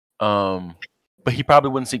 But he probably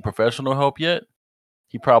wouldn't seek professional help yet.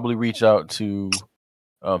 He'd probably reach out to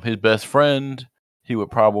his best friend. He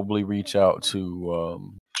would probably reach out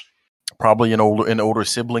to probably an older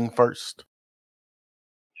sibling first.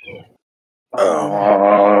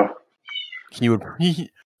 He would,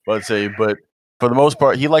 let's say, but for the most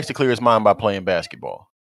part, he likes to clear his mind by playing basketball.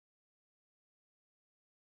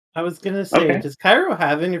 I was gonna say, Okay. does Cairo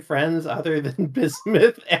have any friends other than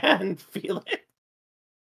Bismuth and Felix?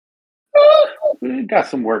 We've got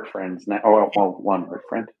some work friends now. Oh, well, one work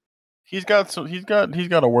friend. He's got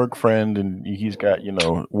a work friend, and he's got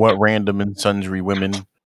what random and sundry women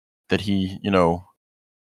that he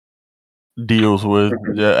deals with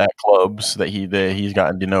at clubs that he's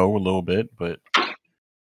gotten to know a little bit, but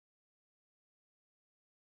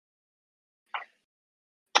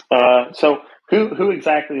So who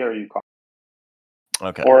exactly are you calling?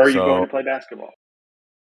 Okay. Or are you going to play basketball?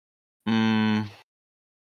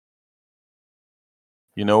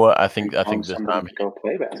 You know what? I think this somebody time to go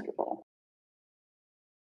play basketball.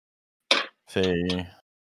 say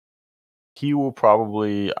he will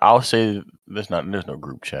probably. I'll say there's no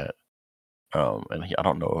group chat. And I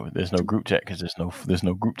don't know if there's no group chat because there's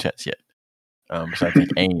no group chats yet. Besides like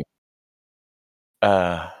AIM.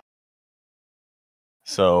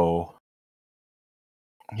 So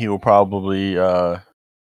he will probably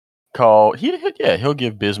call. He'll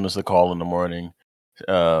give Bismuth a call in the morning.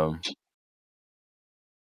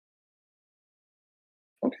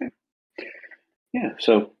 Okay. Yeah.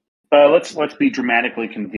 So let's be dramatically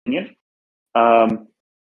convenient.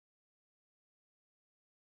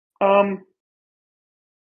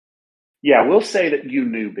 Yeah, we'll say that you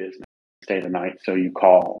knew Bismuth stay the night, so you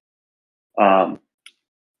call the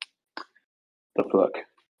book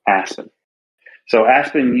Aspen. So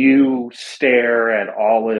Aspen, you stare at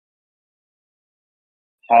Olive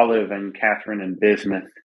and Catherine and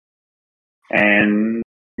Bismuth, and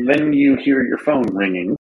then you hear your phone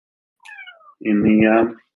ringing in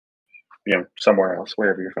the somewhere else,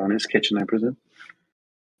 wherever your phone is, kitchen, I presume.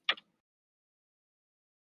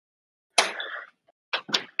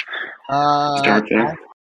 Start there.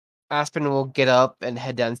 Aspen will get up and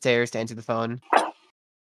head downstairs to answer the phone.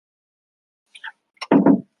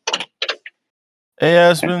 Hey,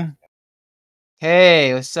 Aspen.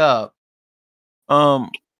 Hey, what's up? No,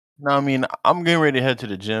 I mean, I'm getting ready to head to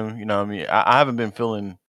the gym. You know what I mean? I haven't been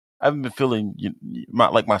feeling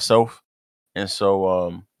myself. And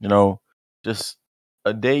so, just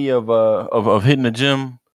a day of hitting the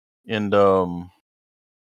gym and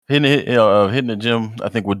hitting the gym, I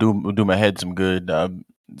think would do my head some good. I've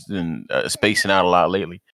been spacing out a lot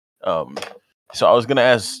lately. So I was gonna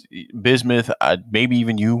ask Bismuth, maybe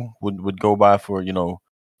even you would go by for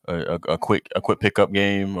a quick pickup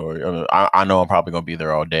game, or I know I'm probably gonna be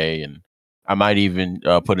there all day, and I might even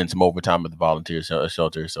put in some overtime at the volunteer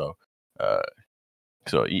shelter. So, uh,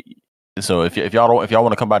 so if y'all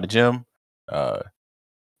want to come by the gym, please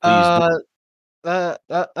do.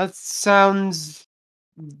 That sounds.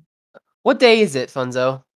 What day is it,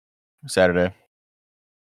 Funzo? Saturday.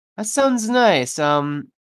 That sounds nice.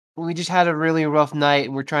 We just had a really rough night,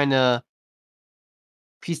 and we're trying to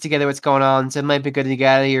piece together what's going on. So it might be good to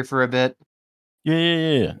get out of here for a bit.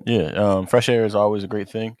 Yeah. Fresh air is always a great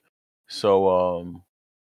thing. So,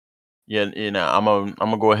 yeah, I'm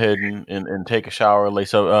gonna go ahead and take a shower,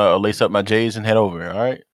 lace up my J's, and head over. All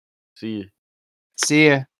right. See you. See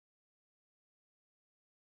ya.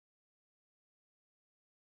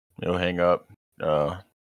 He'll hang up.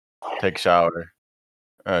 Take a shower.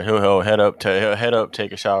 He'll head up,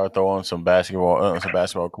 take a shower, throw on some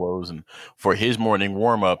basketball clothes, and for his morning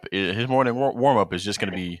warm up, is just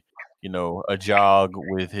gonna be, a jog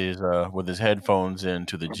with his headphones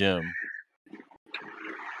into the gym.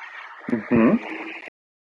 Mm-hmm.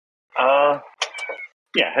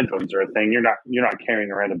 Yeah, headphones are a thing. You're not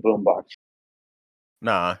carrying around a boombox.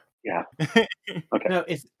 Nah. Yeah. Okay. No,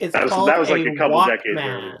 it's that called was like a couple decades earlier.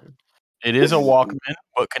 Walkman. It is a Walkman,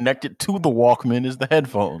 but connected to the Walkman is the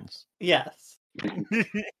headphones. Yes.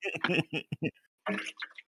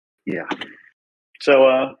 Yeah.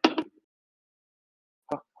 So,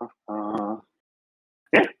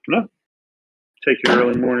 yeah, no. Take your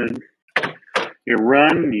early morning, you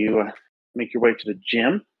run, you make your way to the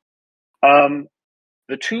gym. The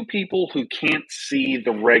two people who can't see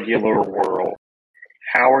the regular world,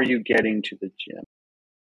 how are you getting to the gym?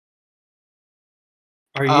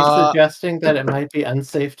 Are you suggesting that it might be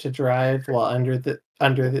unsafe to drive while under this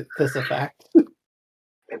effect?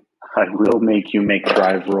 I will make you make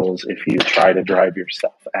drive rolls if you try to drive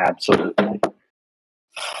yourself. Absolutely.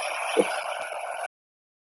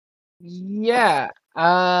 Yeah.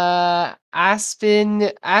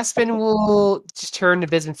 Aspen will just turn to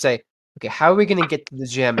business and say, "Okay, how are we gonna get to the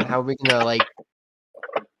gym, and how are we gonna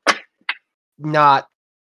not?"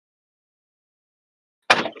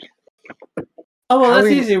 Oh, well, How that's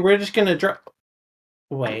we- easy. We're just gonna drive.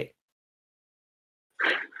 Wait.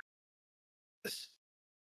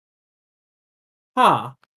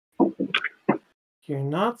 Huh. You're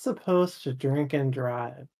not supposed to drink and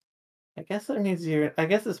drive. I guess this means you're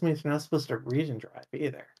not supposed to read and drive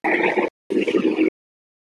either.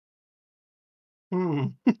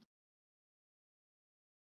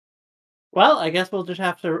 Well, I guess we'll just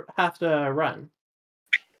have to run.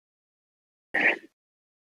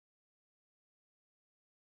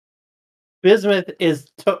 Bismuth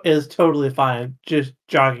is totally fine just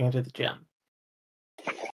jogging to the gym.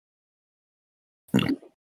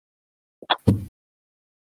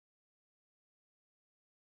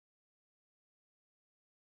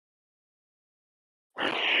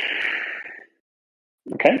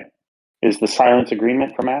 Okay. Is the silence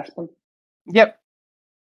agreement from Aspen? Yep.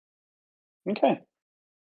 Okay.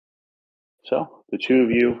 So the two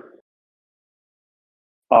of you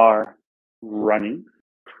are running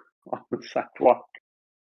on the sidewalk.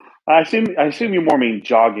 I assume you more mean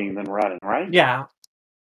jogging than running, right? Yeah.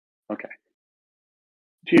 Okay.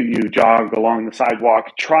 Two of you jog along the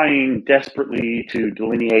sidewalk, trying desperately to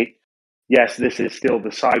delineate, yes, this is still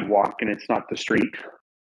the sidewalk and it's not the street.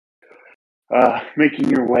 Making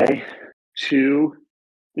your way to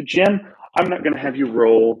the gym. I'm not going to have you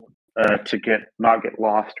roll to not get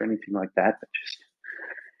lost or anything like that. That just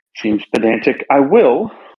seems pedantic. I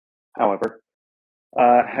will, however,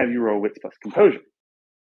 have you roll wits plus composure.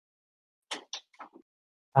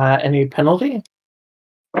 Any penalty?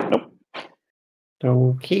 Nope.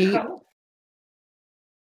 Okay.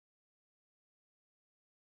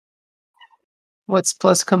 What's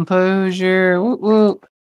plus composure? Whoop, whoop.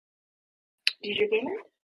 Did you gain it?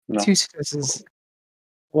 No. 2 successes.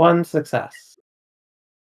 1 success.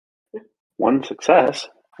 One success.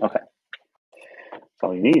 Okay. That's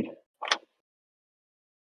all you need.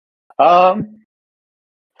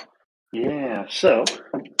 Yeah, so.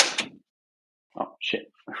 Oh,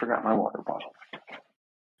 shit. I forgot my water bottle.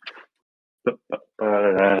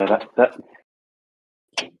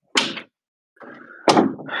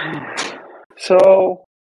 So,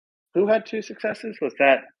 who had 2 successes? Was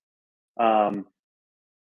that,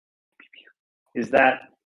 is that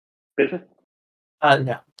Bismuth?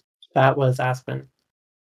 No. That was Aspen.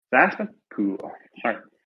 Aspen? Cool. All right.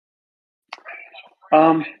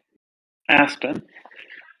 Aspen.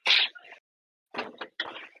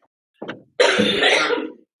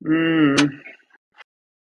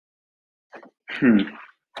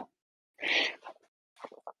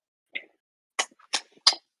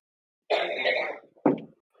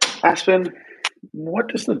 Aspen, what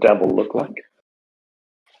does the devil look like?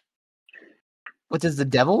 What does the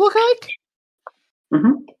devil look like?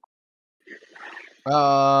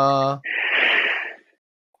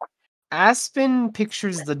 Aspen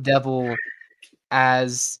pictures the devil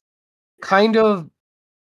as kind of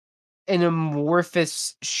an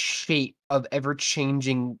amorphous shape of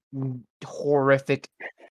ever-changing, horrific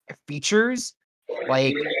features.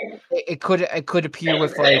 Like it could appear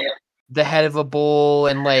with like the head of a bull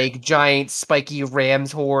and like giant spiky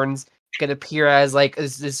ram's horns. It could appear as like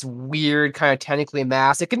this weird kind of tentacly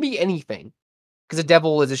mass. It can be anything because the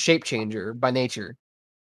devil is a shape changer by nature.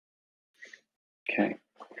 Okay.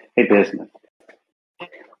 Hey, Bismuth.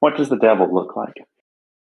 What does the devil look like?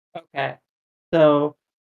 Okay. So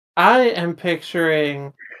I am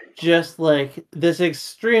picturing just like this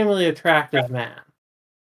extremely attractive man.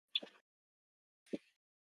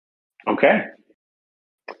 Okay.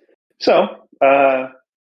 So, the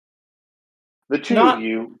two Not of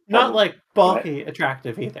you. not like Go ahead. bulky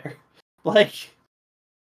attractive either. Like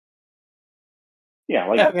Yeah,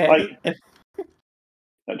 like okay.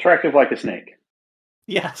 attractive like a snake.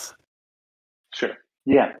 Yes. Sure.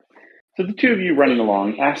 Yeah. So the two of you running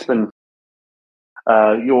along, Aspen,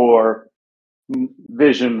 your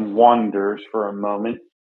vision wanders for a moment,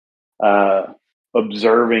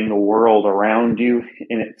 observing the world around you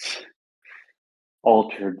in its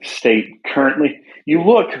altered state currently. You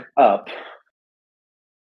look up.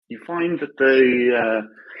 You find that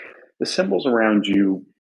the symbols around you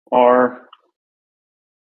are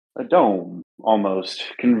a dome, almost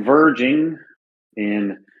converging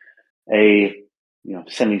in a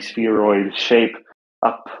semi-spheroid shape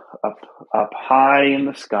up high in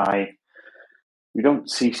the sky. You don't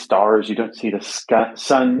see stars, you don't see the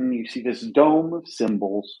sun, you see this dome of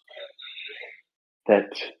symbols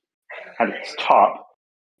that at its top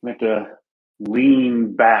you have to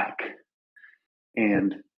lean back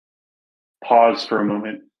and pause for a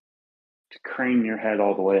moment to crane your head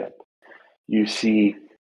all the way up. You see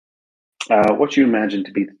what you imagine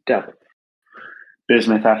to be the devil.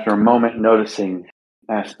 Bismuth, after a moment, noticing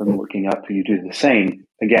Aspen looking up, you do the same.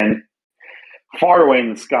 Again, far away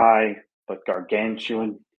in the sky, but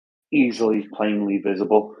gargantuan, easily, plainly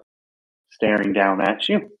visible, staring down at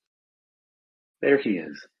you. There he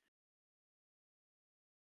is.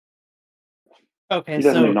 Okay, He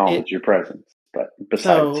doesn't so acknowledge your presence, but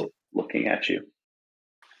besides looking at you.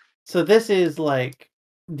 So this is like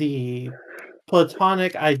the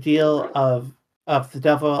platonic ideal of the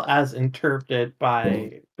devil as interpreted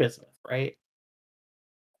by Bismuth, right?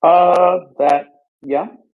 Yeah,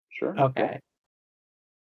 sure. Okay.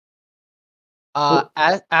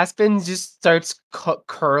 Aspen just starts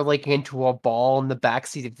curling into a ball in the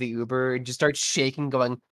backseat of the Uber and just starts shaking,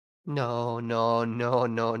 going, "No, no, no,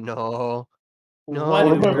 no, no, What Well,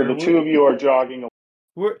 no." remember, Uber? the two of you are jogging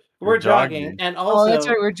We're jogging, and Oh, that's also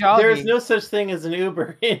right, we're there's jogging. no such thing as an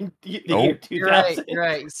Uber in the Nope. year You're right. 2000. You're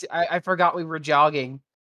right. I forgot we were jogging.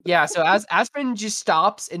 Yeah. So Aspen just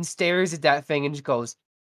stops and stares at that thing and just goes,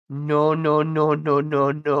 "No, no, no, no,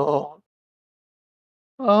 no, no.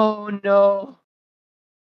 Oh no,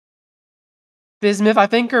 Bismuth. I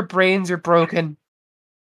think our brains are broken."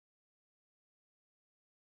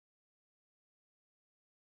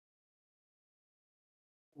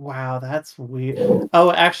 Wow, that's weird.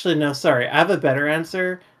 Oh, actually, no, sorry. I have a better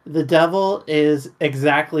answer. The devil is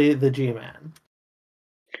exactly the G-Man.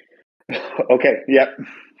 Okay. Yep.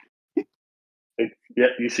 Yep.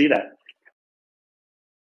 You see that?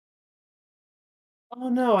 Oh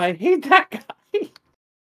no, I hate that guy.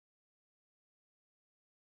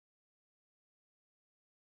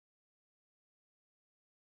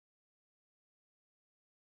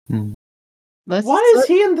 Let's Why is let,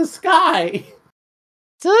 he in the sky?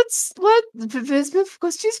 let's let Bismuth.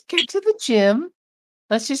 Let's just get to the gym.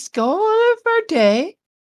 Let's just go on with our day.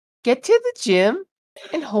 Get to the gym,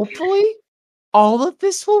 and hopefully, all of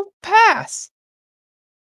this will pass.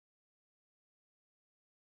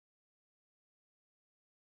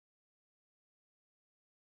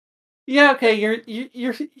 Yeah, okay,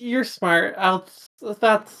 you're smart.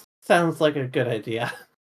 That sounds like a good idea.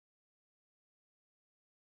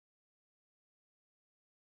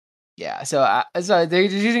 Yeah, so they're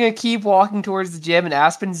just gonna keep walking towards the gym, and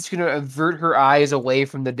Aspen's just gonna avert her eyes away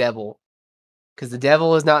from the devil, because the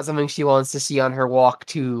devil is not something she wants to see on her walk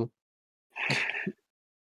to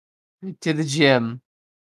the gym.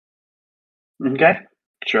 Okay.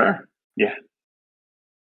 Sure. Yeah.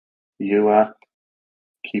 You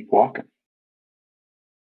keep walking.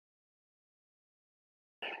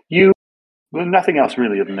 Nothing else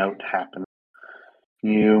really of note happens.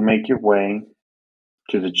 You make your way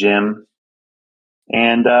to the gym,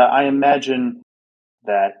 and I imagine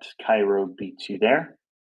that Cairo beats you there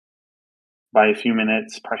by a few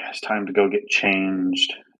minutes. Probably has time to go get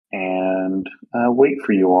changed and wait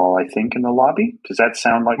for you all. I think in the lobby. Does that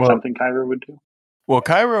sound like Well, something Cairo would do? well,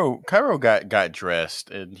 Cairo got dressed,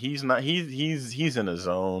 and he's not. He's in his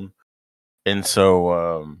zone, and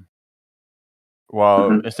so while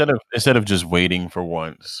Hmm. instead of just waiting for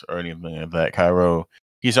once or anything like that, Cairo,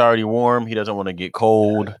 he's already warm. He doesn't want to get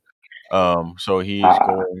cold. So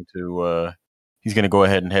Ah, he's gonna go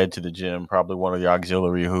ahead and head to the gym, probably one of the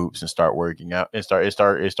auxiliary hoops, and start working out and start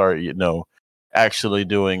actually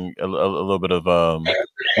doing a little bit of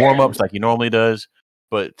warm ups like he normally does.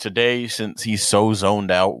 But today, since he's so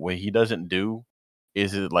zoned out, what he doesn't do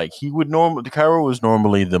is it like he would normally. Cairo is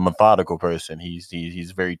normally the methodical person.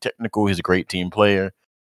 He's very technical. He's a great team player.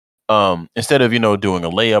 Instead of doing a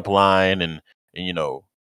layup line and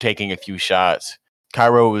taking a few shots,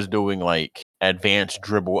 Cairo was doing like advanced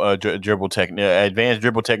dribble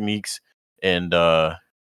techniques, and I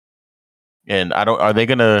don't. Are they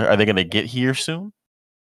gonna get here soon?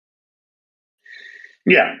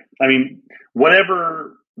 yeah. I mean,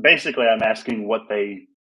 whatever. Basically, I'm asking what they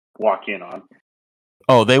walk in on.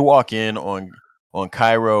 Oh, they walk in on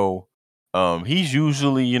Cairo. He's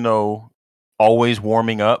usually, always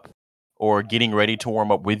warming up or getting ready to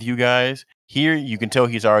warm up with you guys. Here, you can tell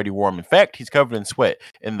he's already warm. In fact, he's covered in sweat.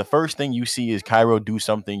 And the first thing you see is Cairo do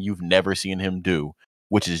something you've never seen him do,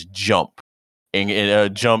 which is jump.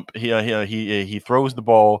 And jump. He throws the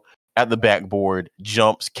ball at the backboard,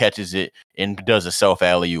 jumps, catches it, and does a self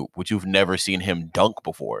alley oop, which you've never seen him dunk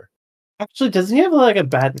before. Actually, doesn't he have like a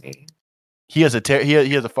bad knee? He has he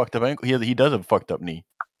has a fucked up ankle. He does have a fucked up knee.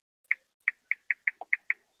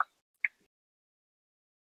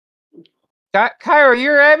 Cairo,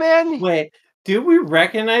 you're right, man. Wait, do we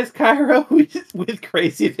recognize Cairo with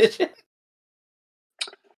crazy vision?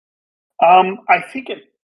 I think it.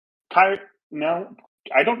 No,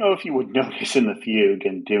 I don't know if you would notice in the fugue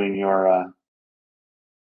and doing your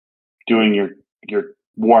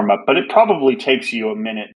warm up, but it probably takes you a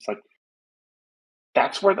minute. It's like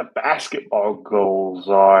that's where the basketball goals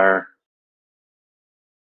are.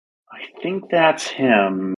 I think that's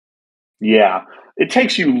him. Yeah, it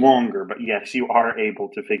takes you longer, but yes, you are able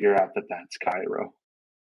to figure out that that's Cairo.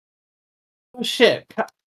 Oh shit,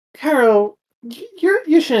 Cairo,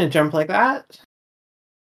 you shouldn't jump like that.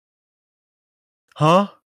 Huh?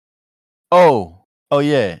 Oh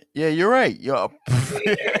yeah, yeah. You're right. Yeah,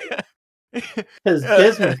 Because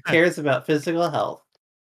Bismuth cares about physical health.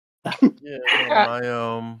 yeah. No, my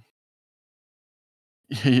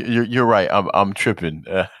you're right. I'm tripping.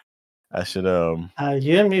 I should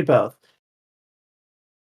You and me both.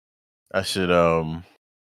 I should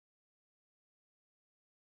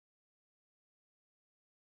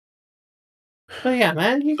But yeah,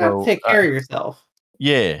 man, you gotta so take care of yourself.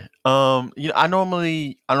 Yeah. I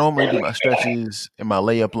normally do my stretches and my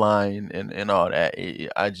layup line and all that.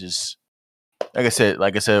 I just like I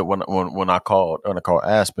said when I called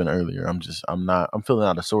Aspen earlier, I'm feeling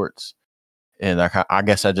out of sorts, and I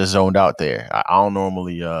guess I just zoned out there. I don't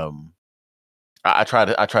normally I try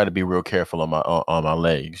to be real careful on my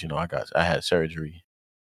legs. I had surgery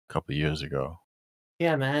a couple years ago.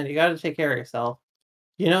 Yeah, man, you gotta take care of yourself.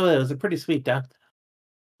 It was a pretty sweet dunk.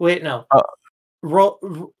 Wait, no. Uh,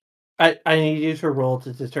 Roll. I need you to roll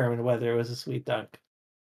to determine whether it was a sweet dunk.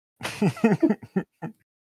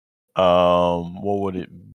 what would it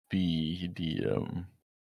be?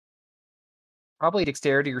 Probably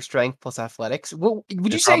dexterity or strength plus athletics. Well, would you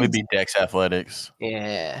It'd say? probably be Dex Athletics.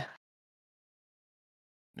 Yeah.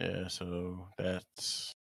 Yeah, so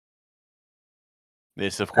that's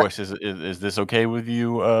this. Of course, is this okay with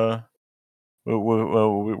you?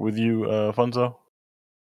 With you, Funzo?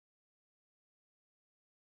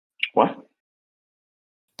 What?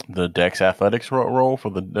 The Dex Athletics roll for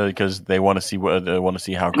the because they want to see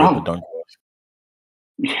how good the Oh, dunk was.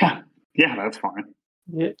 yeah. Yeah, that's fine.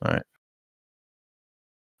 Yeah. All right.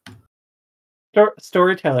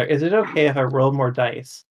 Storyteller, is it okay if I roll more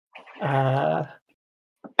dice? Oh,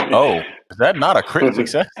 is that not a crit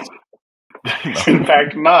success? It's No, in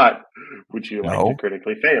fact not. Would you like to no.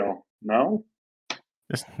 critically fail? No?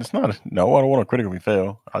 It's not. No, I don't want to critically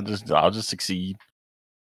fail. I'll just succeed.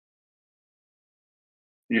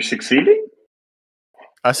 You're succeeding?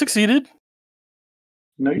 I succeeded.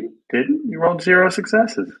 No, you didn't. You rolled 0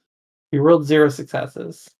 successes. You rolled 0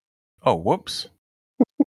 successes. Oh, whoops.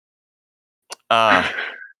 Ah.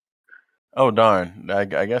 Oh darn! I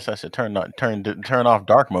guess I should turn off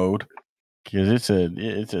dark mode because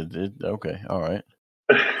okay. All right.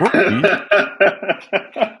 Whoopsies.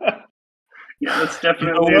 Yeah, that's You know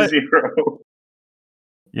definitely a what? 0.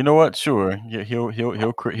 You know what? Sure. Yeah, he'll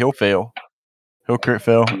fail. He'll crit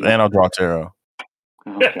fail, and I'll draw tarot.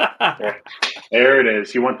 Okay. There it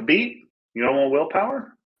is. You want the beat? You don't want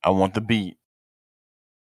willpower? I want the beat.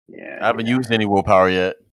 Yeah. I haven't used any willpower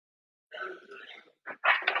yet.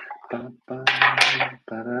 So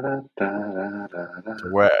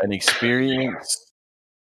we're at an experience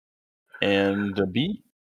and a beat,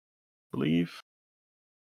 I believe.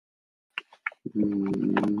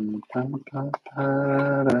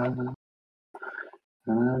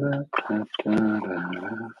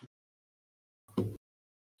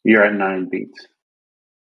 You're at 9 beats.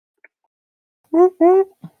 Whoop, whoop.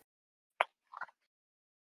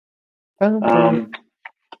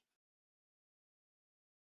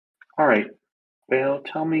 All right. Vale,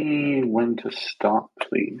 tell me when to stop,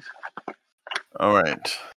 please. All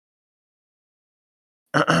right.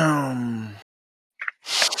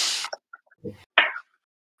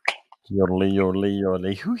 Yodelay, yodelay,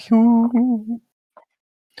 yodelay, hoo hoo.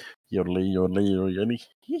 Yodelay, yodelay, yodelay,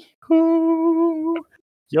 hoo.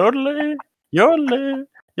 Yodelay, yodelay,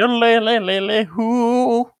 yodelay, lay, lay, lay,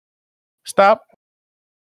 hoo. Stop.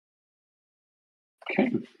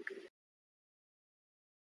 Okay.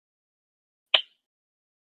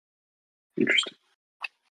 Interesting.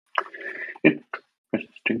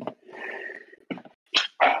 Interesting.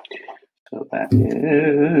 So that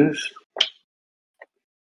is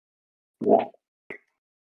wall.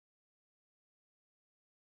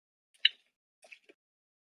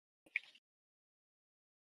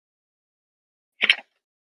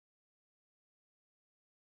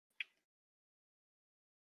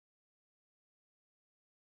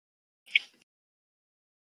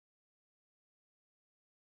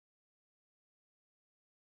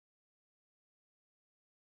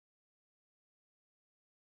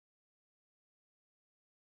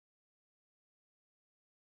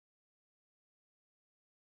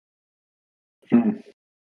 Hmm.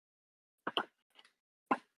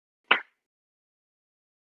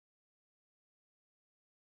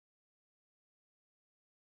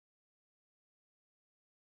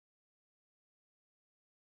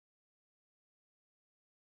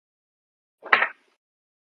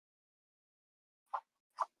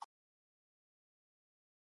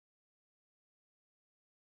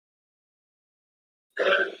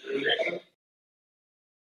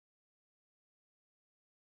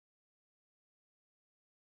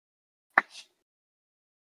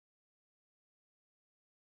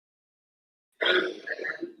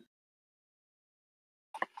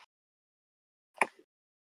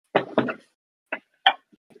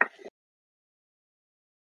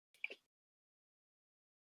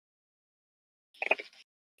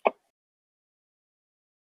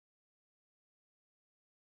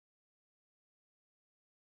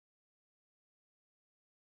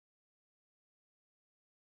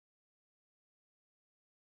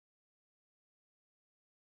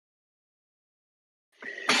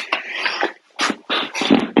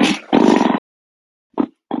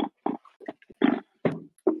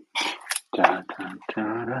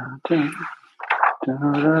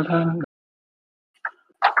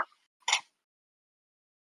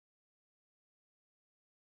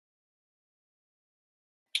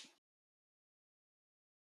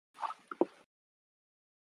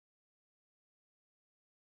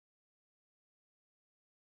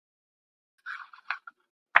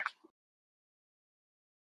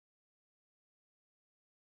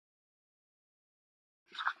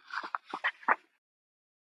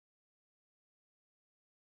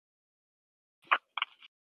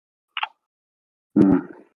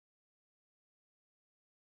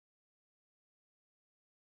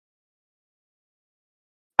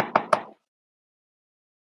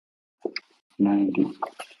 90.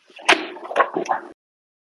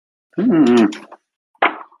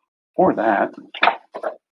 Or that.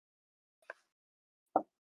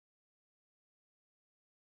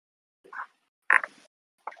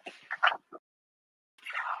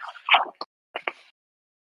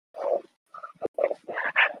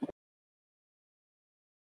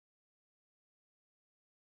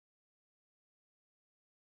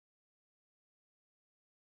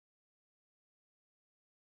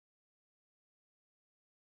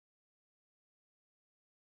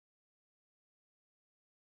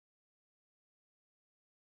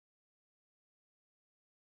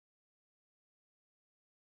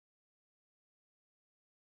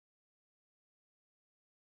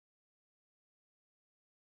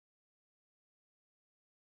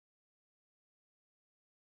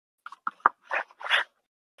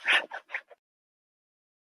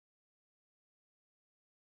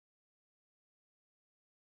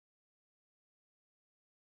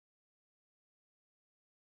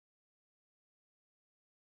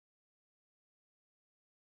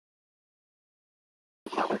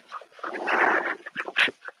 Okay.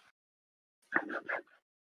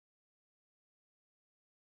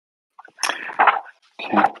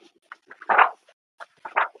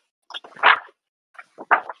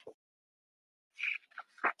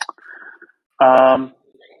 Um,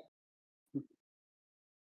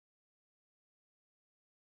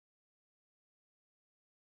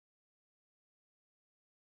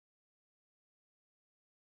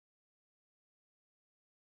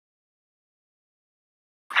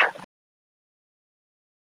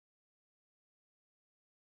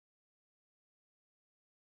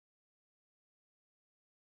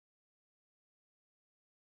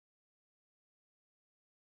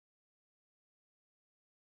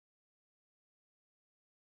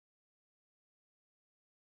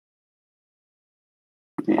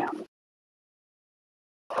 yeah.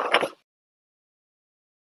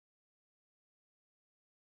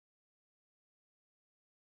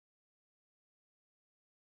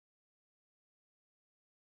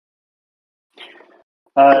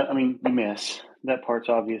 I mean, you miss. That part's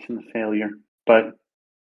obvious in the failure. But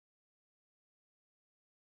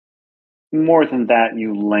more than that,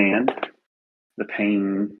 you land. The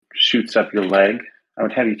pain shoots up your leg. I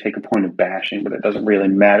would have you take a point of bashing, but it doesn't really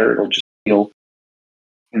matter. It'll just heal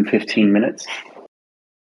in 15 minutes.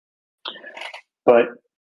 But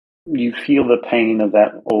you feel the pain of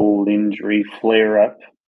that old injury flare up.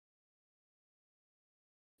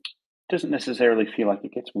 Doesn't necessarily feel like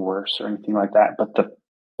it gets worse or anything like that, but the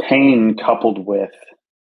pain coupled with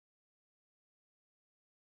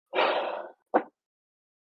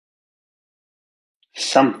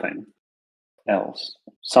something else,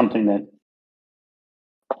 something that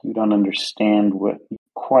you don't understand what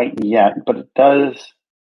quite yet, but it does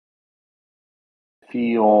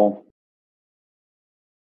feel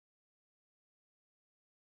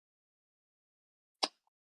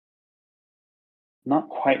not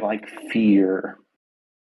quite like fear.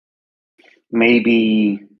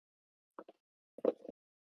 Maybe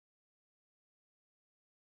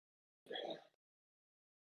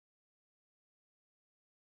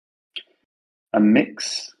a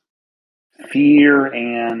mix, fear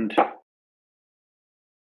and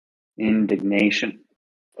indignation.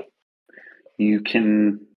 You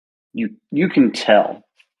can tell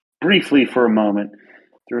briefly for a moment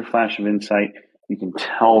through a flash of insight. You can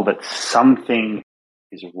tell that something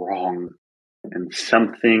is wrong, and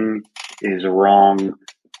something is wrong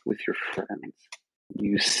with your friends.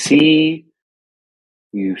 You see,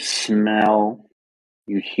 you smell,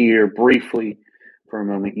 you hear briefly for a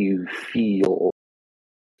moment, you feel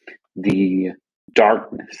the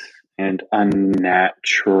darkness and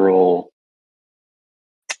unnatural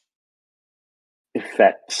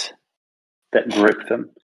effects that grip them.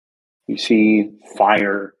 You see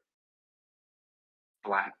fire,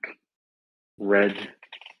 black, red,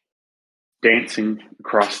 dancing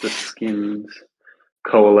across the skins,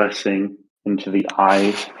 coalescing into the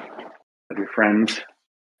eyes. of your friends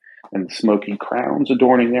and the smoky crowns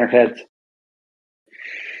adorning their heads.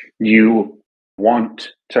 You want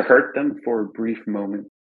to hurt them for a brief moment,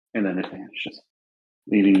 and then it vanishes,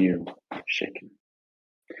 leaving you shaken.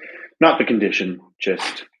 Not the condition,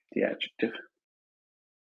 just the adjective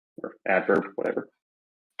or adverb, whatever.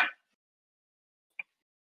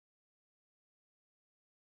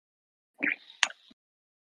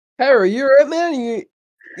 Harry, you alright, man? You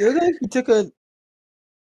look like you took a.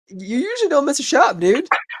 You usually don't miss a shot, dude.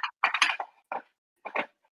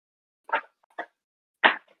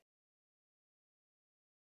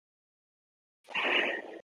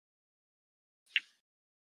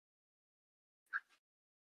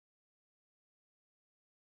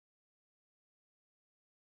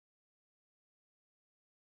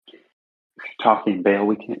 Talking, Bale,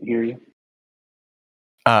 we can't hear you.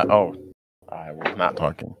 I was not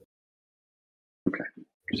talking.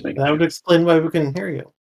 Just making That sure. would explain why we couldn't hear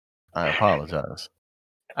you. I apologize.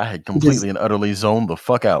 I had completely and utterly zoned the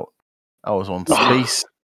fuck out. I was on space.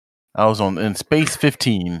 I was in space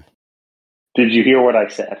 15. Did you hear what I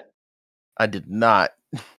said? I did not.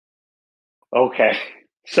 Okay,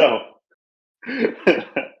 so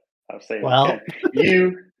I'll say it Well.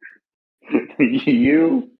 again.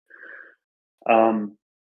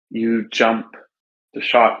 You jump. The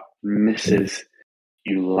shot misses.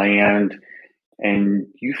 You land, and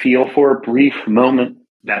you feel for a brief moment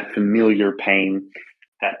that familiar pain,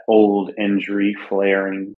 that old injury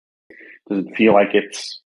flaring. Doesn't feel like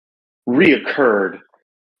it's reoccurred,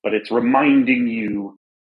 but it's reminding you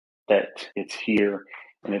that it's here,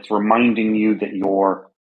 and it's reminding you that you're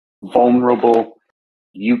vulnerable,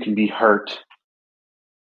 you can be hurt,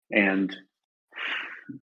 and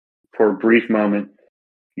for a brief moment,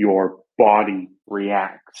 your body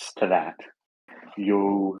reacts to that.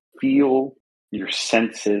 You feel your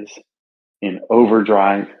senses in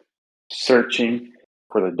overdrive, searching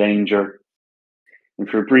for the danger, and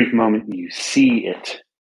for a brief moment, you see it.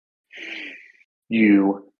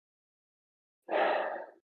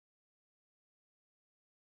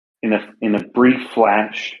 In a brief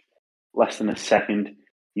flash, less than a second,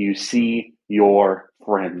 you see your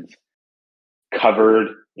friends covered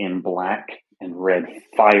in black and red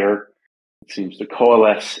fire. It seems to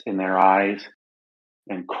coalesce in their eyes,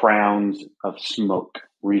 and crowns of smoke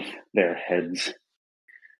wreath their heads.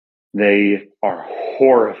 They are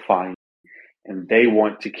horrifying, and they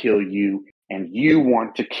want to kill you, and you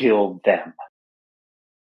want to kill them.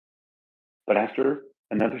 But after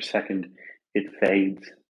another second, it fades,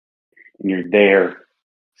 and you're there,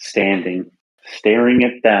 standing, staring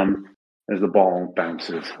at them as the ball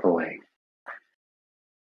bounces away.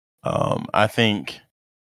 I think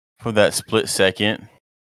for that split second,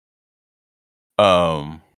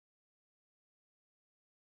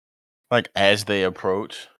 like as they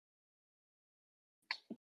approach,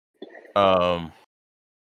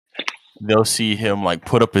 they'll see him like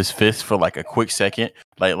put up his fist for like a quick second,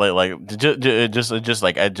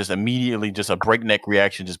 just immediately, just a breakneck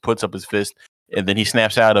reaction, just puts up his fist, and then he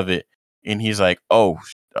snaps out of it, and he's like, "Oh,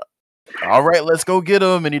 all right, let's go get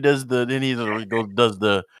him." And he does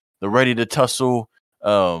the ready to tussle,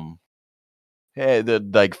 the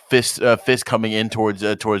like fist coming in towards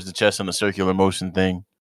the chest in a circular motion thing,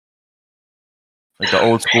 like the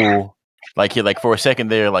old school. Like he for a second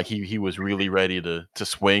there, like he was really ready to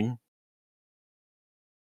swing.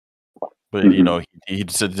 But he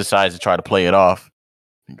just decides to try to play it off.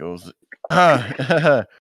 He goes, but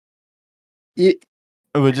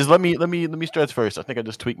just let me stretch first. I think I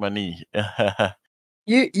just tweaked my knee.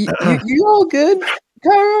 You all good,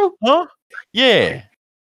 Cairo? Huh? Yeah,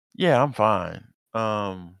 I'm fine.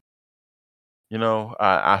 I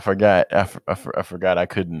forgot. I forgot I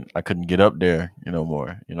couldn't get up there,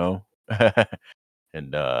 more.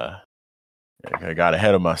 And I got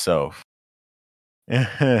ahead of myself.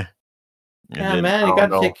 Yeah, man, you got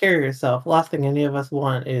to take care of yourself. Last thing any of us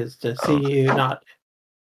want is to see you not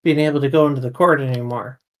being able to go into the court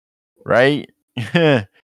anymore. Right?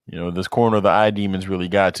 This corner of the eye demons really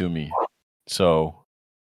got to me. So,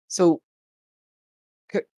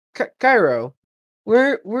 Cairo,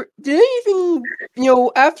 where did anything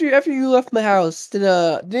after you left my house? Did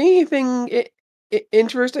anything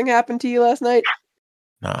interesting happen to you last night?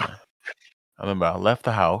 Nah, I remember I left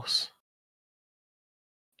the house,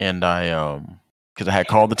 and I because I had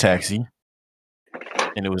called the taxi,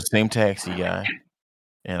 and it was the same taxi guy,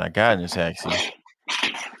 and I got in the taxi.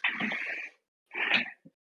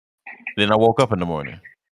 Then I woke up in the morning.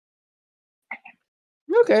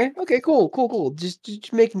 Okay, cool.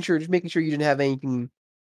 Just making sure you didn't have anything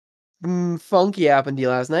funky happen to you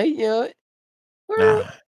last night. Nah.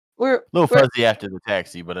 We're little fuzzy after the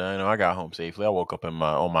taxi, but I got home safely. I woke up in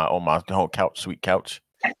my on my home couch, sweet couch.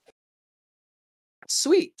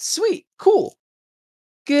 sweet, cool.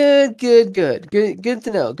 Good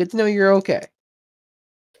to know. Good to know you're okay.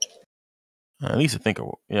 At least I think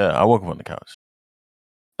I woke up on the couch.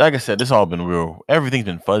 Like I said, this all been real. Everything's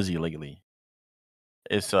been fuzzy lately.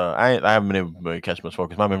 It's I haven't been able to catch much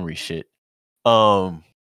focus. My memory's shit.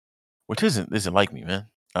 Which isn't like me, man.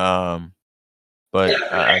 But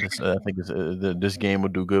I think this game will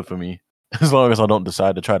do good for me as long as I don't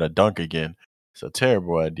decide to try to dunk again. It's a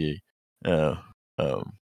terrible idea.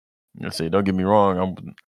 Let's say, don't get me wrong,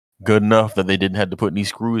 I'm good enough that they didn't have to put any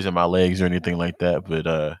screws in my legs or anything like that. But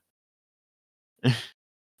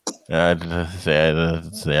I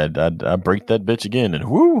break that bitch again, and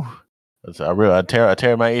whoo! I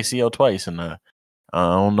tear my ACL twice, and I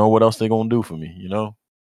don't know what else they're gonna do for me. You know?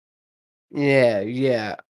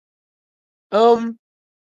 Yeah.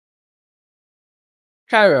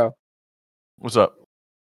 Cairo, What's up?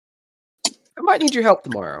 I might need your help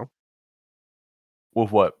tomorrow.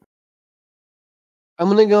 With what? I'm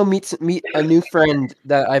gonna go meet a new friend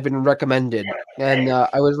that I've been recommended, and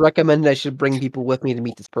I was recommended I should bring people with me to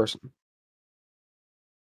meet this person.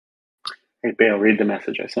 Hey, Bale, read the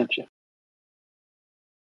message I sent you.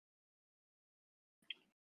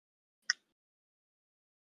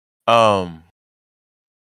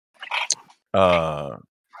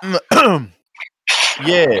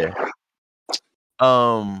 Yeah.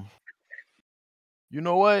 You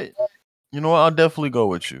know what? I'll definitely go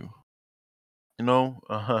with you. You know,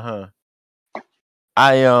 I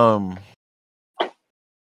I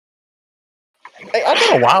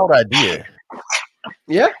got a wild idea.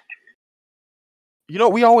 Yeah. You know,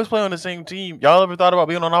 we always play on the same team. Y'all ever thought about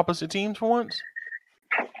being on opposite teams for once?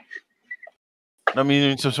 I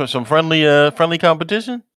mean, some friendly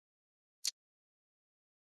competition.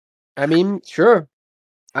 I mean, sure.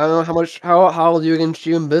 I don't know how I'll do against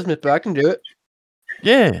you in business, but I can do it.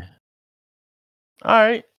 Yeah. All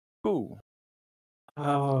right. Cool.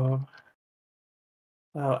 Oh,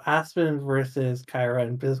 Aspen versus Kyra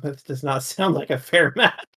in Bismuth does not sound like a fair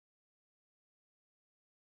match.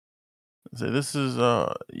 So this is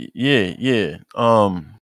yeah.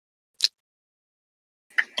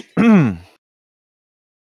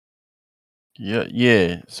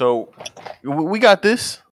 Yeah. So we got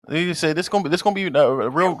this. You say this gonna be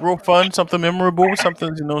real fun, something memorable,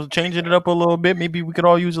 something changing it up a little bit. Maybe we could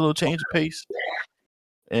all use a little change of pace.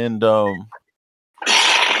 And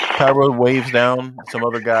Pyro waves down some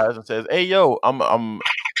other guys and says, "Hey, yo, I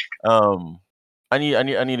need.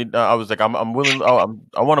 I was like, I'm willing. I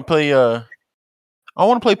want to play. I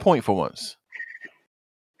want to play point for once.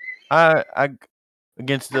 I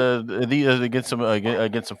against against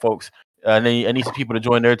some folks. I need some people to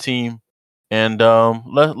join their team, and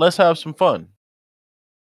let's have some fun."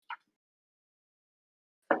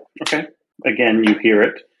 Okay. Again, you hear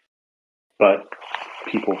it, but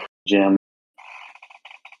people, Jim,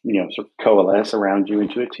 sort of coalesce around you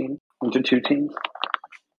into two teams.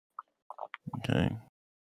 Okay.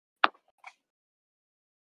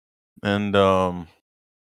 And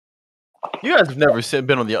you guys have never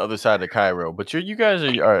been on the other side of Cairo, but you guys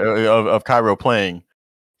are of Cairo playing.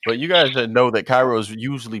 But you guys know that Cairo's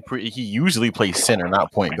he usually plays center,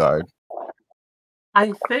 not point guard.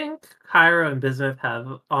 I think Kyra and Bismuth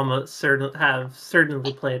have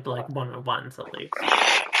certainly played like 1-on-1s at least.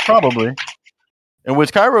 Probably. In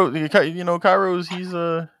which Cairo's he's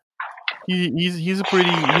a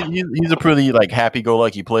pretty like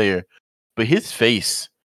happy-go-lucky player, but his face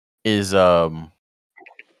is not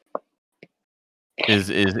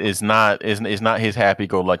his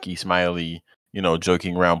happy-go-lucky smiley,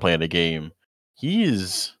 joking around playing the game. You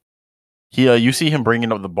see him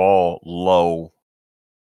bringing up the ball low,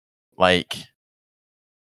 like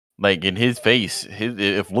in his face.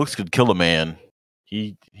 If looks could kill a man,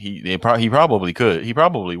 he probably could. He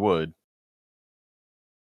probably would.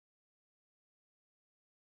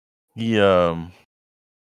 He You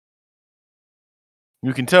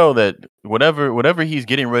can tell that whatever he's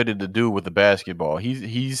getting ready to do with the basketball,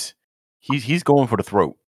 he's going for the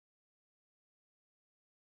throat.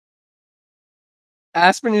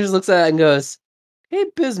 Aspen just looks at it and goes, "Hey,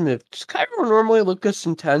 Bismuth, does Cairo normally look this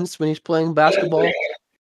intense when he's playing basketball?"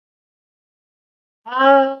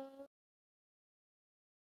 Not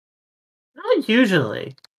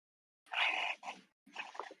usually.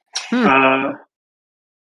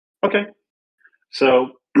 Okay.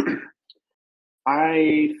 So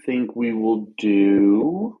I think we will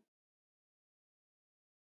do.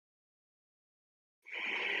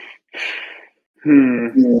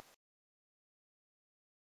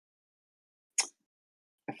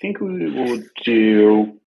 I think we will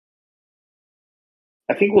do.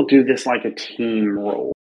 I think we'll do this like a team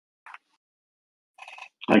role,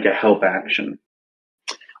 like a help action,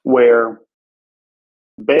 where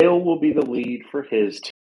Bale will be the lead for his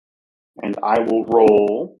team, and I will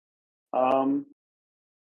roll.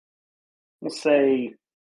 Let's say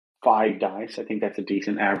 5 dice. I think that's a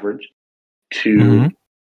decent average to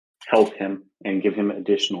help him and give him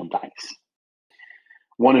additional dice.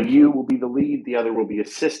 One of you will be the lead, the other will be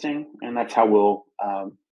assisting, and that's how we'll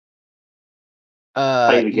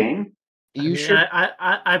play the game.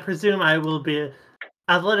 I presume I will be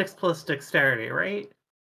athletics plus dexterity, right?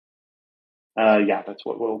 Yeah, that's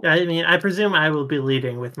what we'll. I mean, I presume I will be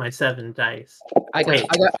leading with my 7 dice. I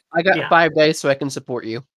got 5 dice, so I can support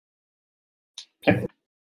you. Okay.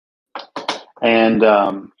 And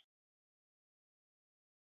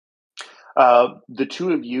the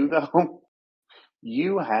two of you, though,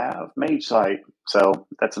 you have Mage Sight, so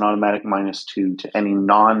that's an automatic -2 to any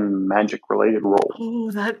non-magic related roll.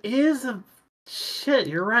 Oh, that is a shit.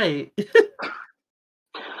 You're right.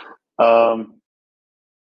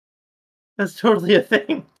 That's totally a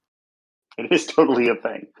thing. It is totally a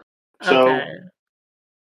thing. So, okay.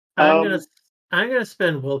 I'm gonna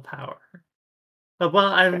spend willpower.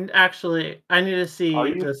 Well, I need to see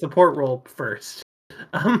the support roll first.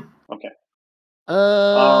 Okay.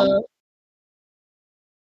 I'll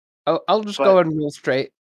just go ahead and roll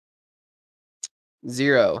straight.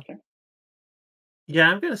 0. Okay.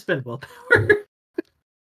 Yeah, I'm gonna spend willpower.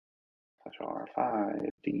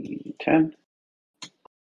 5d10.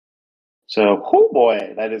 So, oh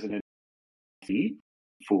boy, that is an feat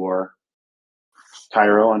for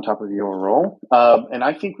Cairo on top of your roll. And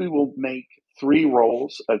I think we will make 3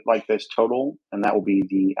 rolls like this total, and that will be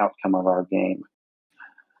the outcome of our game.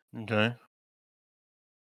 Okay.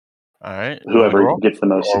 All right. Whoever gets the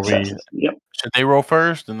most successes. Yep. Should they roll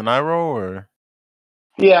first and then I roll, or?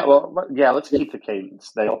 Yeah. Well, yeah. Let's keep the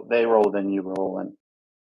cadence. They roll, then you roll, and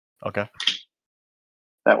Okay.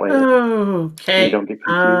 that way Okay. you don't get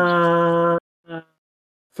confused.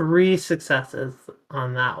 3 successes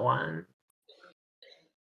on that one.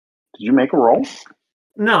 Did you make a roll?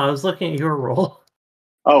 No, I was looking at your roll.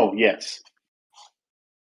 Oh, yes.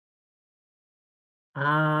 Do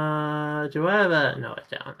I have a... No, I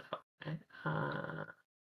don't. Okay.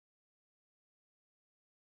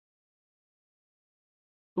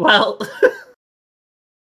 Well...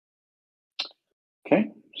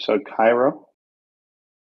 Okay, so Cairo.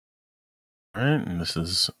 All right, and this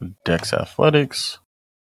is Dex Athletics.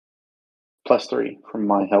 +3 from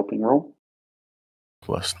my helping roll.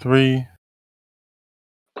 +3.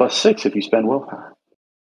 +6 if you spend willpower.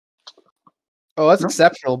 Oh, that's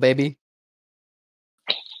exceptional, baby.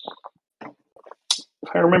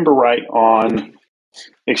 If I remember right, on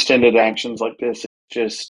extended actions like this, it's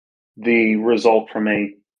just the result from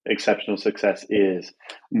a exceptional success is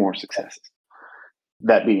more successes.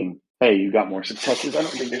 That being, hey, you got more successes. I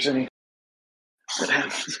don't think there's any that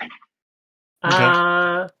happens.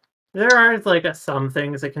 Okay. There are some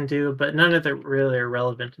things it can do, but none of it really are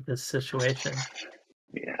relevant to this situation.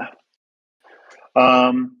 Yeah.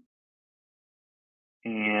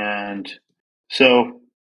 And so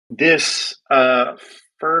this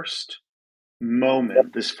first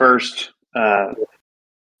moment, this first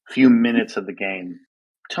few minutes of the game,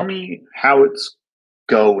 tell me how it's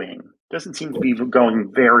going. Doesn't seem to be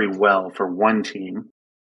going very well for one team.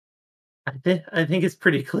 I think it's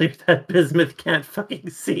pretty clear that Bismuth can't fucking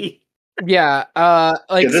see. Yeah,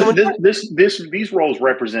 these roles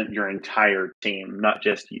represent your entire team, not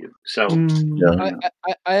just you. So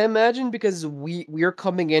I imagine because we're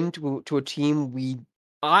coming into a team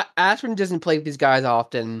Ashwin doesn't play with these guys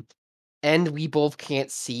often, and we both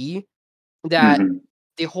can't see that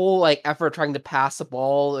the whole effort trying to pass the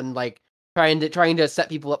ball and trying to set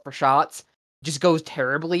people up for shots just goes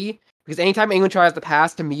terribly, because anytime anyone tries to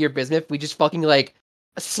pass to me or Bismuth, we just fucking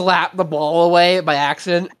slap the ball away by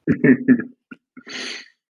accident.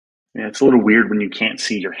 Yeah, it's a little weird when you can't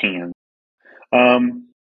see your hand.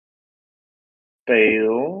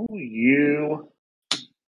 Fail, you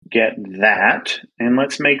get that, and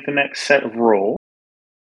let's make the next set of rolls.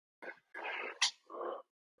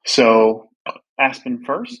 So, Aspen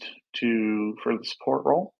first for the support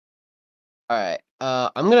roll. All right,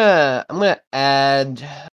 I'm gonna add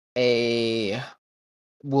a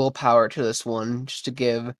willpower to this one just to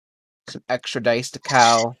give some extra dice to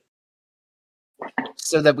Cal,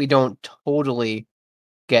 so that we don't totally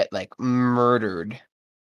get murdered.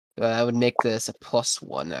 I would make this a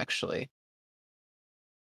 +1 actually.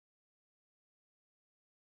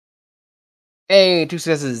 Hey, 2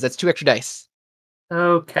 successes. That's 2 extra dice.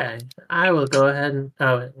 Okay, I will go ahead and.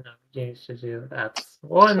 Oh, no, you should do that's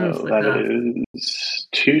one So success. that is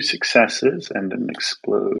 2 successes and an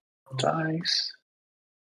explode dice.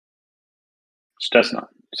 Which does not.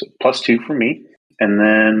 So +2 for me. And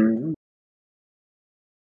then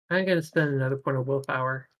I'm gonna spend another point of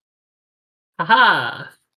willpower. Haha!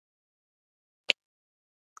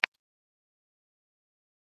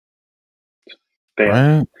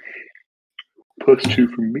 bam. Right. +2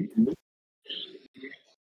 for me.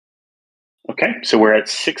 Okay, so we're at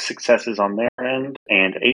 6 successes on their end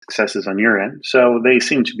and 8 successes on your end. So they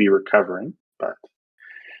seem to be recovering, but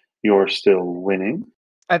you're still winning.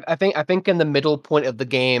 I think in the middle point of the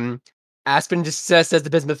game, Aspen just says to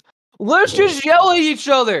Bismuth, "Let's just yell at each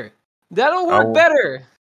other. That'll work better."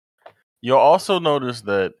 You'll also notice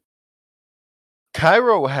that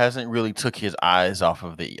Cairo hasn't really took his eyes off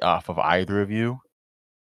of either of you.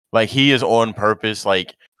 Like he is on purpose.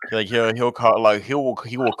 Like he'll call he will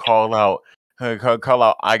call out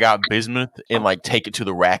I got bismuth and like take it to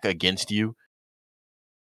the rack against you.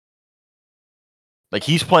 Like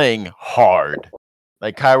he's playing hard.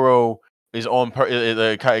 Like Cairo is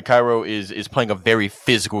Cairo is playing a very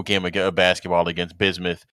physical game of basketball against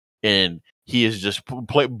bismuth, and he is just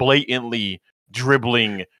blatantly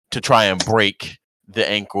dribbling to try and break the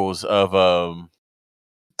ankles of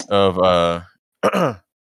of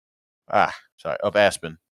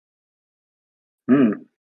Aspen.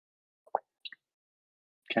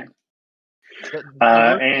 Okay.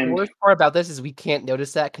 The And worst part about this is we can't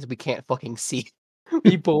notice that because we can't fucking see.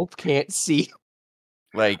 We both can't see.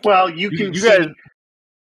 Like, well, you can you see, guys,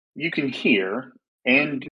 you can hear,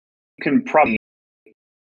 and you can probably.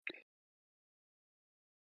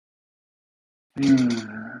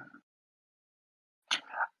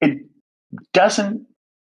 It doesn't.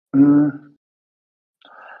 How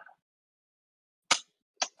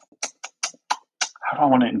do I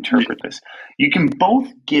want to interpret this? You can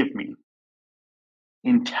both give me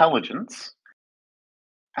intelligence.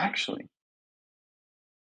 Actually,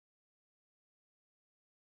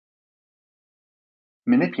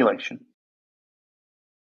 manipulation.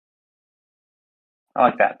 I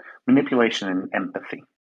like that. Manipulation and empathy.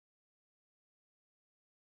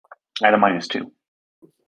 At a -2.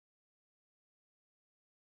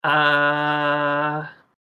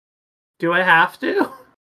 Do I have to?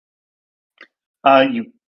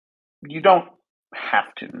 You don't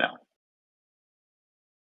have to know.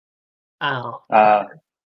 Oh.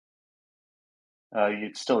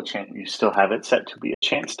 It's still a chance. You still have it set to be a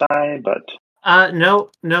chance die, but No,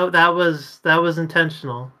 that was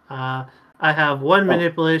intentional. I have one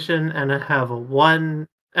manipulation and I have a 1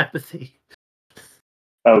 empathy.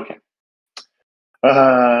 okay.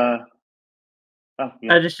 Oh,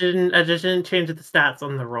 yeah. I just didn't change the stats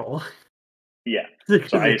on the roll. Yeah.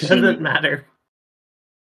 Because So I it assume. doesn't matter.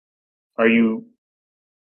 Are you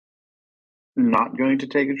not going to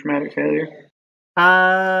take a dramatic failure?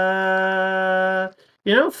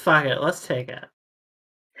 Fuck it. Let's take it.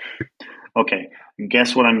 Okay.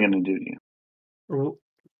 Guess what I'm going to do to you?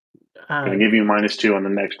 I'm going to give you -2 on the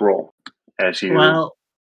next roll as you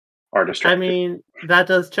are distracted. I mean, that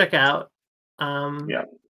does check out. Yeah.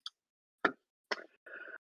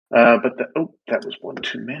 But that was one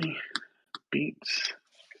too many beats.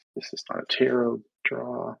 This is not a tarot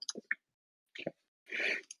draw. Okay.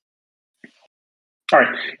 All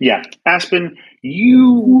right. Yeah. Aspen,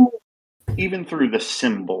 you, even through the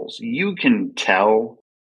symbols, you can tell.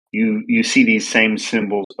 You see these same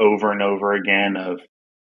symbols over and over again,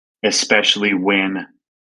 especially when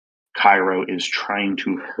Cairo is trying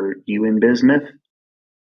to hurt you in bismuth.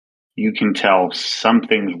 You can tell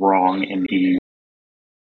something's wrong, and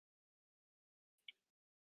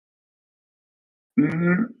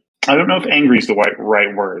I don't know if angry is the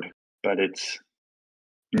right word, but it's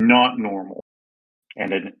not normal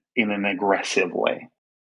and in an aggressive way.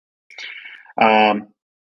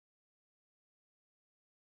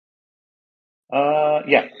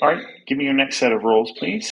 Yeah. All right. Give me your next set of rolls,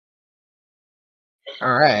 please.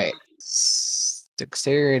 All right.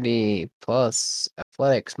 Dexterity plus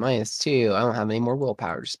athletics -2. I don't have any more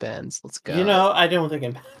willpower to spend. Let's go. I don't think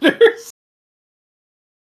it matters.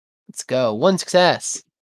 Let's go. 1 success.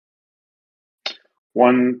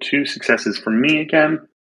 2 successes for me again.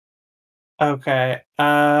 Okay.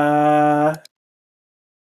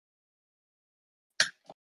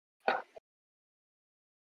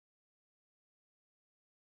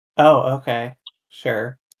 Oh, okay.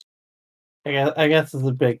 Sure. I guess it's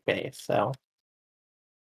a big base, so.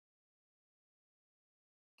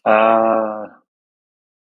 Okay.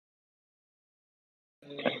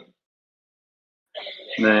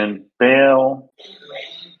 And then Bale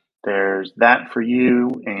there's that for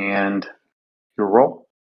you and your roll.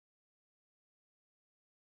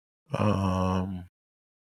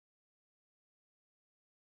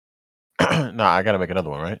 No, I gotta make another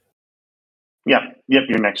one, right? Yep,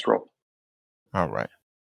 your next roll. All right.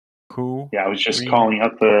 Cool. Yeah, I was just calling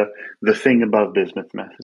out the thing above bismuth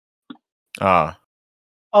method.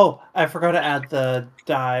 Oh, I forgot to add the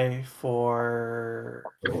die for.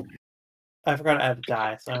 I forgot to add a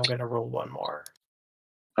die, so I'm going to roll one more.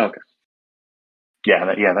 Okay. Yeah,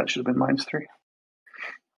 that should have been -3.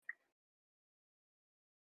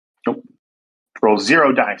 Nope. Roll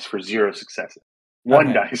 0 dice for 0 successes.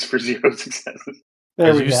 1 dice for 0 successes.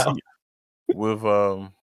 There we go. See,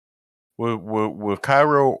 with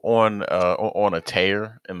Cairo on a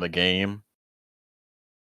tear in the game.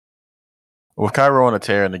 With Cairo on a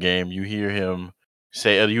tear in the game, you hear him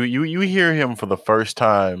say you hear him for the first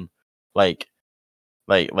time, like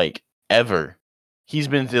ever. He's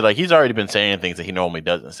already been saying things that he normally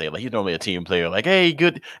doesn't say. Like he's normally a team player. Like, hey,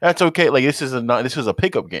 good, that's okay. Like this is a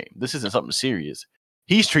pickup game. This isn't something serious.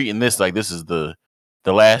 He's treating this like this is the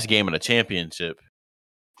last game of the championship.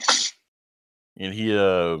 And he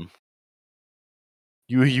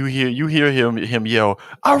you hear him yell,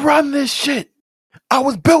 "I run this shit. I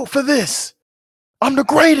was built for this. I'm the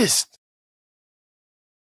greatest."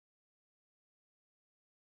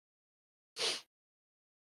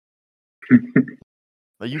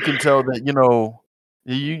 Like you can tell that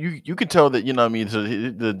you can tell that what I mean. So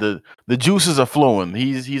the juices are flowing.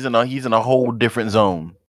 He's in a whole different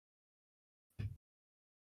zone.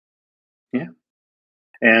 Yeah,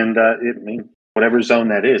 and whatever zone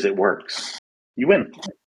that is, it works. You win.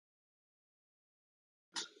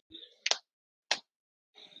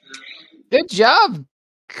 Good job,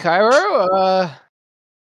 Cairo.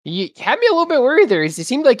 You had me a little bit worried there. It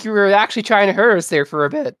seemed like you were actually trying to hurt us there for a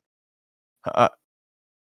bit.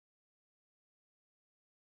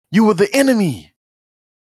 You were the enemy.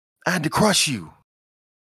 I had to crush you.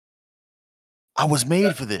 I was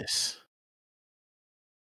made for this.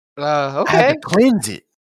 Okay. I had to cleanse it.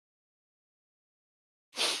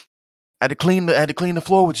 I had to clean the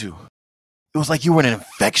floor with you. It was like you were an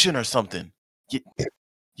infection or something.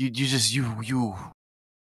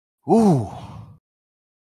 Ooh.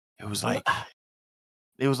 It was like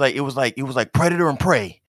predator and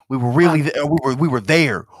prey. We were really there. We were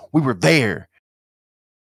there. We were there.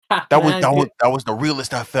 That was the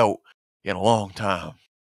realest I felt in a long time.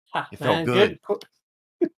 It felt good.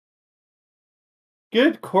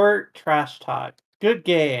 Good court trash talk. Good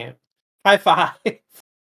game. High five.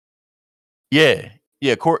 Yeah.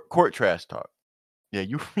 Court trash talk. Yeah,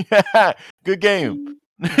 good game.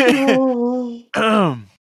 He's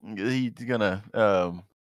gonna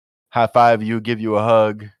high five you, give you a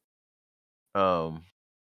hug.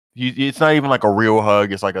 It's not even like a real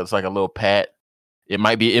hug. It's like a little pat. It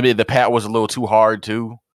might be. The pat was a little too hard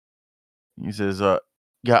too. He says, yeah,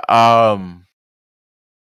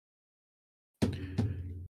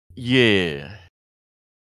 yeah,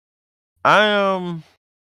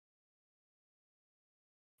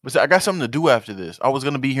 but I got something to do after this. I was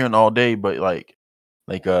gonna be here all day, but I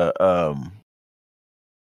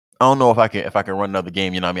don't know if I can run another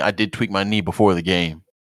game. You know what I mean? I did tweak my knee before the game.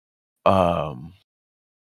 And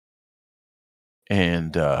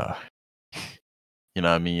you know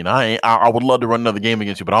what I mean? I would love to run another game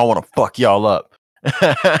against you, but I don't want to fuck y'all up.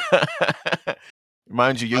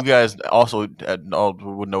 Mind you, you guys also all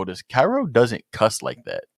would notice Cairo doesn't cuss like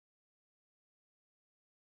that.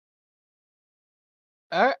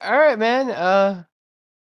 All right, man.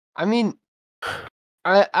 I mean,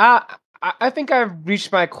 I think I've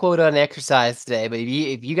reached my quota on exercise today. But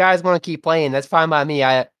if you guys want to keep playing, that's fine by me.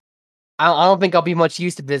 I don't think I'll be much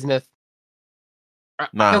use to bismuth.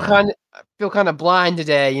 I feel kind of blind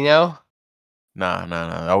today, you know. Nah.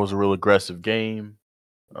 That was a real aggressive game.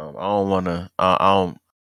 I don't want to. I don't.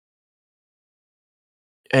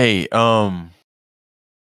 Hey, nah.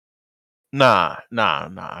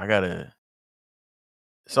 I gotta.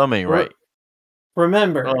 Something ain't right.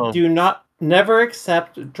 Remember, never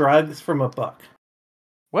accept drugs from a book.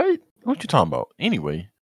 What you talking about? Anyway,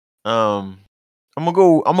 I'm gonna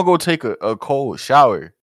go take a cold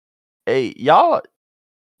shower. Hey, y'all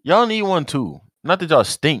need one too. Not that y'all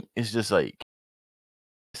stink. It's just like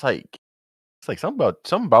it's like something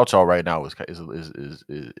about y'all right now is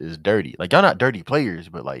dirty. Like y'all not dirty players,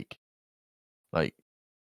 but like I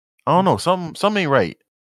don't know. Something ain't right.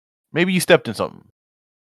 Maybe you stepped in something.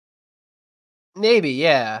 Maybe,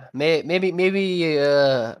 yeah. Maybe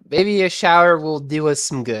a shower will do us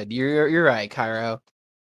some good. You're right, Cairo.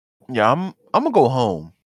 Yeah, I'm gonna go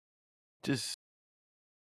home. Just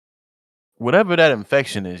whatever that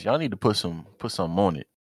infection is, y'all need to put some on it.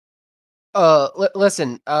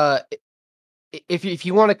 Listen. If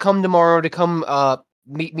you want to come tomorrow to come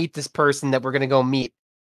meet this person that we're gonna go meet,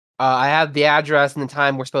 I have the address and the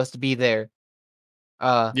time we're supposed to be there.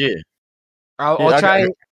 Yeah. I'll try.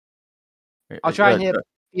 I'll try and Yeah. hit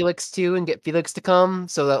Felix too, and get Felix to come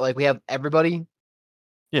so that like we have everybody.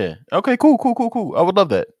 Yeah. Okay. Cool. I would love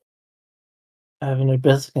that. I have an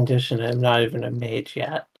abyss condition. I'm not even a mage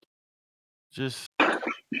yet. Just, I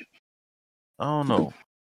don't know.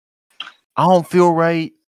 I don't feel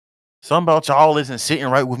right. Something about y'all isn't sitting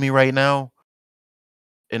right with me right now.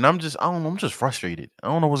 And I don't know, I'm just frustrated. I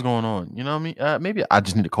don't know what's going on. You know what I mean? Maybe I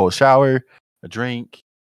just need a cold shower, a drink.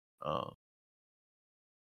 Yeah,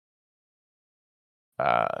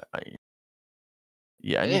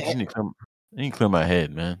 I need to clear my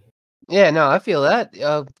head, man. Yeah, no, I feel that.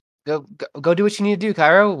 Go do what you need to do,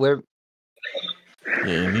 Cairo.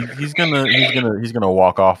 Yeah, and he's gonna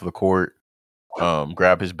walk off the court,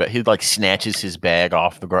 grab his bag. He like snatches his bag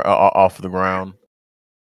off the ground.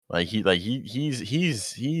 He's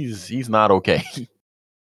not okay.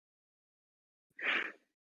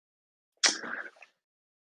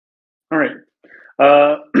 All right.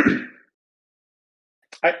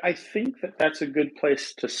 I think that's a good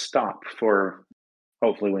place to stop for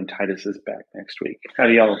hopefully when Titus is back next week. How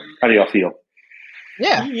do y'all feel?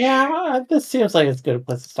 Yeah. This seems like as good a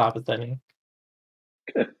place to stop as any.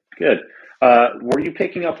 Good. Were you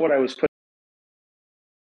picking up what I was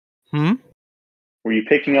putting? Were you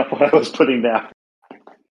picking up what I was putting down?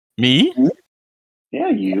 Me? Yeah,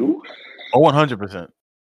 you. Oh, 100%.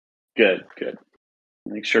 Good.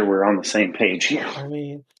 Make sure we're on the same page here. I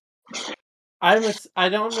mean, I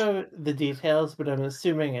don't know the details, but I'm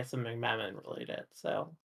assuming it's something Mammon related.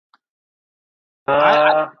 So,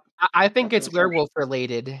 I think that's it's an werewolf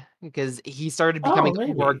related because he started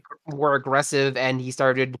becoming more aggressive and he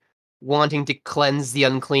started wanting to cleanse the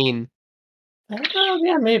unclean.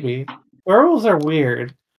 Yeah, maybe. Werewolves are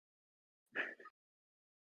weird.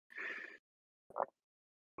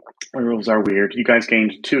 Werewolves are weird. You guys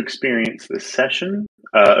gained 2 experience this session,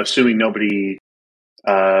 assuming nobody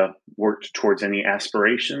worked towards any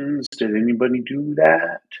aspirations. Did anybody do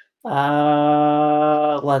that?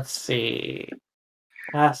 Let's see.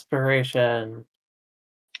 Aspiration.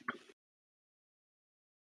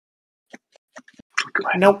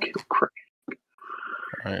 Nope.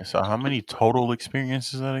 All right, so how many total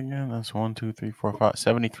experiences is that again? That's 1, 2, 3, 4, 5.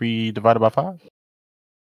 73 divided by 5?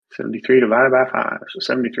 73 divided by 5. So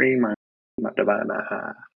 73 divided by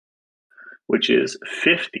 5, which is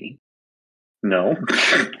 50. No.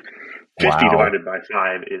 50 divided by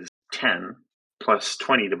 5 is 10, plus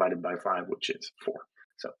 20 divided by 5, which is 4.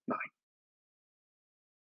 So 9.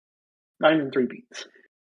 9 and 3 beats.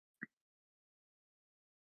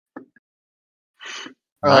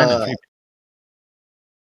 9 and 3.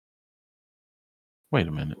 Wait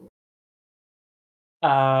a minute.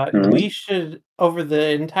 We should, over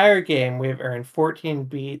the entire game, we've earned 14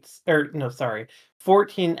 beats, 14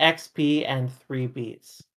 XP and 3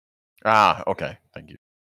 beats. Okay. Thank you.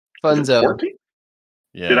 Funzo. 14?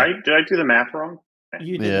 Yeah. Did I do the math wrong?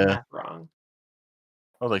 You did the math wrong.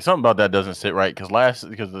 I was like, something about that doesn't sit right because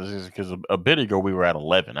a bit ago we were at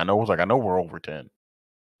 11. I know we're over 10.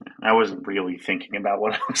 I wasn't really thinking about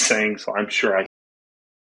what I was saying, so I'm sure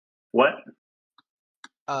What?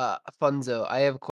 Funzo, I have